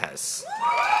Abdallah Lopez.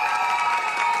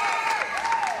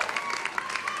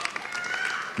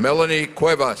 Melanie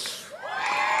Cuevas.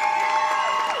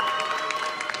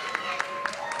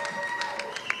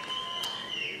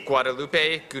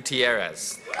 Guadalupe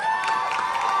Gutierrez.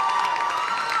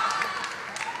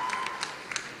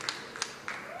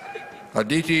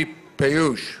 Aditi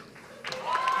Payush.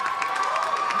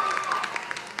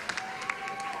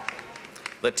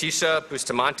 Leticia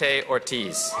Bustamante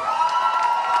Ortiz.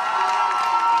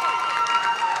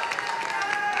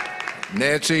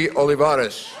 Nancy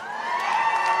Olivares.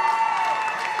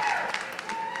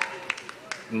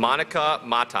 Monica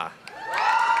Mata.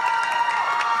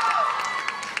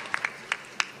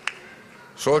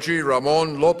 Sochi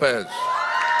Ramon Lopez.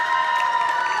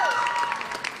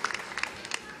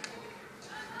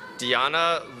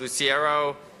 Diana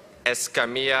Luciero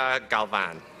Escamilla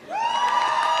Galvan.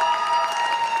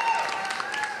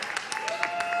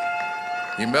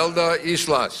 Imelda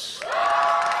Islas.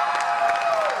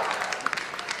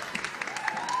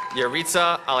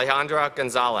 Yaritza Alejandra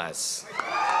Gonzalez.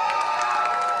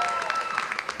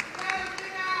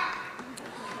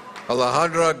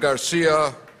 Alejandra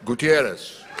Garcia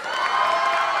Gutierrez.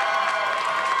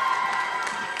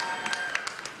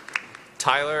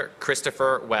 Tyler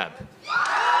Christopher Webb.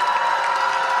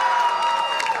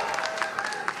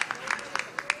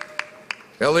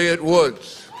 Elliot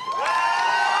Woods.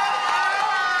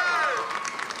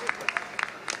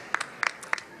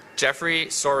 Jeffrey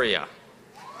Soria.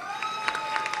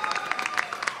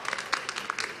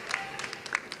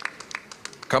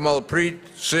 Kamalpreet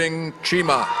Singh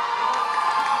Chima.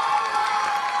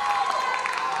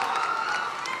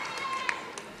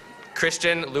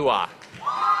 Christian Lua.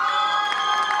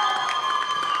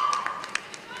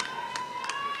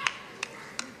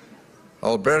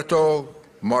 Alberto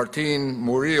Martin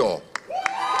Murillo.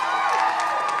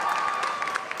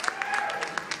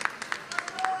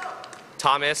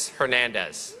 Thomas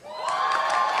Hernandez.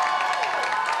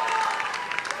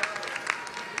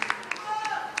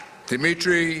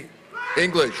 Dimitri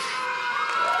English.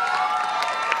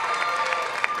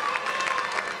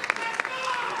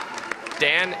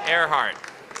 Dan Earhart.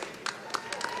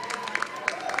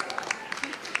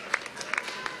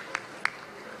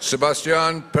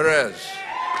 Sebastian Perez.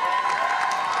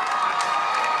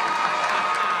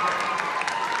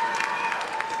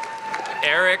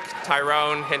 Eric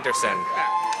Tyrone Henderson.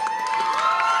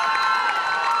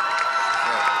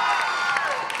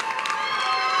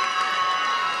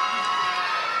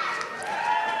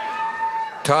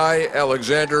 Ty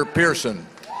Alexander Pearson.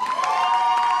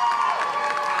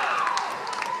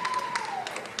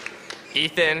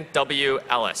 Ethan W.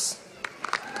 Ellis.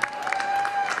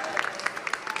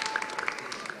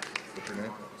 What's your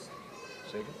name?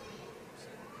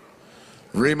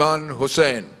 Rehman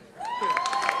Hussein.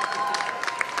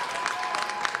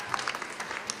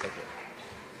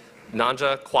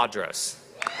 Nanja Quadros.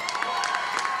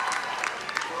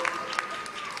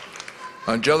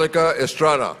 Angelica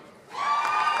Estrada.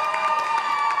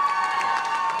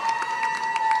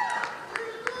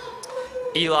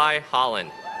 Eli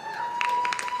Holland.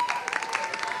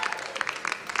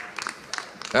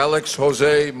 Alex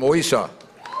Jose Moisa.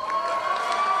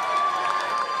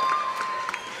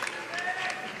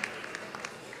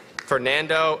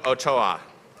 Fernando Ochoa.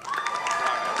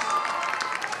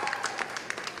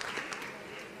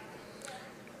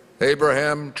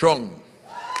 Abraham Chung.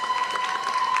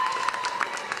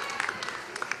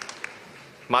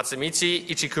 Matsumichi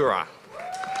Ichikura.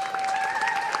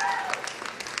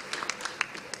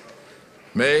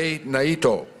 Mei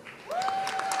Naito.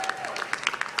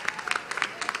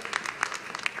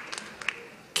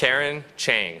 Karen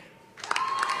Chang.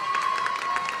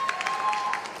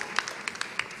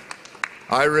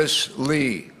 Iris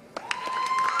Lee.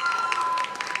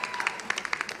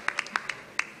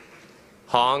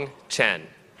 Hong Chen.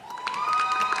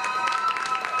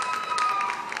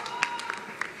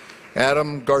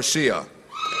 Adam Garcia.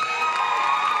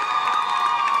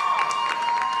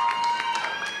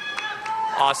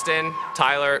 Austin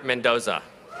Tyler Mendoza.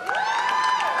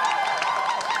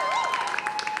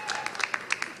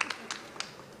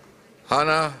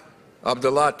 Hana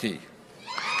Abdelati.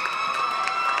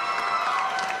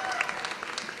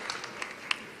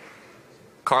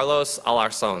 Carlos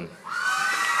Alarcon.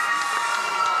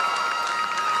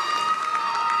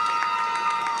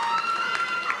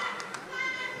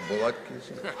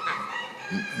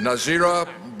 Nazira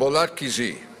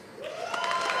Bolatkizi.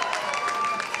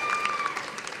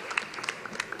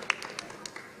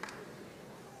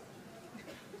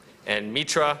 And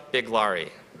Mitra Biglari.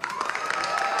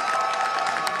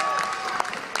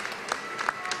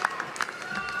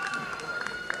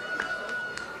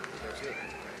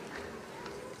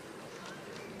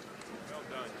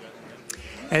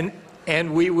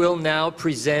 And we will now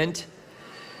present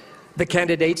the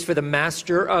candidates for the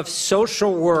Master of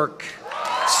Social Work,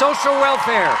 Social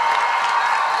Welfare.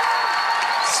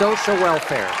 Social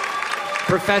Welfare.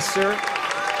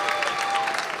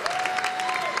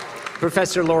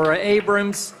 Professor Laura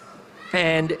Abrams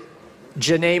and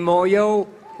Janae Moyo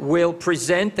will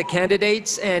present the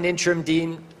candidates, and Interim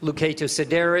Dean Lucato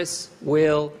Sedaris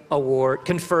will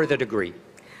confer the degree.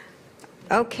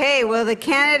 Okay, will the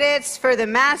candidates for the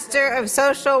Master of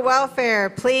Social Welfare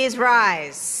please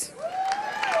rise?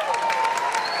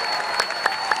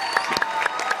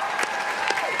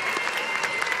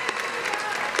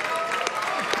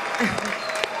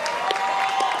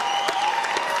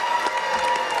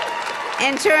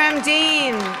 Interim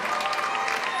Dean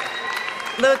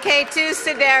Lucato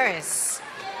Sedaris,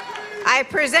 I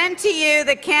present to you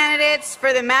the candidates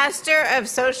for the Master of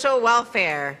Social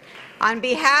Welfare. On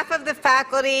behalf of the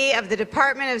faculty of the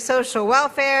Department of Social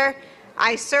Welfare,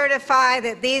 I certify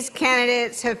that these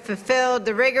candidates have fulfilled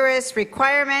the rigorous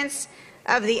requirements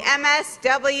of the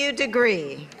MSW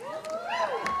degree.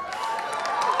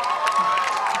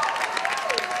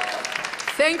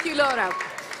 Thank you, Laura.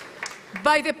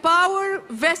 By the power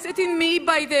vested in me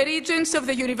by the Regents of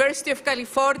the University of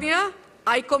California,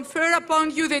 I confer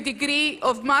upon you the degree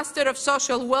of Master of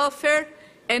Social Welfare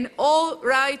and all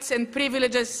rights and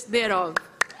privileges thereof.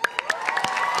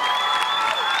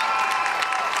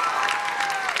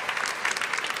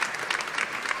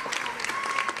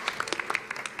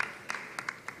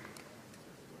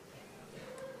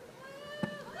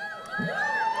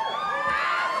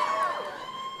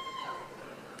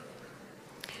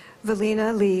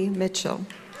 Valina Lee Mitchell.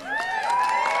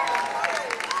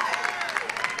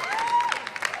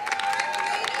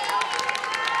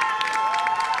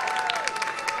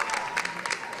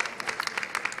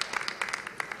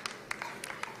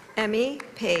 Emmy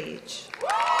Page.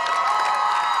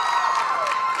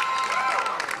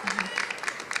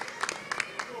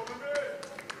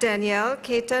 Danielle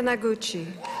Keita Naguchi.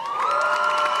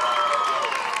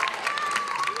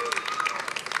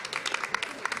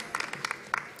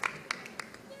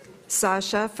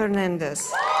 Sasha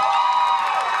Fernandez.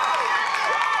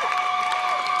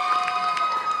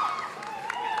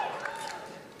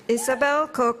 Isabel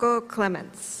Coco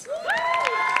Clements.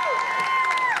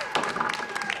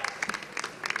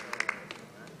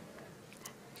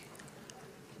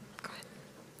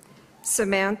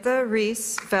 Samantha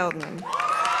Reese Feldman.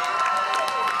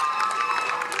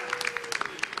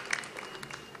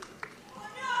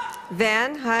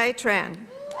 Van Hai Tran.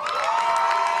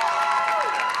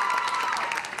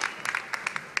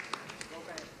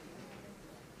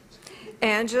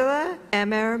 Angela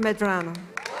Emer Medrano.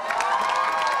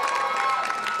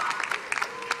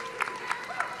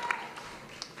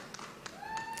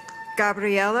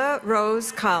 Gabriella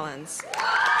Rose Collins.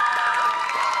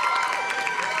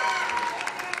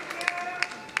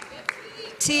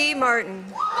 T. Martin.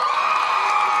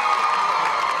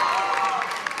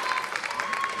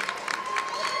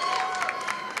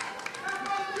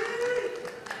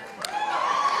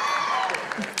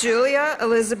 Julia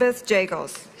Elizabeth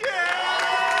Jagels.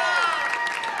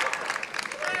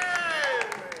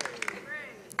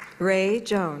 Ray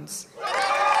Jones.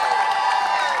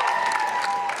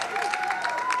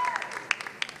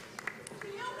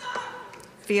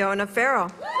 Fiona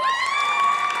Farrell.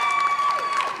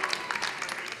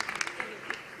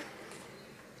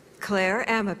 Claire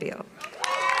Amabile.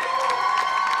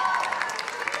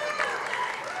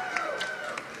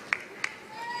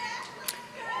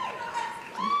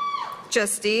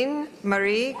 Justine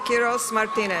Marie Quiros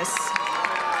Martinez.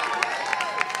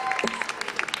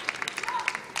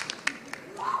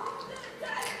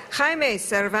 Jaime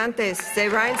Cervantes de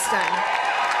Reinstein.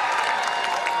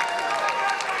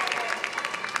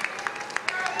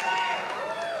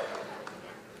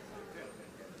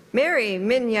 Mary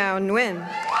Minyao Nguyen.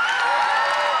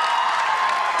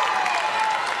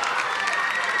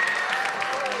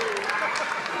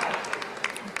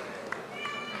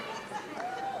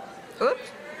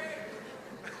 Oops.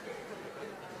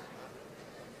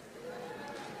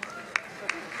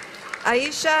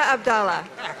 Aisha Abdallah.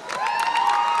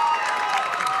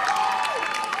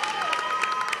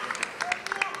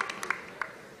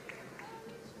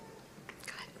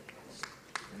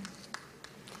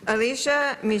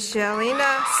 Alicia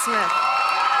Michelina Smith.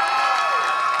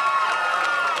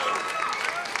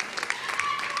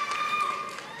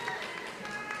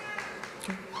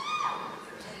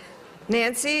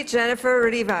 Nancy Jennifer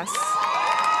Rivas.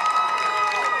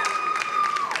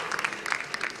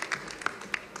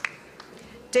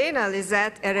 Dana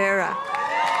Lizette Herrera.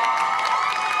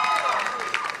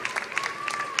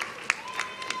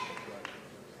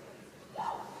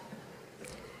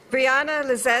 Brianna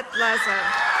Lizette Laza.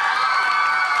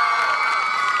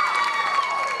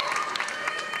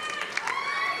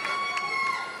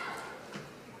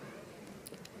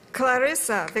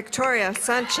 Clarissa Victoria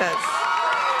Sanchez.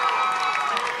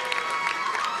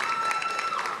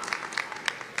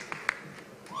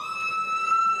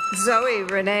 Zoe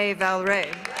Renee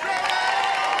Valray.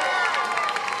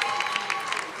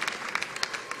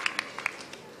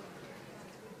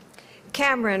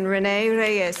 Cameron Renee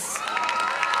Reyes.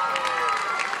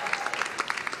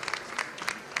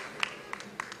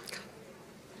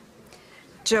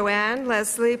 Joanne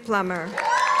Leslie Plummer.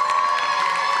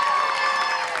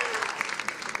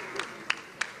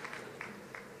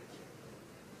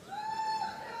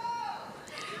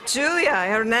 Julia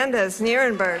Hernandez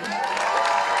Nierenberg.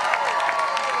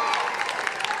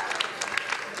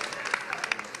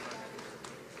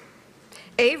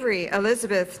 Avery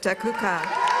Elizabeth Takuka.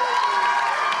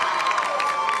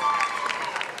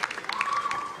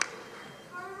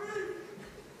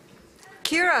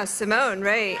 Kira Simone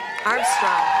Ray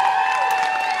Armstrong.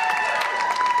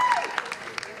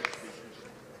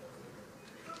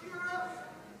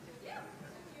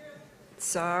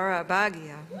 Sarah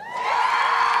Bagia.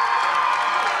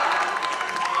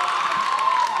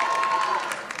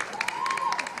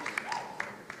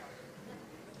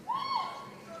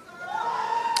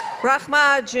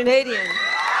 Rahma Junadian.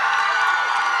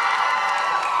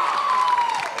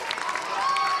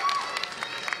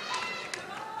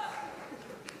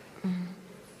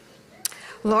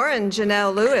 Lauren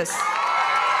Janelle Lewis.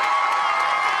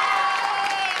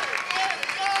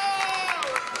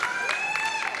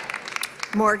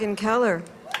 Morgan Keller.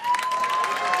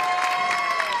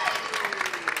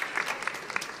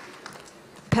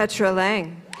 Petra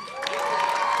Lang.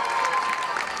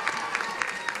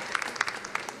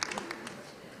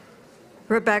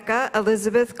 Rebecca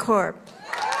Elizabeth Korb.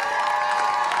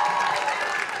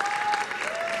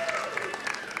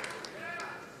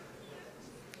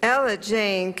 Ella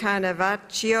Jane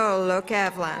Canavaccio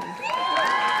Locavlan.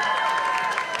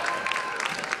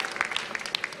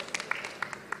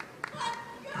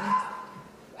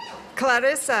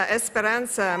 Clarissa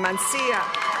Esperanza Mancia.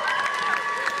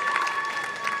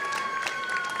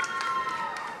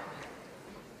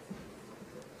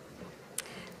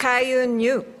 Kayun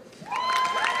Yu.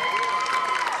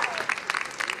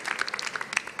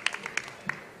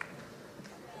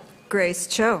 Grace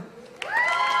Cho.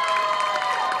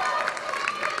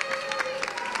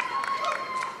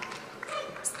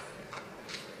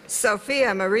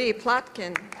 Sophia Marie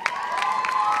Plotkin.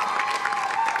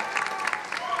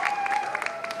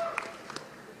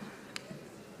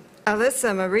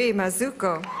 Alyssa Marie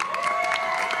Mazuko.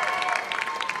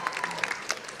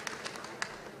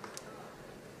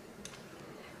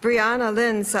 Brianna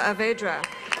Lynn Saavedra.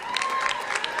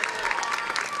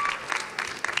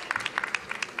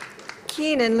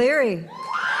 Keenan Leary.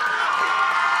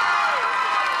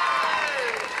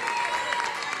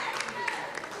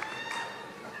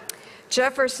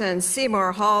 Jefferson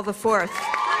Seymour Hall IV.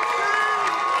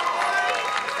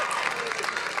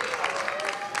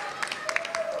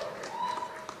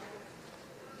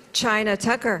 China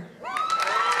Tucker.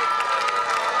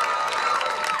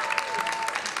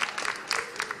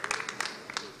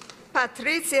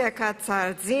 Patricia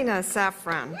Katsarzina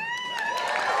Safran.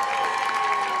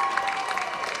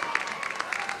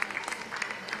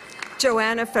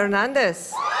 Joanna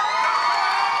Fernandez.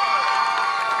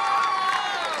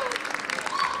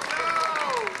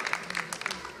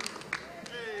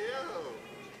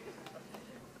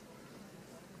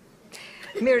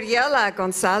 Miriela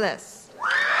Gonzalez.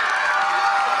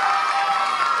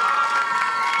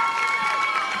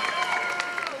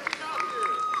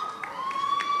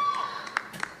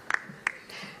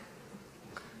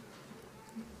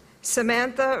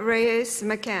 Samantha Reyes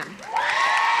McCann.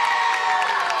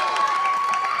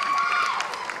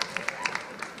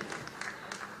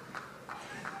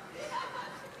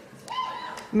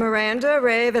 Miranda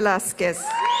Ray Velasquez.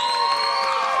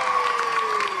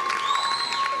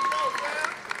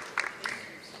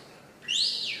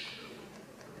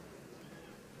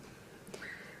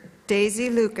 Daisy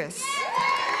Lucas.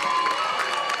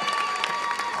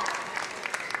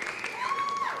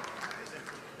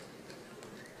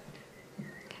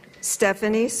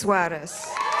 Stephanie Suarez.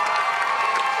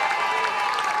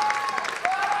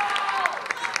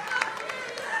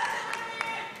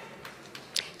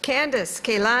 Candace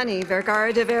Kaylani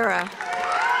Vergara de Vera.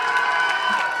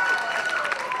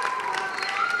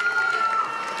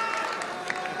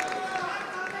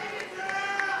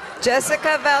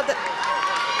 Jessica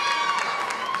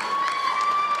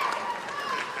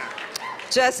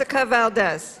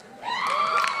Valdez.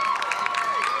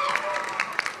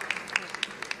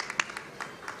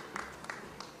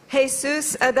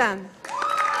 Jesus Adan.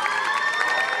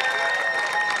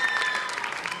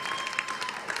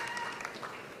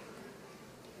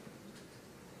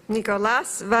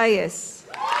 Nicolás Valles.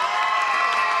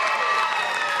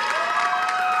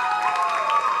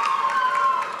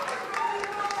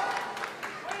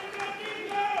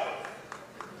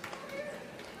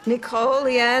 Nicole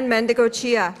Leanne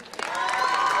Mendigo-Chia.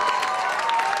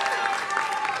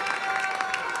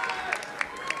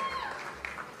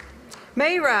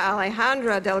 Mayra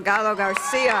Alejandra Delgado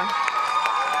Garcia.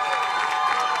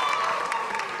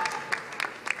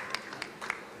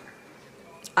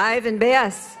 Ivan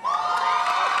Baez.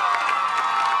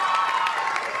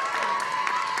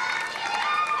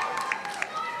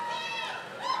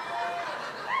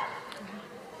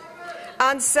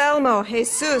 Anselmo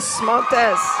Jesus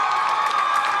Montes.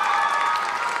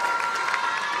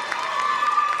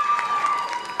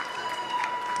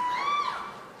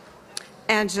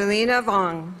 Angelina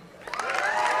Vong.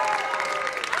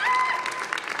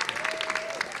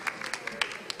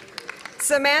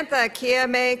 Samantha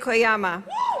Kiame Koyama.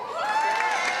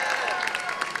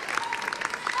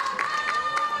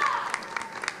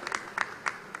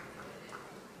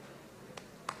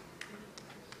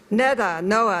 Neda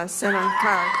Noah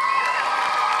Sinankar.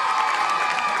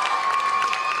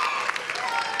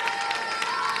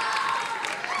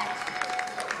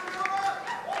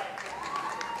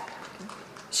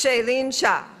 Shailene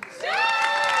Shah.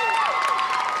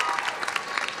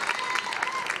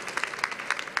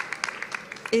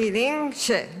 Eileen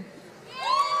She.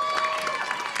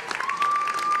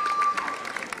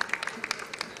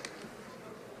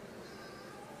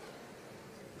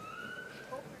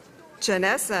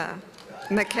 Janessa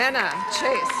McKenna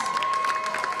Chase.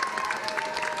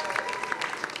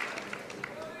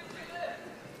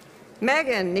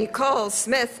 Megan Nicole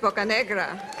Smith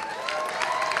Bocanegra.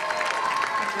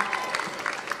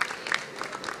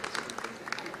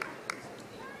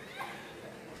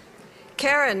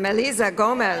 Karen Melisa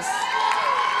Gomez.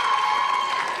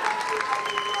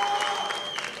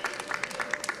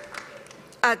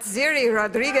 Atziri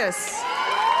Rodriguez.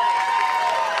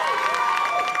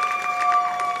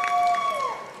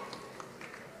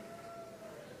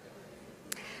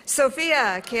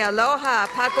 Sofia Kealoha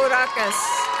Pakurakis.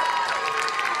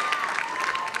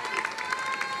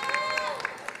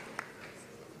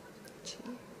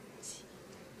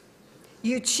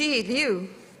 Yuchi Liu.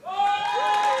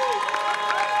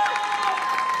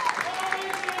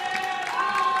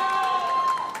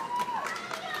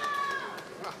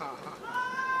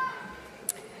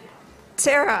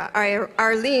 Sarah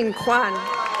Arlene Kwan.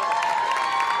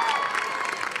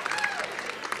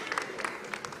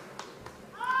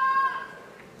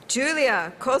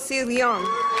 Julia Kosi Leon.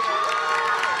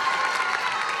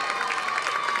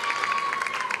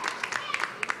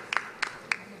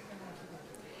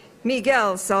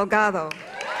 Miguel Salgado.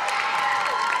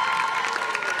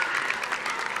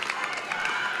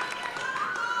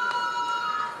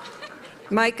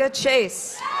 Micah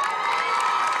Chase.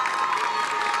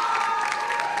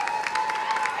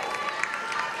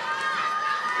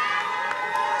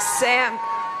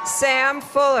 Sam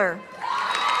Fuller.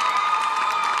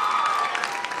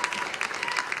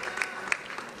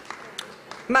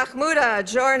 Mahmouda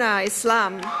Jorna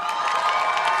Islam.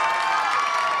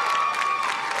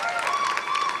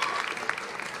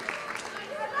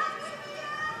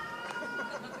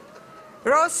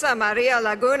 Rosa Maria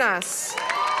Lagunas.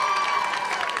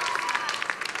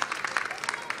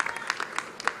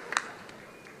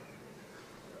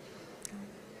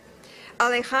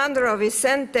 Alejandro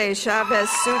Vicente Chavez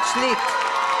Suchlit.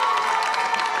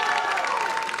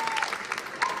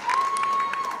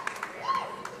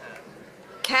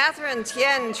 Catherine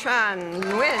Tien Tran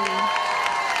Nguyen.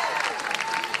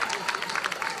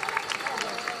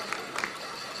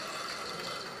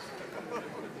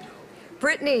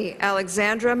 Brittany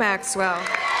Alexandra Maxwell.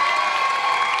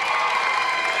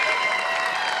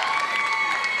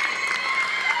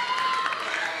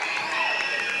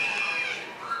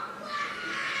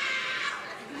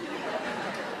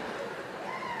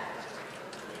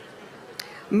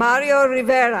 Mario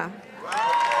Rivera.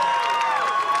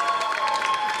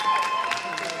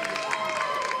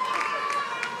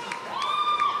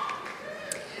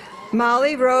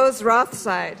 Molly Rose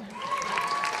Rothside.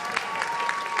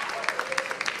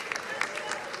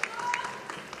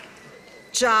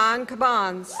 John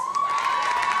Cabans.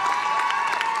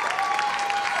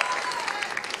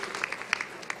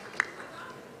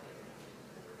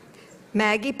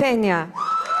 Maggie Pena.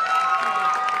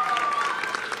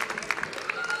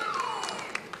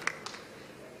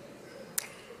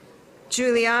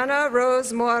 Juliana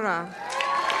Rose Mora.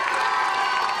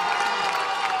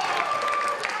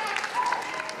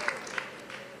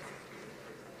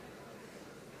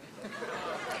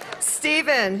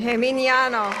 Stephen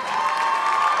Geminiano.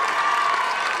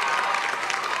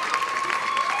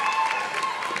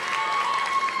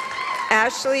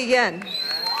 Ashley Yen.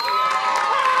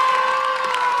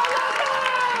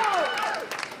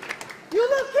 You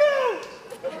look cute!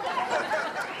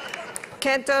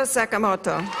 Kento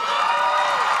Sakamoto.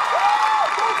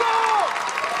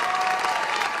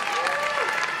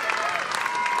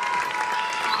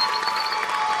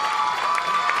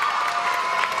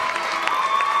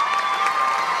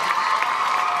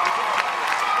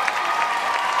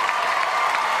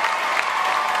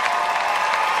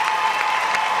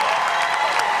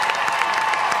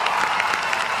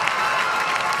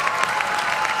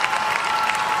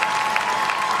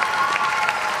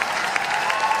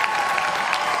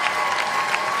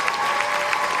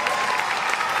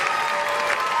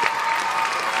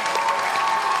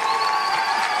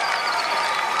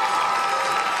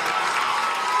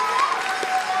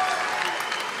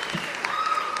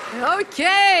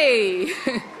 Okay.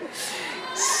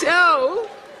 So,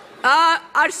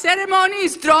 our ceremony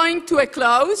is drawing to a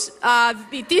close.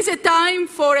 It is a time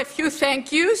for a few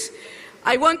thank yous.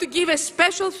 I want to give a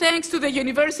special thanks to the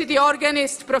university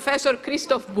organist, Professor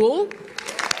Christoph Bull.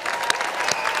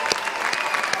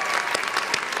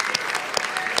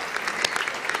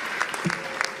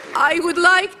 I would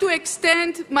like to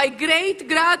extend my great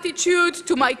gratitude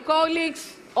to my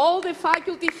colleagues, all the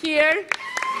faculty here,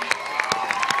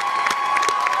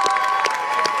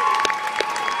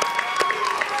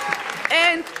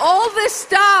 and all the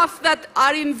staff that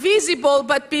are invisible,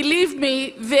 but believe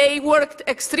me, they worked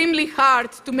extremely hard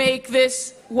to make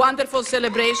this wonderful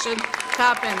celebration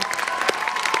happen.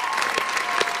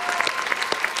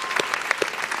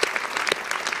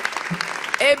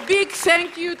 A big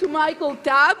thank you to Michael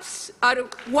Tabbs, our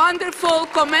wonderful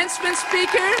commencement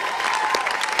speaker.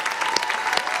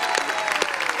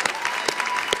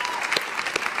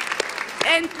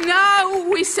 And now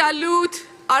we salute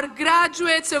our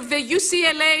graduates of the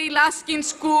UCLA Luskin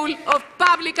School of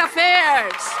Public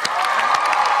Affairs.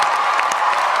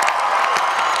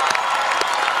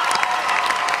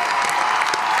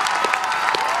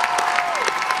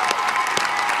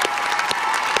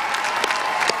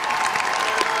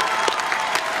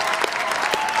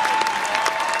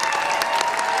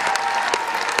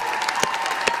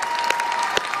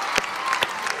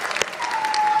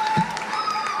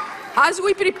 As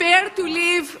we prepare to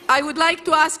leave, I would like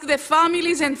to ask the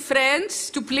families and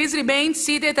friends to please remain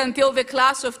seated until the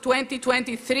class of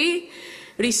 2023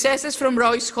 recesses from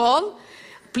Royce Hall.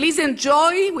 Please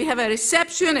enjoy. We have a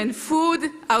reception and food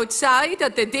outside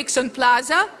at the Dickson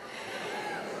Plaza.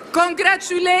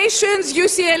 Congratulations,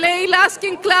 UCLA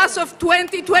Luskin class of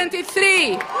 2023.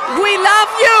 We love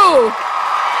you.